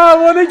हैं। हाँ,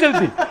 वो नहीं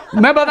चलती।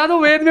 मैं बता दूं,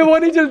 वेद में वो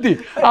नहीं चलती।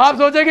 आप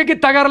सोचेंगे कि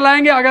तगर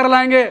लाएंगे, अगर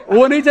लाएंगे,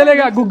 वो नहीं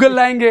चलेगा। गूगल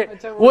लाएंगे,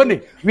 वो नहीं।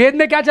 वेद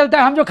में क्या चलता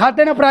है? हम जो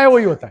खाते हैं ना, प्राय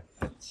वही होता है।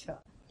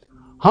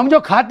 हम जो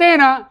खाते हैं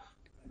ना,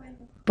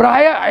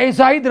 प्राय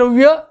ऐसा ही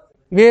द्रव्य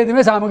वेद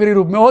में सामग्री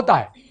रूप में होता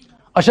है,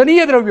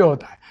 अशनीय द्रव्य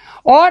होता है।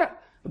 और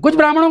कुछ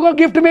ब्राह्मणों को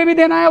गिफ्ट में भी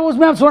देना है,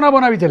 उसमें अब सोना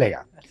बोना भी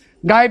चलेगा,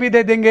 गाय भी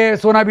दे देंगे,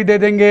 सोना भी दे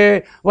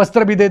देंगे,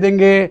 वस्त्र भी दे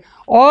देंगे।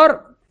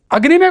 और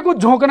अग्नि में कुछ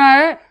झोंकना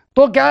है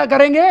तो क्या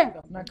करेंगे?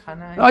 अपना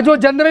खाना है, जो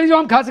जनरली जो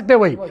हम खा सकते हैं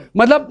वही,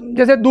 मतलब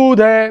जैसे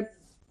दूध है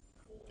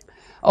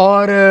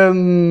और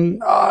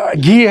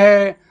घी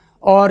है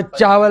और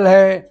चावल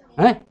है,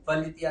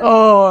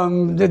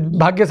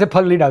 भाग्य से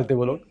फल नहीं डालते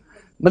वो लोग,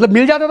 मतलब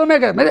मिल जाता तो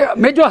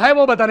मैं जो है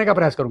वो बताने का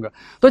प्रयास करूंगा।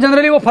 तो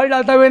जनरली वो फल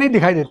डालते हुए नहीं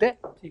दिखाई देते,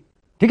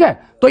 ठीक है?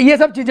 तो ये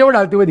सब चीजें वो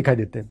डालते हुए दिखाई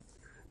देते हैं।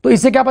 तो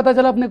इससे क्या पता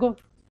चला अपने को?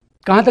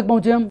 कहां तक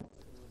पहुंचे हम?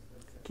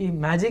 कि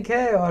मैजिक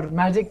है, और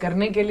मैजिक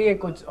करने के लिए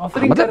कुछ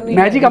ऑफरिंग मतलब करनी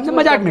मैजिक है, हमने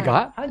मजाक में कहा।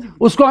 हाँ जी।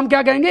 उसको हम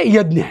क्या कहेंगे?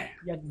 यज्ञ है,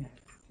 यज्ञ है।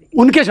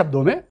 उनके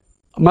शब्दों में।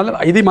 मतलब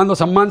यदि मान लो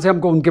सम्मान से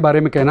हमको उनके बारे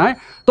में कहना है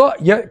तो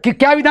कि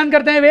क्या विधान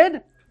करते हैं वेद?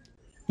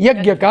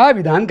 यज्ञ का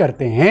विधान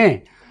करते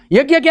हैं।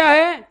 यज्ञ क्या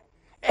है?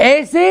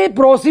 ऐसे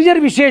प्रोसीजर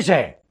विशेष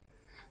है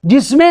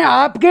जिसमें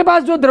आपके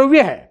पास जो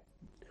द्रव्य है,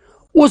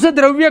 उस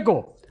द्रव्य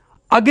को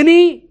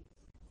अग्नि,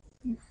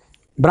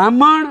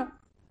 ब्राह्मण,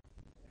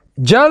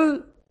 जल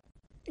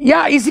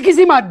या इसी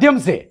किसी माध्यम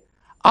से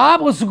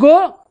आप उसको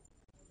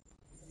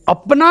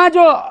अपना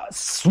जो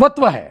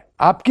स्वत्व है,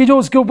 आपकी जो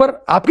उसके ऊपर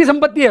आपकी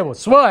संपत्ति है, वो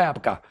स्व है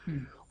आपका,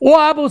 वो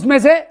आप उसमें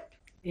से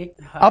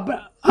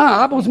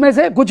आप उसमें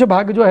से कुछ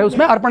भाग जो है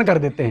उसमें अर्पण कर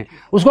देते हैं।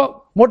 उसको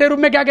मोटे रूप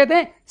में क्या कहते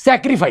हैं?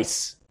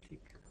 सैक्रिफाइस।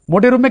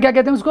 मोटे रूप में क्या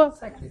कहते हैं उसको?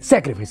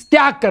 सैक्रिफाइस।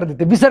 त्याग कर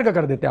देते, विसर्ग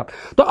कर देते आप।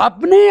 तो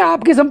अपने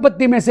आपकी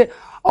संपत्ति में से,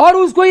 और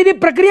उसको यदि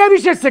प्रक्रिया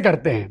विशेष से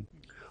करते हैं,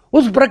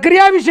 उस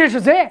प्रक्रिया विशेष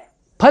से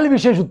फल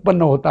विशेष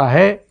उत्पन्न होता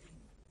है।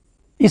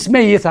 इसमें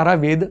ये सारा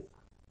वेद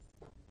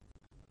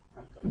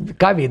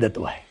का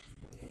वेदत्व है।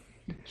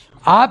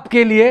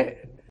 आपके लिए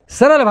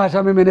सरल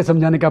भाषा में मैंने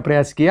समझाने का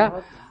प्रयास किया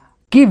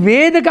कि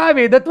वेद का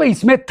वेदत्व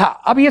इसमें था।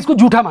 अब ये इसको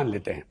झूठा मान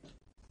लेते हैं,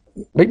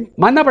 भाई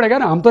मानना पड़ेगा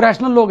ना, हम तो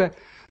रैशनल लोग हैं।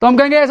 तो हम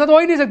कहेंगे ऐसा तो हो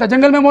ही नहीं सकता,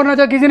 जंगल में मोर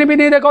नाचा, किसी ने भी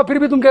नहीं देखा, फिर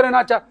भी तुम कह रहे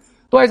नाचा,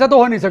 तो ऐसा तो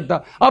हो नहीं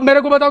सकता। अब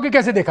मेरे को बताओ कि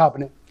कैसे देखा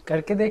आपने?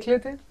 करके देख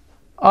लेते।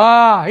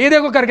 ये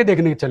देखो, करके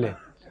देखने चले।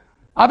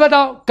 अब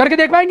बताओ, करके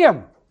देख पाएंगे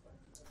हम?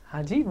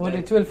 हाँ जी, वो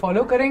रिचुअल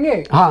फॉलो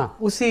करेंगे। हाँ,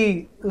 उस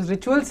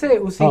रिचुअल से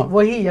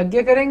वही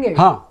यज्ञ करेंगे।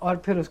 हाँ,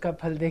 और फिर उसका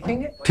फल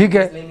देखेंगे। ठीक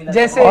है।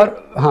 जैसे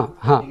और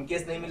हाँ,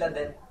 इनकेस नहीं मिला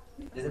देन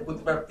जैसे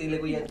पुत्र प्राप्ति के लिए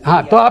कोई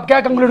हाँ, तो आप क्या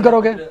कंक्लूड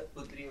करोगे?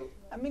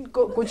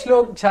 कुछ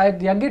लोग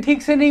शायद यज्ञ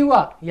ठीक से नहीं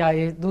हुआ, या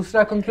ये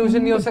दूसरा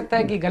कंक्लूजन ये हो सकता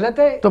है कि गलत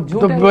है, तो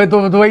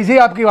वैसे ही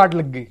आपकी वाट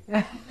लग गई।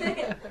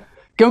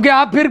 क्योंकि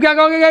आप फिर क्या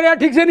कहोगे? यार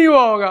ठीक से नहीं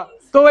हुआ होगा,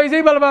 तो वैसे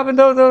ही बलवा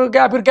तो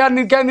क्या फिर क्या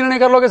निर्णय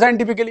कर लोगे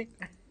साइंटिफिकली?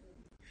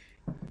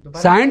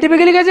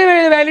 साइंटिफिकली कैसे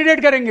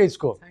वैलिडेट करेंगे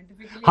इसको?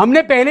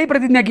 हमने पहले ही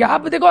प्रतिज्ञा किया।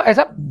 आप देखो,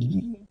 ऐसा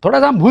थोड़ा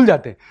सा हम भूल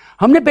जाते हैं।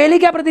 हमने पहले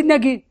क्या प्रतिज्ञा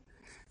की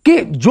कि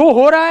जो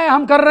हो रहा है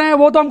हम कर रहे हैं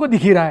वो तो हमको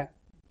दिख ही रहा है,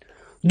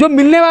 जो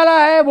मिलने वाला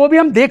है वो भी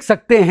हम देख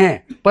सकते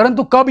हैं,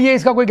 परंतु कब ये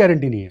इसका कोई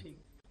गारंटी नहीं है।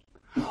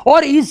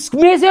 और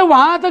इसमें से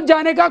वहां तक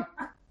जाने का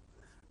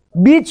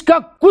बीच का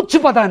कुछ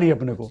पता नहीं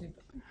अपने को।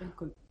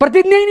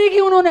 प्रतिज्ञा ही नहीं की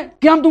उन्होंने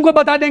कि हम तुमको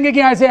बता देंगे कि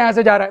यहां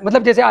से जा रहा है।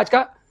 मतलब जैसे आज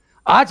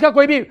का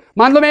कोई भी,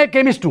 मान लो मैं एक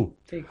केमिस्ट हूं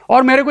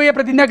और मेरे को ये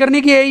प्रतिज्ञा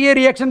करनी कि ये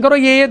रिएक्शन करो,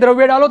 ये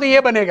द्रव्य डालो तो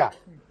ये बनेगा,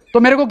 तो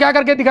मेरे को क्या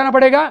करके दिखाना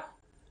पड़ेगा?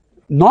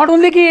 नॉट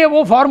ओनली कि ये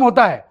वो फॉर्म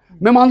होता है,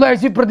 मैं मान लो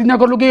ऐसी प्रतिज्ञा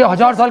कर लूं कि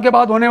 1000 साल के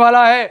बाद होने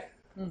वाला है,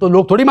 तो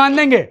लोग थोड़ी मान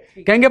लेंगे,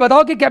 कहेंगे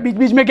बताओ कि क्या बीच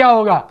बीच में क्या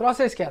होगा,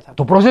 प्रोसेस क्या था,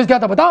 तो प्रोसेस क्या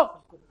था बताओ।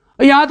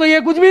 यहां तो ये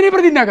कुछ भी नहीं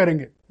प्रतिज्ञा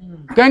करेंगे,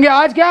 कहेंगे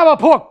आज क्या हुआ,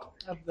 फोक,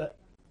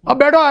 अब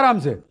बैठो आराम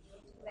से,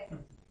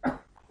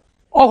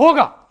 और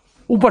होगा,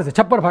 ऊपर से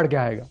छप्पर फाड़ के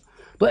आएगा।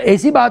 तो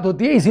ऐसी बात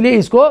होती है, इसलिए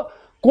इसको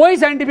कोई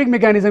साइंटिफिक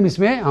मैकेनिज्म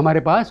इसमें हमारे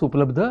पास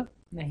उपलब्ध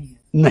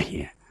नहीं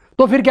है।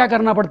 तो फिर क्या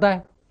करना पड़ता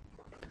है?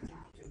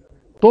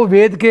 तो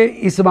वेद के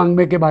इस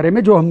वांग्मय के बारे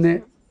में जो हमने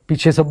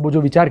पीछे सब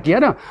जो विचार किया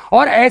ना,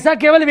 और ऐसा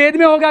केवल वेद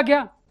में होगा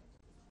क्या?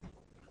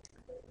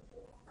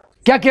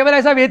 क्या केवल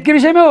ऐसा वेद के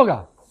विषय में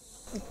होगा?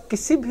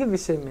 किसी भी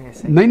विषय में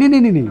ऐसा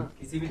नहीं,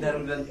 किसी भी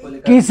धर्म ग्रंथ को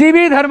लेकर, किसी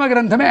भी धर्म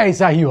ग्रंथ में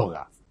ऐसा ही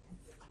होगा।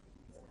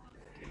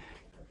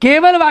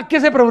 केवल वाक्य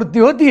से प्रवृत्ति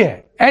होती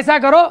है, ऐसा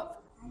करो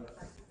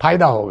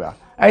फायदा होगा,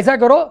 ऐसा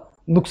करो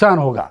नुकसान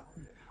होगा,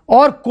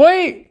 और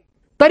कोई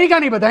तरीका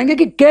नहीं बताएंगे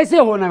कि कैसे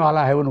होने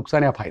वाला है वो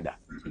नुकसान या फायदा।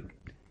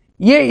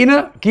 ये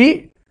इनकी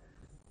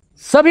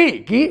सभी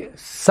की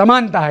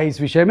समानता है इस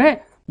विषय में।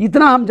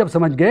 इतना हम जब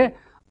समझ गए,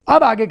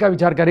 अब आगे का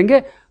विचार करेंगे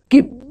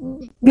कि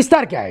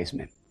विस्तार क्या है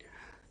इसमें।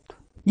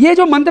 ये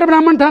जो मंत्र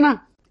ब्राह्मण था ना,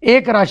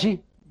 एक राशि,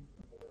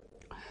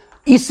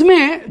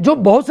 इसमें जो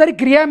बहुत सारी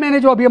क्रिया मैंने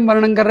जो अभी हम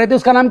वर्णन कर रहे थे,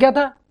 उसका नाम क्या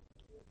था?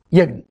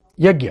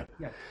 यज्ञ।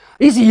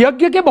 इस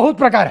यज्ञ के बहुत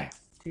प्रकार है।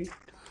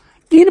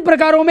 3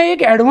 प्रकारों में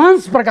एक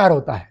एडवांस प्रकार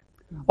होता है,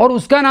 और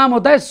उसका नाम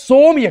होता है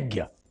सोम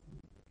यज्ञ।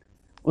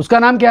 उसका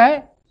नाम क्या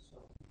है?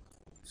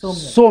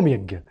 सोम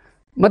यज्ञ।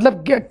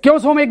 मतलब क्यों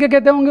सोम यज्ञ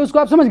कहते होंगे उसको,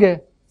 आप समझ गए?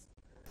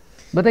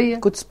 बताइए।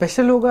 कुछ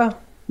स्पेशल होगा?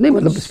 नहीं,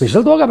 मतलब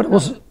स्पेशल तो होगा,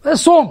 पर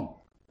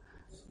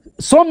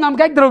सोम नाम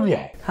का एक द्रव्य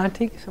है। हाँ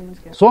ठीक है, समझ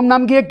गया। सोम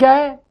नाम की एक क्या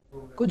है?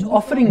 कुछ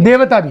ऑफरिंग,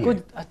 देवता भी है।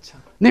 अच्छा,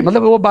 नहीं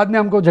मतलब वो बाद में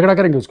हमको झगड़ा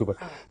करेंगे उसके ऊपर।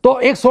 तो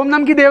एक सोम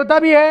नाम की देवता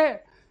भी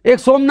है, एक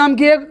सोम नाम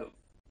की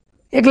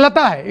एक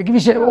लता है, एक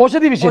विशेष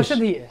औषधि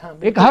है, हाँ,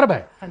 एक हर्ब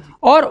है। हाँ जी।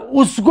 और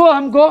उसको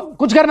हमको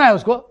कुछ करना है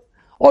उसको,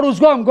 और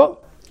उसको हमको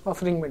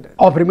ऑफरिंग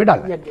में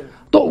डालना।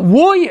 तो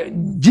वो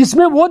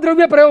जिसमें वो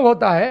द्रव्य प्रयोग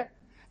होता है,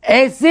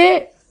 ऐसे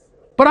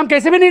पर हम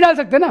कैसे भी नहीं डाल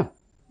सकते ना,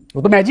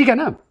 वो तो मैजिक है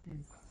ना,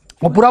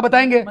 वो पूरा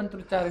बताएंगे।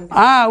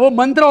 हाँ, वो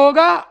मंत्र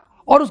होगा,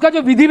 और उसका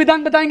जो विधि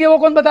विधान बताएंगे वो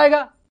कौन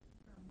बताएगा?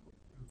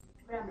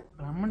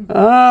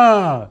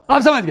 हाँ,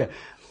 आप समझ गए,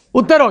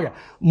 उत्तर हो गया।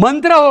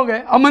 मंत्र हो गए।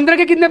 अब मंत्र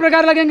के कितने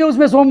प्रकार लगेंगे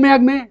उसमें? सोम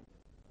याग में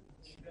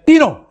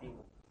 3,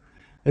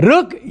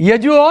 ऋक,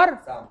 यजु और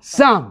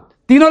साम,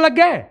 तीनों लग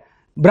गए।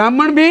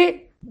 ब्राह्मण भी,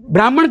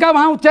 ब्राह्मण का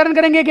वहां उच्चारण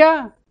करेंगे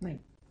क्या?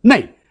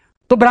 नहीं।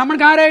 तो ब्राह्मण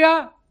कहां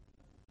रहेगा?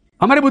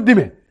 हमारी बुद्धि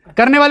में,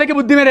 करने वाले की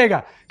बुद्धि में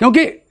रहेगा,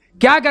 क्योंकि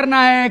क्या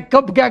करना है,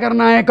 कब क्या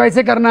करना है,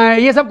 कैसे करना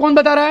है, ये सब कौन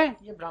बता रहा है?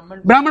 ये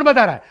ब्राह्मण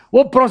बता रहा है।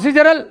 वो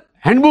प्रोसीजरल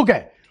हैंडबुक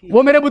है,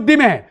 वो मेरे बुद्धि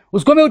में है,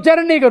 उसको मैं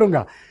उच्चारण नहीं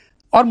करूंगा।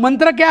 और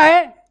मंत्र क्या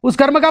है? उस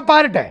कर्म का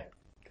पार्ट है।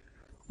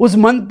 उस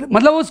मंत्र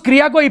मतलब उस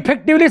क्रिया को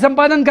इफेक्टिवली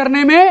संपादन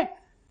करने में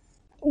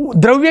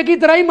द्रव्य की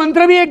तरह ही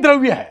मंत्र भी एक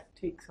द्रव्य है।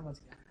 ठीक, समझ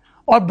गया।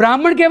 और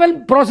ब्राह्मण केवल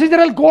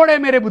प्रोसीजरल कोड है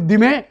मेरे बुद्धि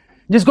में,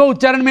 जिसको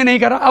उच्चारण में नहीं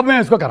कर रहा, अब मैं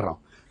उसको कर रहा हूं।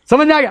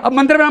 समझ में आ गया? अब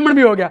मंत्र ब्राह्मण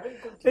भी हो गया,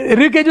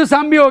 ऋक यजु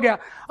साम भी हो गया।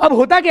 अब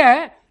होता क्या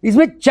है,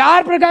 इसमें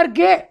 4 प्रकार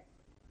के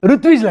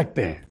ऋत्विज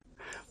लगते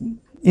हैं।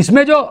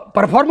 इसमें जो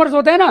परफॉर्मर्स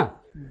होते हैं ना,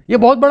 ये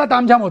बहुत बड़ा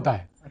तामझाम होता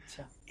है।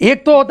 अच्छा।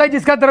 एक तो होता है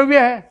जिसका द्रव्य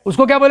है,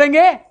 उसको क्या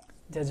बोलेंगे?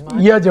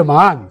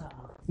 यजमान।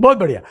 बहुत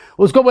बढ़िया,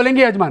 उसको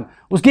बोलेंगे यजमान।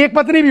 उसकी एक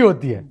पत्नी भी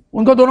होती है,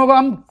 उनको दोनों को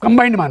हम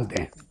कंबाइंड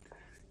मानते हैं।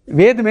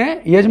 वेद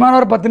में यजमान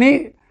और पत्नी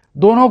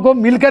दोनों को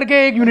मिलकर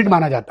के एक यूनिट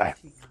माना जाता है।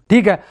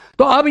 ठीक है।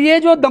 तो अब ये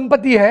जो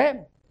दंपति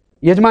है,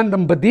 यजमान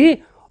दंपति,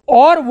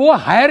 और वो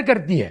हायर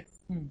करती है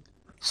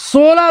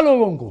 16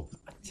 लोगों को।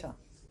 अच्छा।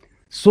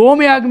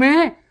 सोम याग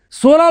में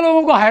 16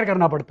 लोगों को हायर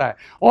करना पड़ता है,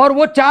 और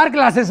वो 4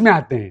 क्लासेस में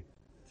आते हैं।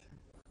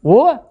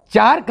 वो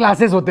 4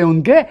 क्लासेस होते हैं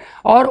उनके,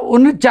 और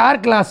उन 4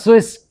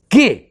 क्लासेस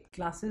के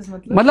क्लासेस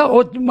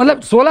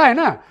मतलब 16 है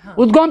ना। हाँ।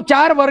 उसको हम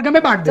 4 वर्ग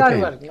में बांट देते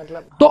हैं।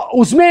 मतलब तो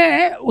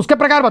उसमें उसके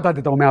प्रकार बता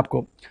देता हूं मैं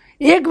आपको।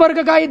 एक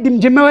वर्ग का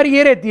जिम्मेवारी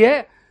ये रहती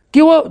है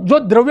कि वो जो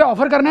द्रव्य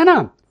ऑफर करना है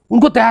ना,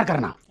 उनको तैयार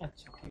करना।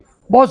 अच्छा।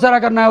 बहुत सारा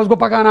करना है, उसको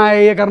पकाना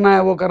है, ये करना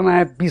है, वो करना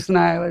है,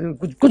 पीसना है,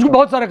 कुछ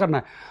बहुत सारा करना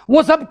है।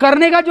 वो सब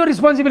करने का जो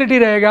रिस्पॉन्सिबिलिटी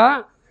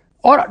रहेगा,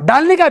 और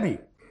डालने का भी,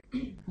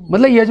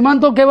 मतलब यजमान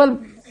तो केवल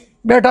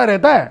बैठा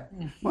रहता है,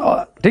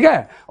 ठीक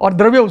है, और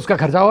द्रव्य उसका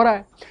खर्चा हो रहा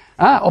है।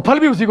 हाँ, और फल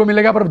भी उसी को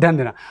मिलेगा, पर ध्यान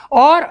देना।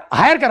 और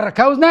हायर कर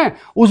रखा है उसने,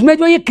 उसमें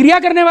जो ये क्रिया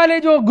करने वाले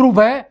जो ग्रुप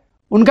है,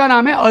 उनका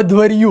नाम है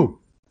अध्वर्यु।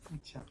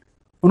 अच्छा।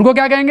 उनको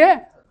क्या कहेंगे?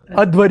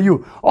 अध्वर्यु।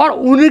 और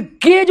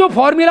उनके जो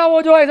फॉर्मूला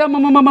वो जो ऐसा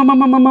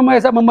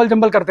ऐसा मम्मल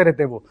जम्बल करते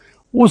रहते हैं वो,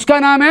 उसका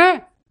नाम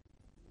है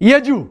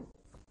यजु।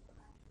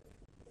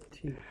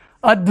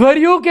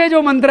 अध्वर्यु के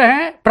जो मंत्र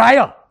हैं प्राय,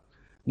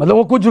 मतलब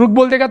वो कुछ रुक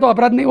बोल देगा तो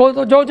अपराध नहीं, वो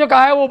तो जो जो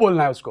कहा है वो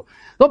बोलना है उसको,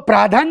 तो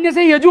प्राधान्य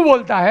से यजु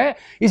बोलता है।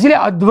 इसलिए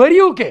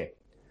अध्वर्यु के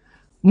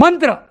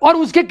मंत्र और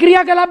उसके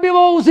क्रियाकलाप भी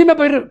वो उसी में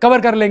फिर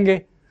कवर कर लेंगे।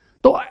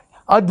 तो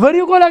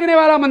अध्वर्यु को लगने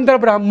वाला मंत्र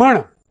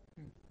ब्राह्मण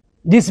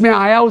जिसमें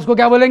आया उसको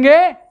क्या बोलेंगे?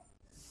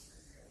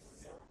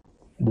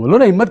 बोलो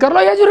ना, हिम्मत कर लो,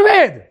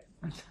 यजुर्वेद।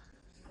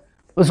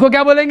 उसको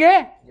क्या बोलेंगे?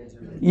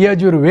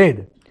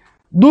 यजुर्वेद।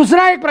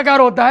 दूसरा एक प्रकार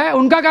होता है,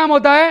 उनका काम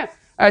होता है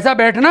ऐसा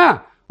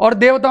बैठना और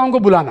देवताओं को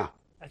बुलाना,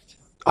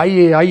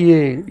 आइए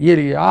आइए, ये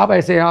लिए आप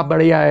ऐसे, आप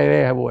बढ़िया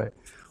है वो है,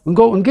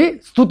 उनको उनकी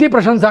स्तुति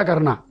प्रशंसा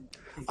करना,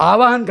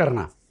 आवाहन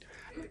करना।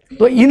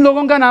 तो इन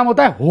लोगों का नाम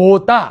होता है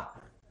होता।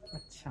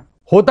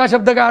 होता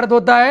शब्द का अर्थ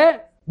होता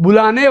है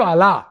बुलाने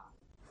वाला।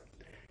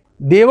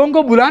 देवों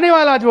को बुलाने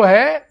वाला जो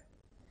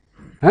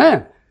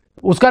है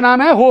उसका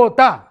नाम है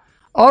होता।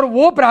 और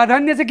वो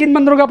प्राधान्य से किन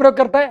मंत्रों का प्रयोग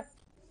करता है?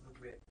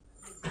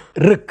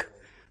 ऋक,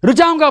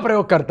 ऋचाओं का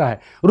प्रयोग करता है।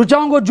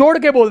 ऋचाओं को जोड़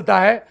के बोलता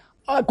है,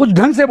 कुछ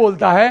ढंग से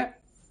बोलता है।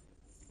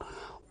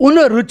 उन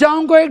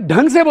ऋचाओं को एक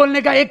ढंग से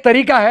बोलने का एक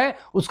तरीका है,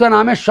 उसका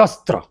नाम है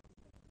शस्त्र।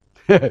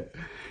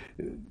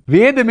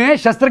 वेद में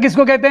शस्त्र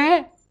किसको कहते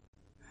हैं?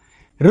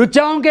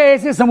 ऋचाओं के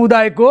ऐसे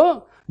समुदाय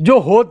को जो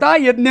होता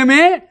यज्ञ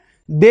में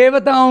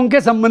देवताओं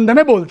के संबंध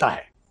में बोलता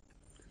है,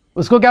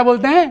 उसको क्या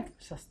बोलते हैं?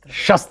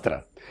 शस्त्र।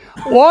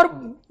 और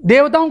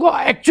देवताओं को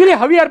एक्चुअली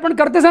हवि अर्पण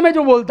करते समय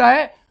जो बोलता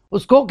है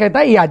उसको कहता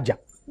है याज्ञा।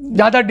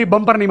 ज्यादा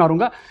बम्पर नहीं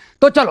मारूंगा,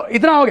 तो चलो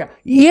इतना हो गया।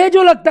 ये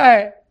जो लगता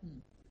है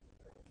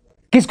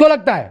किसको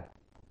लगता है?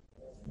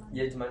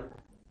 यजमान।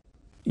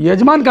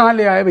 यजमान कहां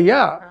ले आए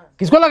भैया?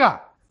 किसको लगा?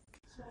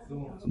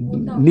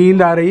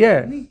 नींद आ रही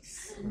है,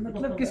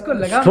 मतलब किसको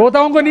लगा?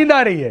 श्रोताओं को नींद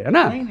आ रही है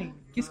ना? नहीं,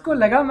 किसको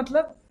लगा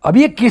मतलब? अब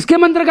ये किसके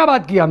मंत्र का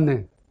बात किया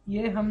हमने?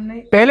 ये हमने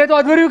पहले तो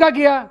अध्वर्यु का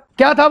किया।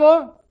 क्या था वो?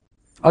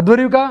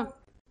 अध्वर्यु का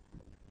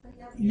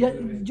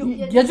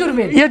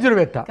यजुर्वेद।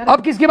 यजुर्वेद था।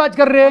 अब किसकी बात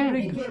कर रहे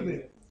हैं?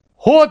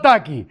 होता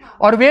की।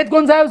 और वेद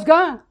कौन सा है उसका?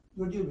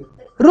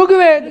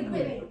 ऋग्वेद।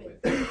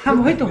 हाँ,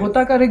 वही तो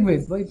होता का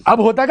ऋग्वेद, वही।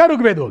 अब होता का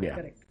ऋग्वेद हो गया,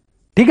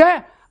 ठीक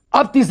है।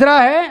 अब तीसरा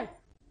है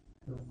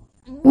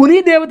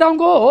उन्हीं देवताओं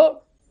को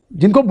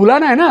जिनको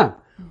बुलाना है ना,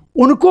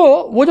 उनको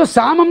वो जो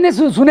साम हमने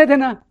सुने थे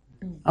ना,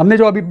 हमने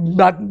जो अभी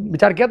बात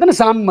विचार किया था ना,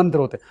 साम मंत्र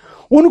होते,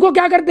 उनको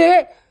क्या करते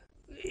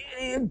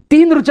हैं?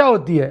 3 ऋचा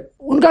होती है,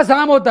 उनका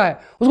साम होता है,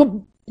 उसको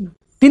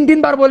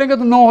 3 बार बोलेंगे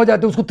तो 9 हो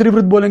जाते, उसको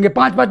त्रिवृत बोलेंगे,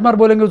 5 बार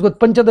बोलेंगे उसको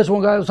पंचदश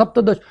होगा,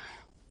 सप्तदश,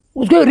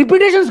 उसके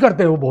रिपीटेशंस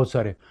करते हैं वो बहुत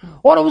सारे।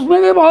 और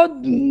उसमें भी बहुत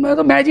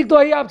तो मैजिक तो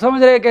है, आप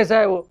समझ रहे हैं कैसा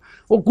है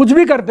वो कुछ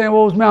भी करते हैं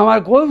वो उसमें।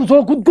 हमारे को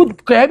उसको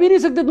खुद कह भी नहीं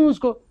सकते तुम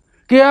उसको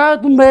कि यार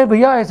तुम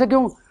भैया ऐसा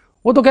क्यों?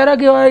 वो तो कह रहा है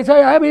कि ऐसा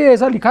है भैया,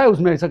 ऐसा लिखा है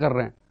उसमें, ऐसा कर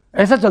रहे हैं,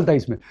 ऐसा चलता है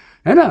इसमें,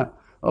 है ना।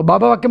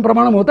 बाबा वाक्यम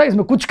प्रमाणम होता है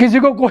इसमें। कुछ किसी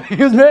को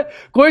कोई उसमें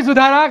कोई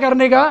सुधारा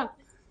करने का,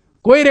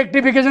 कोई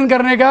रेक्टिफिकेशन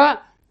करने का,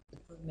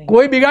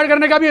 कोई बिगाड़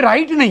करने का भी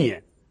राइट नहीं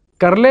है।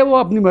 कर ले वो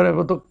अपनी,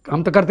 वो तो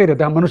हम तो करते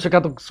रहते हैं, मनुष्य का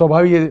तो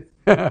स्वभाव ही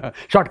है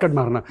शॉर्टकट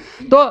मारना।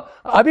 तो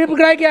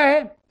अभिप्राय क्या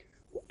है?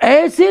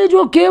 ऐसे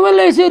जो केवल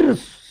ऐसे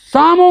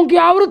सामों की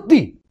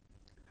आवृत्ति,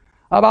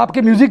 अब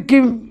आपके म्यूजिक की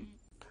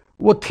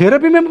वो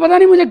थेरेपी में पता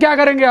नहीं मुझे क्या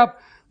करेंगे आप,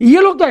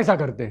 ये लोग तो ऐसा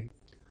करते हैं।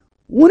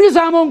 उन्हीं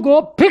सामों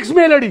को फिक्स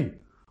मेलोडी,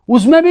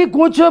 उसमें भी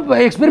कुछ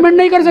एक्सपेरिमेंट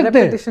नहीं कर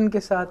सकते, रिपीटेशन के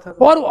साथ,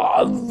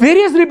 और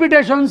वेरियस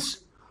रिपीटेशंस,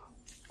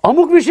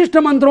 अमुक विशिष्ट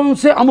मंत्रों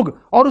से अमुक,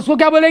 और उसको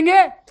क्या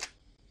बोलेंगे?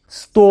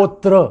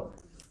 स्तोत्र।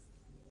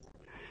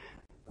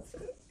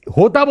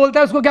 होता बोलता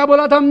है, उसको क्या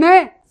बोला था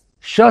हमने?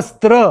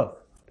 शस्त्र।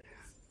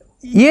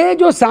 ये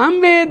जो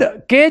सामवेद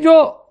के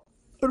जो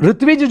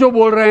ऋत्विज जो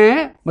बोल रहे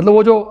हैं, मतलब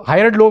वो जो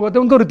हायर्ड लोग होते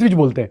हैं उनको ऋत्विज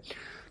बोलते हैं,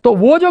 तो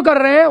वो जो कर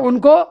रहे हैं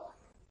उनको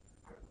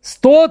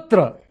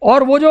स्तोत्र,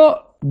 और वो जो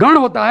गण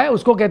होता है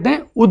उसको कहते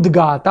हैं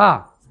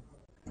उद्गाता।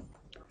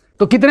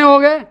 तो कितने हो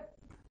गए?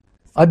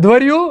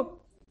 अध्वर्यु,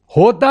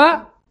 होता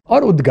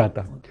और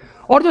उद्गाता।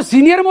 और जो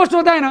सीनियर मोस्ट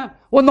होता है ना,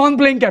 वो नॉन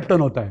प्लेइंग कैप्टन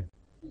होता है।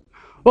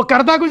 वो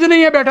करता कुछ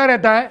नहीं है, बैठा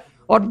रहता है,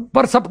 और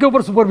पर सबके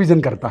ऊपर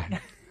सुपरविजन करता है,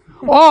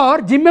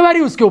 और जिम्मेवारी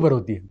उसके ऊपर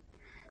होती है।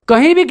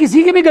 कहीं भी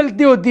किसी की भी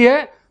गलती होती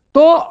है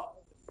तो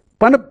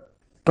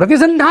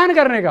प्रतिसंधान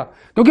करने का,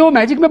 क्योंकि वो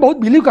मैजिक में बहुत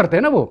बिलीव करते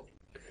हैं ना, वो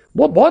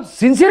बहुत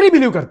सिंसियरली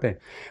बिलीव करते हैं,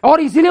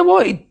 और इसीलिए वो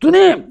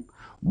इतने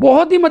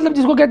बहुत ही, मतलब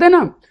जिसको कहते हैं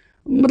ना,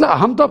 मतलब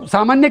हम तो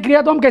सामान्य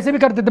क्रिया तो हम कैसे भी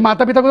करते थे,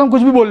 माता पिता को तो हम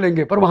कुछ भी बोल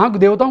लेंगे, पर वहां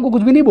देवताओं को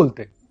कुछ भी नहीं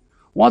बोलते,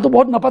 वहां तो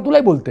बहुत नपातुला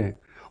ही बोलते हैं,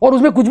 और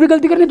उसमें कुछ भी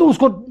गलती करनी तो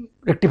उसको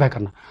रेक्टिफाई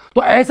करना।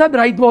 तो ऐसा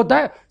दायित्व होता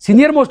है,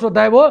 सीनियर मोस्ट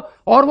होता है वो,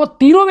 और वो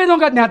तीनों वेदों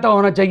का ज्ञाता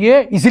होना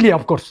चाहिए। इसीलिए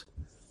ऑफकोर्स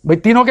भाई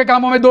तीनों के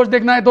कामों में दोष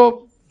देखना है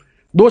तो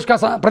दोष का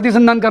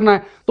प्रतिसंधान करना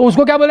है, तो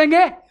उसको क्या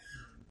बोलेंगे?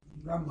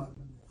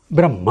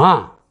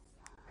 ब्रह्मा।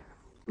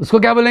 उसको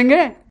क्या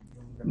बोलेंगे?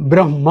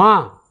 ब्रह्मा।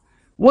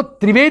 वो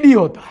त्रिवेदी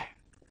होता है,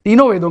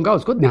 तीनों वेदों का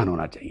उसको ध्यान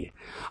होना चाहिए।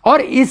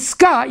 और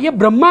इसका ये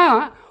ब्रह्मा,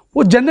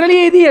 वो जनरली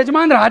यदि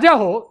यजमान राजा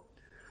हो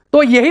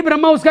तो यही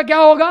ब्रह्मा उसका क्या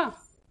होगा?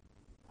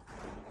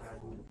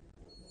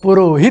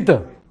 पुरोहित।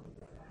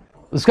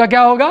 उसका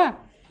क्या होगा?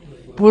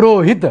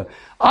 पुरोहित।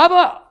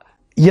 अब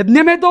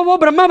यज्ञ में तो वो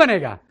ब्रह्मा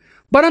बनेगा,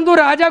 परंतु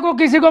राजा को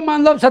किसी को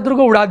मान लो शत्रु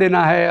को उड़ा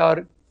देना है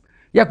और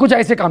या कुछ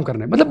ऐसे काम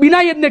करने, मतलब बिना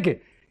यज्ञ के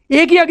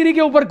एक ही अग्नि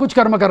के ऊपर कुछ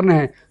कर्म करने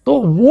हैं, तो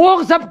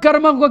वो सब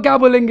कर्म को क्या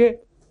बोलेंगे?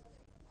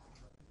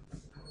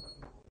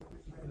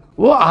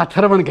 वो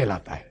अथर्वण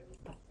कहलाता है,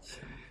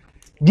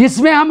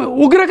 जिसमें हम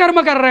उग्र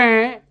कर्म कर रहे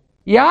हैं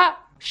या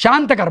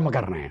शांत कर्म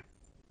कर रहे हैं।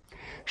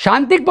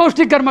 शांतिक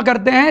पौष्टिक कर्म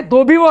करते हैं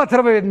तो भी वो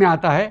अथर्ववेद में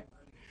आता है,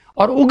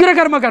 और उग्र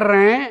कर्म कर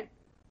रहे हैं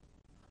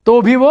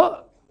तो भी वो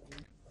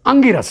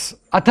अंगिरस,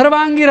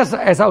 अथर्वांगिरस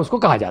ऐसा उसको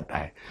कहा जाता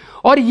है।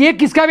 और ये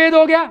किसका वेद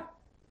हो गया?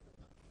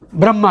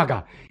 ब्रह्मा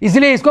का,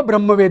 इसलिए इसको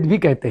ब्रह्मवेद भी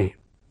कहते हैं।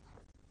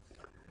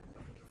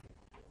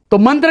 तो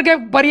मंत्र के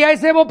पर्याय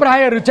से वो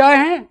प्राय ऋचा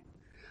हैं,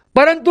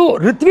 परंतु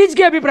ऋत्विज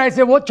के अभिप्राय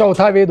से वो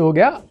चौथा वेद हो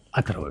गया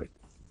अथर्ववेद।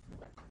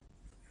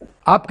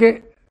 आपके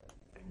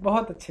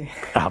बहुत अच्छे।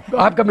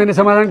 आपका मैंने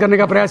समाधान करने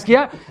का प्रयास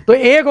किया, तो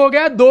 1 हो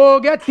गया, 2 हो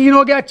गया, 3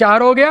 हो गया,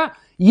 4 हो गया।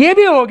 ये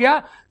भी हो गया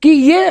कि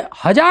ये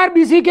 1000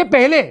 BC के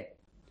पहले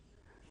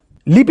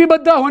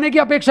लिपिबद्ध होने की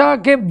अपेक्षा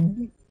के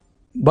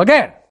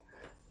बगैर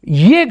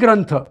ये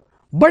ग्रंथ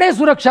बड़े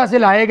सुरक्षा से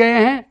लाए गए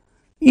हैं।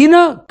 इन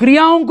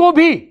क्रियाओं को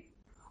भी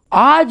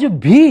आज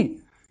भी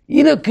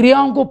इन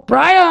क्रियाओं को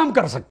प्राय हम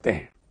कर सकते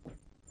हैं।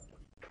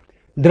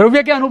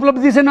 द्रव्य के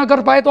अनुपलब्धि से ना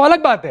कर पाए तो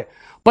अलग बात है,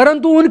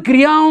 परंतु उन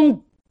क्रियाओं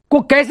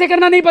को कैसे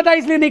करना नहीं पता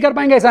इसलिए नहीं कर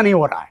पाएंगे, ऐसा नहीं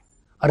हो रहा है।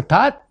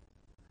 अर्थात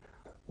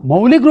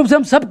मौलिक रूप से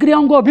हम सब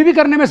क्रियाओं को अभी भी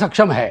करने में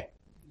सक्षम है,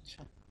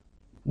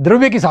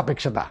 द्रव्य की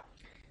सापेक्षता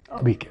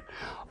अभी के।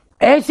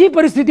 ऐसी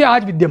परिस्थिति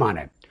आज विद्यमान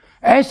है।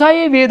 ऐसा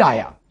ये वेद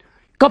आया,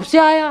 कब से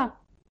आया?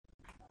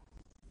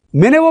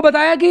 मैंने वो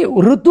बताया कि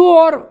ऋतु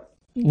और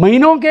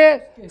महीनों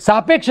के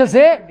सापेक्ष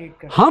से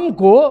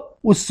हमको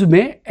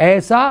उसमें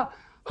ऐसा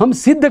हम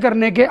सिद्ध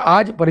करने के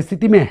आज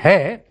परिस्थिति में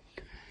है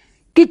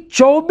कि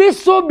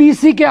 2400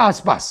 BC के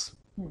आसपास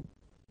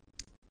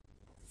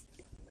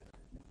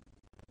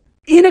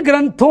इन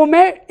ग्रंथों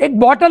में एक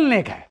बॉटल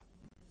नेक है।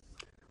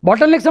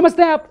 बॉटल नेक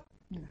समझते हैं आप?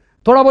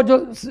 थोड़ा बहुत जो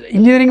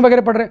इंजीनियरिंग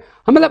वगैरह पढ़ रहे हैं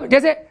हम, मतलब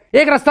जैसे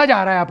एक रास्ता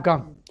जा रहा है आपका,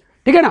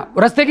 ठीक है ना,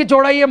 रास्ते की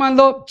चौड़ाई है मान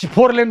लो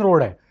 4 लेन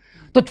रोड है,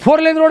 तो 4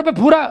 लेन रोड पे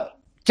पूरा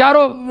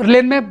चारों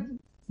लेन में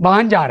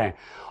वाहन जा रहे हैं,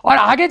 और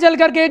आगे चल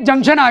करके एक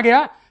जंक्शन आ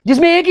गया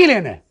जिसमें एक ही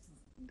लेन है,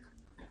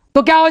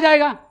 तो क्या हो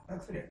जाएगा?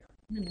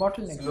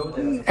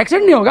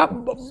 एक्सीडेंट नहीं होगा,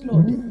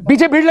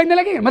 पीछे भीड़ लगने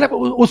लगेगी, मतलब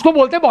उसको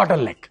बोलते हैं बॉटल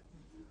नेक।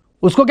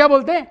 उसको क्या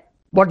बोलते हैं?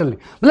 बॉटल नेक।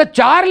 मतलब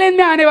 4 लेन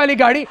में आने वाली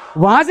गाड़ी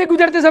वहां से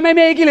गुजरते समय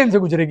में एक ही लेन से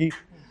गुजरेगी।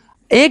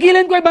 एक ही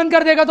लेन कोई बंद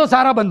कर देगा तो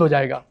सारा बंद हो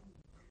जाएगा।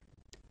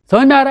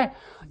 समझ में आ रहा है?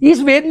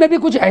 इस वेद में भी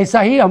कुछ ऐसा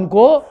ही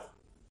हमको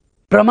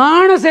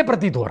प्रमाण से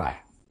प्रतीत हो रहा है।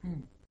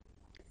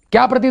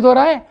 क्या प्रतीत हो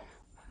रहा है?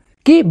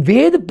 कि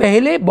वेद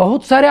पहले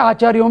बहुत सारे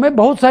आचार्यों में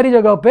बहुत सारी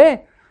जगह पे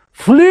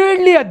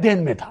फ्लूइडली अध्ययन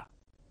में था।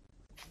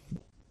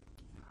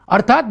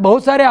 अर्थात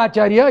बहुत सारे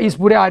आचार्य इस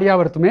पूरे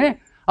आर्यावर्त में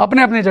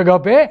अपने अपने जगह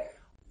पे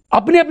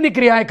अपनी अपनी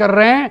क्रियाएं कर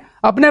रहे हैं,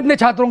 अपने अपने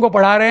छात्रों को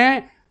पढ़ा रहे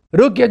हैं।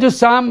 ऋक, यजुः,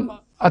 साम,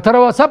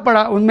 अथर्व सब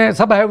पढ़ा, उनमें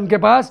सब है उनके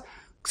पास,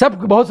 सब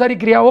बहुत सारी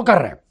क्रिया वो कर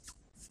रहे हैं।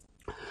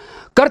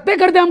 करते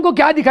करते हमको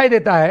क्या दिखाई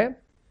देता है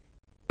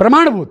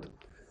प्रमाणभूत,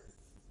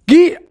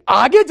 कि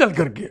आगे चल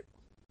करके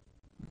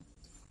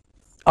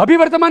अभी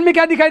वर्तमान में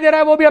क्या दिखाई दे रहा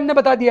है वो भी हमने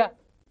बता दिया।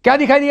 क्या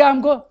दिखाई दिया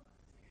हमको?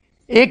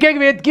 एक एक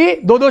वेद की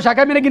 2-2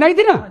 शाखा मैंने गिनाई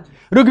थी ना।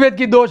 ऋग्वेद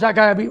की 2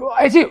 शाखाएं, अभी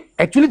ऐसी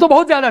एक्चुअली तो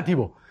बहुत ज्यादा थी।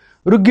 वो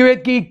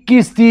ऋग्वेद की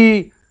 21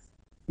 थी,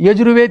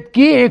 यजुर्वेद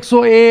की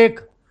 101,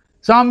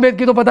 सामवेद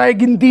की तो पता है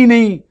गिनती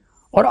नहीं,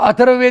 और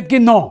अथर्ववेद की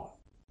 9।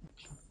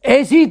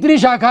 ऐसी इतनी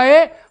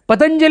शाखाएं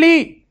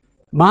पतंजलि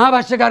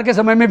महाभाष्यकार के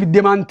समय में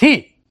विद्यमान थी।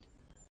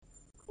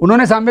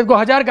 उन्होंने सामवेद को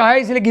 1000 कहा है,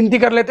 इसलिए गिनती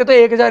कर लेते तो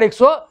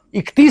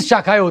 1131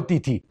 शाखाएं होती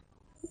थी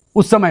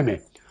उस समय में।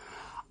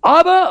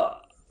 अब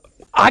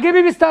आगे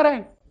भी विस्तार है,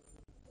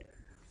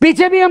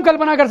 पीछे भी हम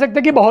कल्पना कर सकते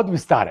हैं कि बहुत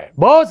विस्तार है।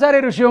 बहुत सारे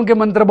ऋषियों के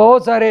मंत्र,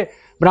 बहुत सारे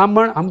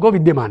ब्राह्मण हमको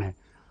विद्यमान है।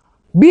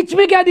 बीच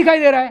में क्या दिखाई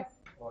दे रहा है?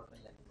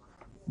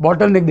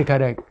 बॉटल नेक दिखा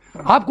रहा है।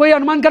 आप कोई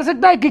अनुमान कर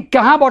सकता है कि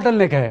कहां बॉटल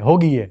नेक है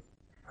होगी? ये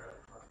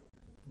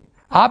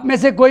आप में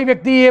से कोई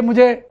व्यक्ति ये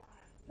मुझे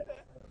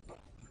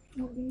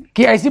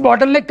कि ऐसी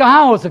बॉटल नेक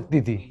कहां हो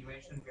सकती थी?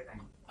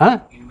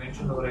 हाँ,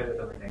 इन्वेंशन हो रहे थे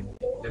तब टाइम,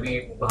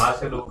 जब बाहर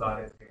से लोग आ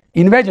रहे थे।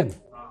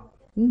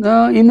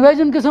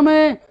 इन्वेजन के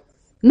समय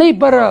नहीं,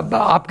 पर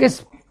आपके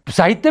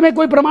साहित्य में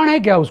कोई प्रमाण है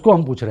क्या? उसको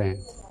हम पूछ रहे हैं।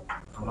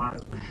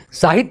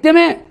 साहित्य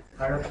में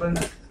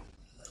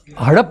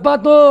हड़प्पा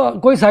तो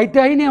कोई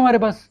साहित्य ही नहीं हमारे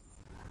पास।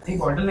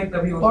 बॉटल नेक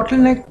तभी बॉटल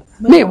नेक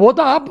नहीं, वो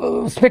तो आप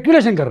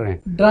स्पेकुलेशन कर रहे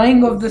हैं।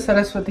 Drawing of the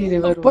Saraswati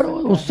river, पर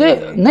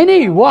उससे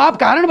नहीं, वो आप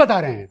कारण बता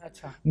रहे हैं।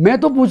 अच्छा, मैं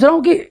तो पूछ रहा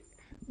हूं कि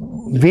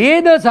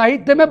वेद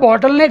साहित्य में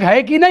बॉटल नेक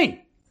है कि नहीं।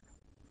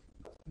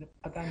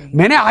 पता नहीं।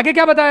 मैंने आगे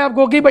क्या बताया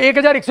आपको कि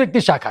 1131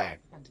 शाखा है।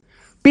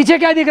 पीछे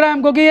क्या दिख रहा है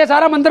हमको कि ये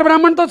सारा मंत्र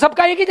ब्राह्मण तो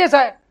सबका एक ही जैसा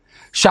है।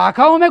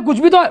 शाखाओं में कुछ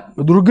भी तो,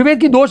 ऋग्वेद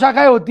की 2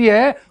 शाखाएं होती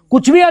है,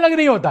 कुछ भी अलग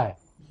नहीं होता है।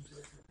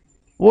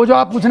 वो जो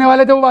आप पूछने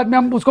वाले थे वो बाद में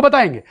हम उसको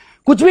बताएंगे।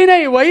 कुछ भी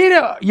नहीं,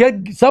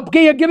 वही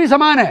सबके यज्ञ भी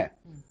समान है।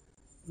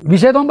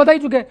 विषय तो हम बता ही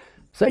चुके,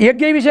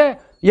 यज्ञ ही विषय,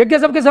 यज्ञ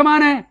सबके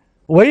समान है।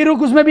 वही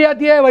रुख उसमें भी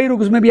आती है, वही रुख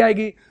उसमें भी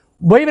आएगी,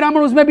 वही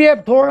ब्राह्मण उसमें भी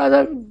है, थोड़ा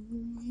सा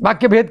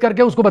वाक्य भेद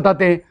करके उसको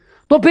बताते हैं।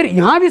 तो फिर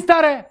यहां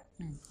विस्तार है,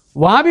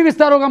 वहां भी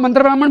विस्तार होगा,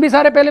 मंत्र ब्राह्मण भी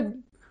सारे पहले।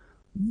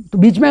 तो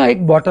बीच में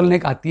एक बॉटल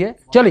नेक आती है।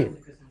 चलिए,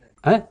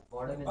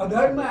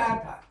 अधर्म आया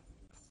था,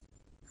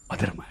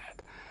 अधर्म आया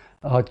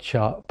था,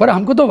 अच्छा। पर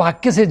हमको तो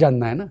वाक्य से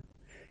जानना है ना,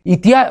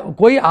 इतिहास।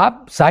 कोई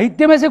आप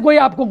साहित्य में से कोई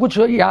आपको कुछ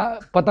या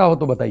पता हो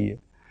तो बताइए।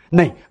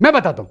 नहीं, मैं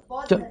बताता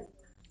हूं। चल,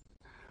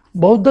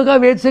 बौद्ध का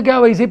वेद से क्या,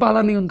 वैसे ही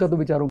पाला नहीं उनका तो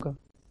बेचारों का,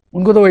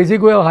 उनको तो वैसे ही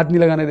कोई हाथ नहीं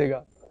लगाने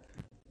देगा।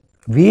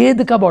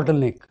 वेद का बॉटल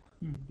नेक,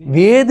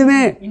 वेद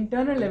में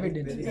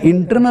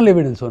इंटरनल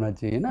एविडेंस होना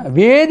चाहिए ना।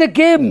 वेद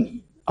के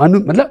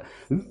मतलब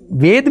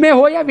वेद में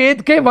हो या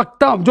वेद के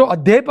वक्ता, जो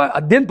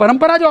अध्ययन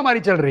परंपरा जो हमारी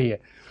चल रही है,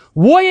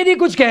 वो यदि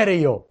कुछ कह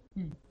रही हो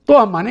तो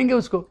हम मानेंगे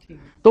उसको।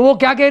 तो वो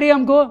क्या कह रही है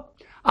हमको?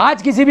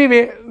 आज किसी भी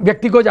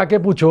व्यक्ति को जाके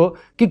पूछो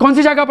कि कौन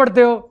सी शाखा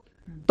पढ़ते हो,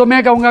 तो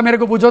मैं कहूंगा, मेरे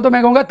को पूछो तो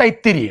मैं कहूंगा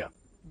तैत्तिरीय।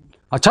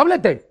 अच्छा बोले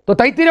तो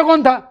तैत्तिरीय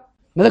कौन था,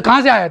 मतलब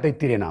कहां से आया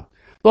तैत्तिरीय नाम?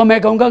 तो मैं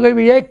कहूंगा कि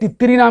भैया एक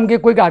तित्तिरी नाम के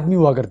कोई आदमी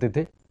हुआ करते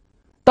थे,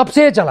 तब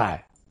से ये चला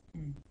है।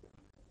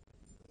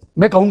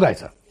 मैं कहूंगा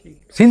ऐसा,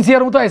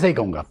 सिंसियर हूं तो ऐसा ही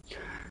कहूंगा।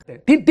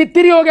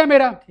 तित्तिरी हो गया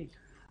मेरा।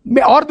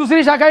 और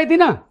दूसरी शाखाएं थी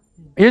ना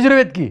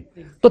यजुर्वेद की,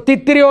 तो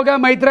तित्तिरी हो गया,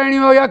 मैत्रायणी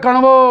हो गया,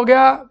 कण्व हो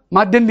गया,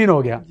 माध्यम दिन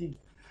हो गया।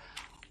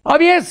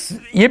 अब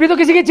ये भी तो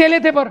किसी के चेले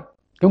थे, पर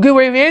क्योंकि वो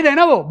वेद है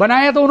ना, वो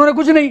बनाया तो उन्होंने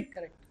कुछ नहीं,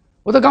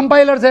 वो तो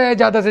कंपाइलर से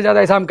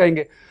ज्यादा ऐसा हम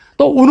कहेंगे।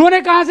 तो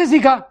उन्होंने कहां से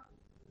सीखा?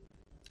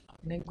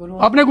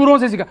 अपने गुरुओं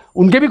से सीखा।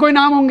 उनके भी कोई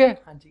नाम होंगे,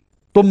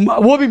 तो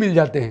वो भी मिल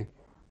जाते हैं।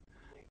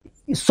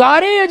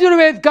 सारे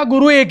यजुर्वेद का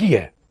गुरु एक ही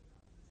है।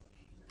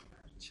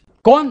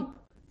 कौन?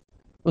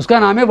 उसका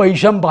नाम है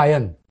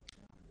वैशंपायन।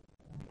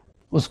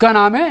 उसका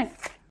नाम है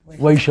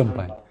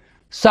वैशंपायन।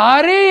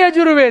 सारे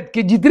यजुर्वेद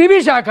की जितनी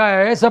भी शाखा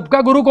है,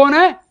 सबका गुरु कौन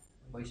है?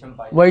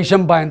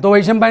 वैशंपायन। तो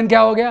वैशंपायन क्या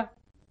हो गया?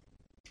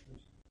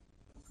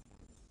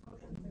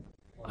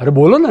 अरे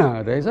बोलो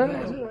ना, ऐसा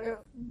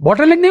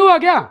बॉटल नेक नहीं हुआ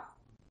क्या?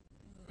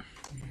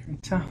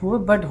 अच्छा वो,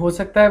 बट हो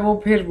सकता है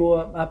वो फिर वो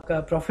आपका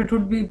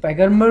प्रॉफिटहुड भी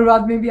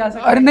पैगंबरवाद में भी आ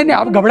सकता है। अरे नहीं,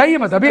 आप घबराइए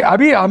मत।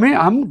 अभी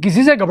हम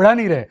किसी से घबरा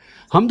नहीं रहे।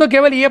 हम तो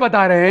केवल ये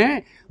बता रहे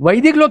हैं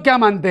वैदिक लोग क्या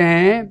मानते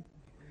हैं।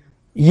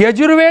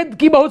 यजुर्वेद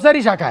की बहुत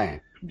सारी शाखाएं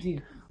हैं जी,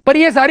 पर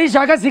ये सारी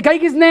शाखा सिखाई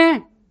किसने है?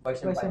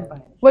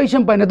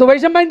 वैशंपायन ने। तो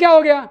वैशंपायन क्या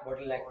हो गया?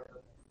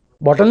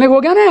 बॉटल नेक हो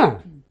गया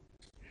ना।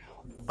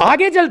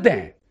 आगे चलते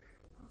हैं।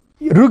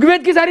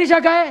 ऋग्वेद की सारी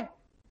शाखाएं,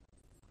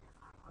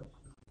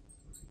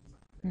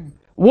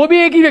 वो भी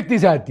एक ही व्यक्ति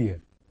से आती है,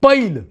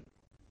 पैल।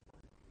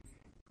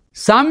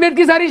 सामवेद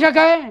की सारी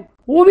शाखाएं,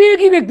 वो भी एक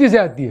ही व्यक्ति से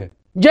आती है,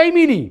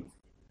 जैमिनी।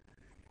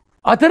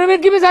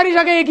 अथर्ववेद की भी सारी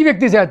शाखाएं एक ही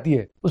व्यक्ति से आती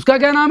है, उसका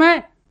क्या नाम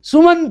है?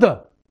 सुमंत।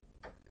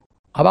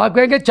 अब आप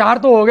कहेंगे 4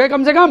 तो हो गए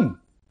कम से कम।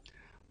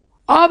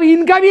 अब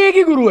इनका भी एक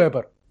ही गुरु है,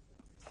 पर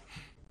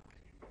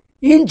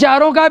इन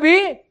चारों का भी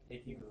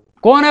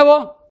कौन है वो?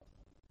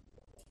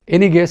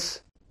 Any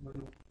guess?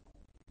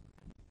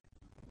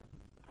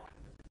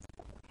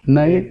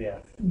 नहीं,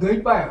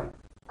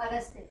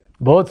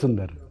 बहुत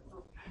सुंदर,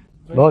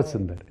 बहुत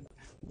सुंदर।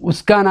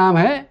 उसका नाम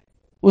है,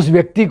 उस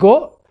व्यक्ति को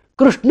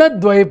कृष्ण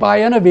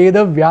द्वैपायन वेद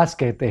व्यास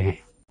कहते हैं,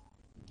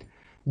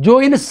 जो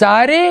इन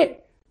सारे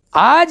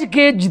आज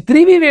के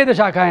जितनी भी वेद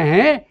शाखाएं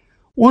हैं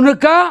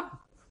उनका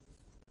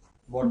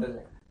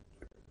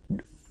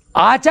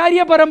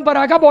आचार्य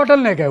परंपरा का बॉटल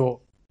नेक है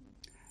वो।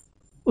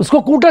 उसको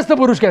कूटस्थ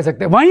पुरुष कह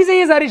सकते हैं। वहीं से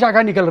ये सारी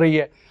शाखा निकल रही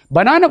है।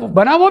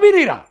 बना वो भी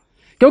नहीं रहा,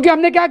 क्योंकि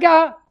हमने क्या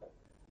कहा,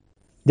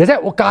 जैसे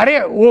वो कारें,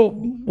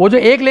 वो जो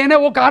एक लेन है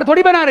वो कार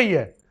थोड़ी बना रही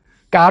है।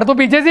 कार तो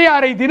पीछे से ही आ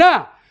रही थी ना,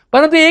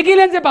 परंतु एक ही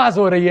लेन से पास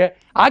हो रही है,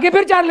 आगे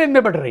फिर 4 लेन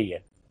में बढ़ रही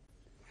है,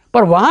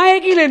 पर वहां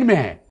एक ही लेन में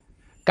है।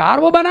 कार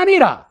वो बना नहीं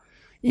रहा।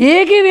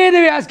 एक ही वेद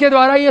व्यास के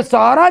द्वारा ये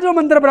सारा जो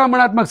मंत्र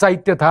ब्राह्मणात्मक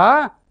साहित्य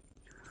था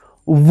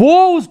वो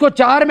उसको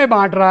 4 में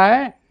बांट रहा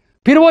है,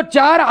 फिर वो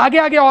 4 आगे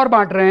आगे और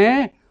बांट रहे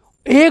हैं,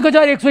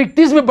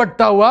 1131 में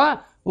बंटता हुआ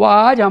वो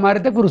आज हमारे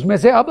तक, फिर उसमें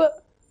से अब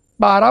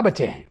 12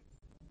 बचे हैं।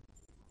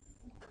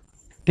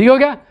 ठीक हो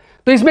गया?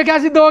 तो इसमें क्या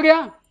सिद्ध हो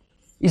गया?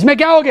 इसमें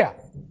क्या हो गया?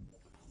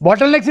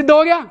 बॉटल नेक सिद्ध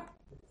हो गया।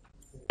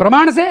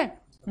 प्रमाण से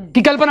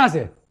कि कल्पना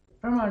से?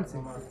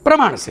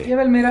 प्रमाण से।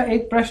 केवल मेरा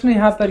एक प्रश्न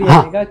यहाँ पर यह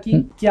रहेगा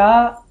कि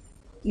क्या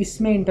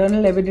इसमें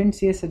इंटरनल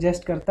एविडेंस ये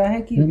सजेस्ट करता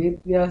है कि वेद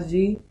व्यास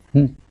जी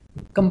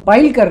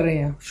कंपाइल कर रहे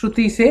हैं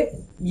श्रुति से,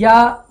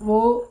 या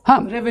वो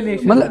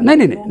रेवलेशन? मतलब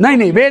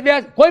नहीं, वेद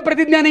व्यास कोई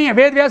प्रतिज्ञा नहीं है।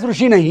 वेद व्यास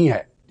ऋषि नहीं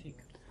है।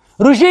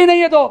 ऋषि ही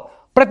नहीं है तो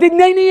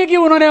प्रतिज्ञा ही नहीं है कि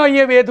उन्होंने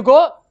ये वेद को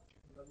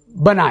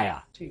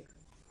बनाया,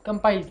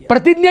 कंपाइल किया।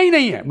 प्रतिज्ञा ही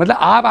नहीं है। मतलब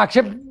आप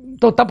आक्षेप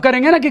तो तब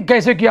करेंगे ना कि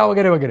कैसे किया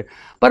वगैरह वगैरह,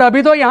 पर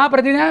अभी तो यहां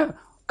प्रतिज्ञा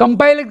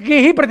कंपाइल की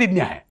ही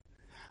प्रतिज्ञा है।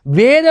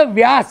 वेद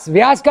व्यास,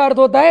 व्यास का अर्थ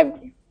होता है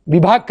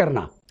विभाग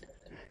करना,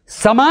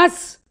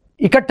 समास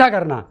इकट्ठा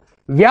करना,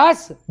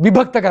 व्यास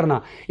विभक्त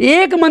करना।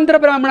 एक मंत्र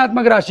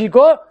ब्राह्मणात्मक राशि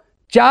को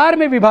 4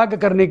 में विभाग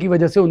करने की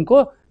वजह से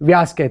उनको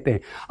व्यास कहते हैं।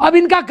 अब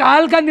इनका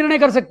काल का निर्णय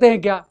कर सकते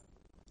हैं क्या?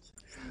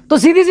 तो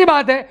सीधी सी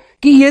बात है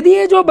कि यदि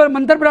ये जो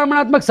मंत्र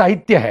ब्राह्मणात्मक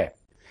साहित्य है,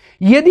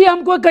 यदि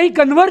हमको कहीं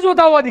कन्वर्ज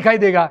होता हुआ दिखाई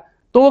देगा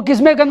तो वो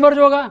किस में कन्वर्ज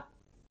होगा?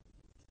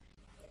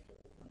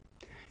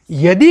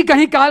 यदि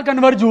कहीं काल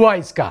कन्वर्ज हुआ,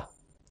 इसका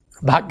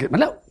भाग्य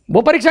मतलब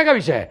वो परीक्षा का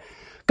विषय है,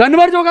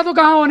 कन्वर्ज होगा तो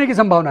कहां होने की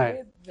संभावना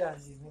है?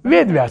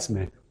 वेद व्यास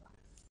में।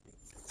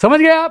 समझ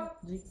गए आप?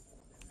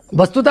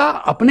 वस्तुतः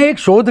अपने एक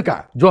शोध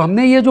का जो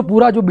हमने ये जो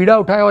पूरा जो बीड़ा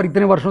उठाया और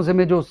इतने वर्षों से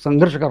मैं जो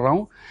संघर्ष कर रहा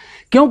हूं,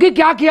 क्योंकि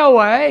क्या किया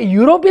हुआ है,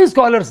 यूरोपियन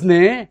स्कॉलर्स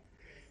ने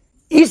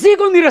इसी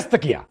को निरस्त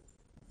किया।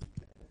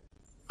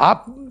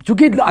 आप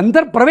चूंकि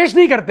अंदर प्रवेश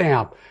नहीं करते हैं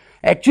आप,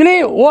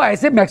 एक्चुअली वो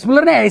ऐसे मैक्स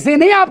मुलर ने ऐसे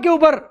नहीं आपके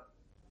ऊपर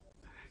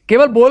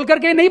केवल बोल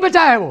करके नहीं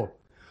बचा है, वो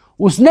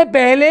उसने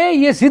पहले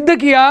ये सिद्ध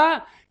किया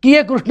कि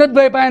ये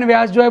कृष्णद्वैपायन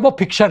व्यास जो है वो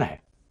फिक्शन है।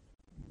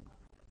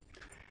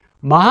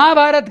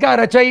 महाभारत का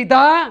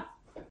रचयिता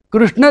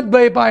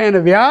कृष्णद्वैपायन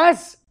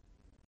व्यास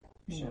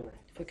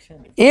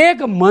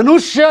एक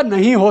मनुष्य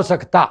नहीं हो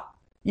सकता,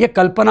 यह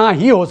कल्पना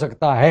ही हो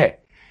सकता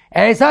है,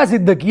 ऐसा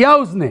सिद्ध किया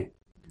उसने।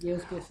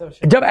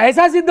 जब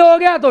ऐसा सिद्ध हो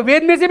गया तो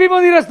वेद में से भी वो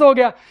निरस्त हो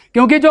गया,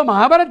 क्योंकि जो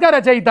महाभारत का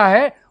रचयिता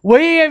है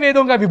वही ये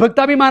वेदों का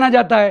विभक्ता भी माना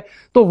जाता है,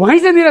 तो वहीं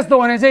से निरस्त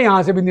होने से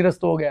यहां से भी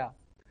निरस्त हो गया।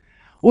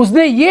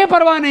 उसने ये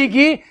परवाह नहीं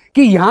की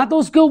कि यहां तो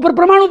उसके ऊपर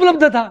प्रमाण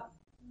उपलब्ध था।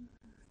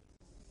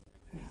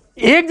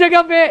 एक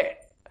जगह पे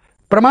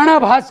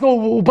प्रमाणाभास को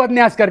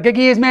उपन्यास करके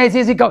कि इसमें ऐसी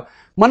ऐसी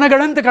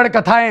मनगढ़ंत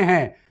कथाएं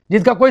हैं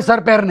जिसका कोई सर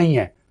पैर नहीं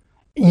है,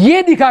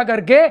 ये दिखा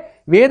करके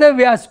वेद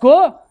व्यास को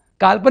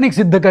काल्पनिक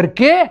सिद्ध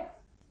करके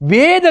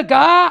वेद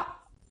का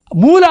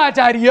मूल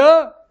आचार्य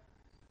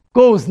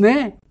को उसने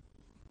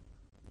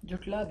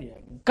जुटला दिया,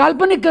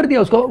 काल्पनिक कर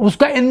दिया, उसको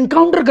उसका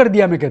एनकाउंटर कर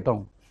दिया। मैं कहता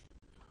हूं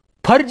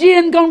फर्जी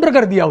एनकाउंटर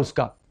कर दिया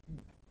उसका।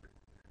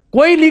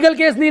 कोई लीगल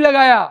केस नहीं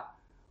लगाया,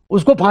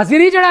 उसको फांसी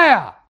नहीं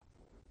चढ़ाया,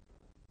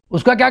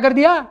 उसका क्या कर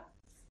दिया?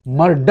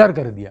 मर्डर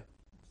कर दिया।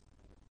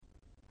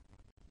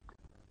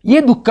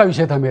 यह दुख का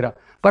विषय था मेरा।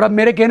 पर अब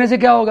मेरे कहने से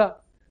क्या होगा?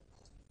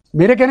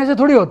 मेरे कहने से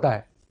थोड़ी होता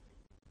है।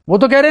 वो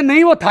तो कह रहे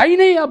नहीं, वो था ही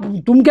नहीं,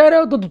 अब तुम कह रहे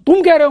हो तो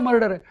तुम कह रहे हो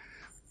मर्डर है।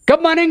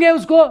 कब मानेंगे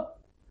उसको?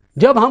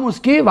 जब हम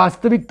उसकी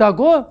वास्तविकता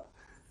को,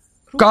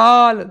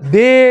 काल,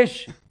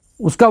 देश,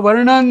 उसका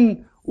वर्णन,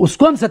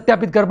 उसको हम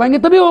सत्यापित कर पाएंगे,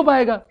 तभी हो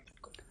पाएगा।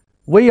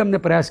 वही हमने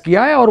प्रयास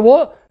किया है और वो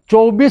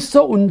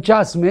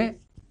 2449 में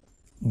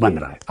बन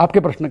रहा है। आपके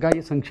प्रश्न का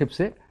ये संक्षेप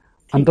से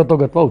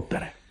अंततोगत्वा उत्तर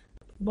है।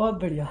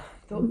 बहुत बढ़िया।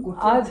 तो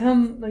आज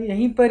हम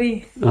यहीं पर ही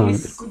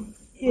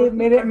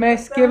मैं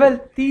केवल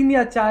 3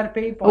 या 4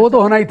 पे ही वो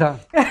तो होना ही था।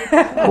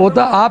 वो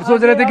तो आप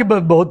सोच रहे थे कि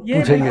बहुत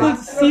पूछेंगे। बिल्कुल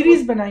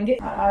सीरीज बनाएंगे,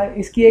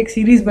 इसकी एक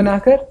सीरीज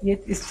बनाकर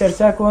ये इस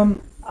चर्चा को हम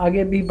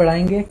आगे भी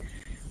बढ़ाएंगे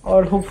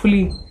और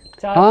होपफुली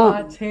 4,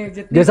 5,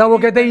 6 जैसा वो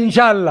कहते हैं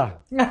इंशाअल्लाह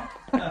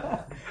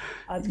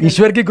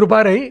ईश्वर की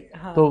कृपा रही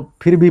तो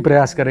फिर भी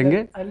प्रयास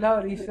करेंगे। अल्लाह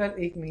और ईश्वर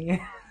एक नहीं है।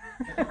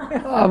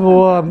 अब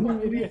वो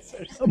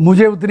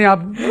मुझे उतनी, आप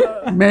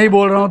मैं ही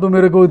बोल रहा हूं तो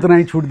मेरे को उतना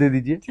ही छूट दे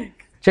दीजिए।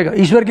 चलो,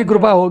 ईश्वर की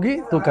कृपा होगी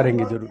तो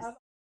करेंगे जरूर।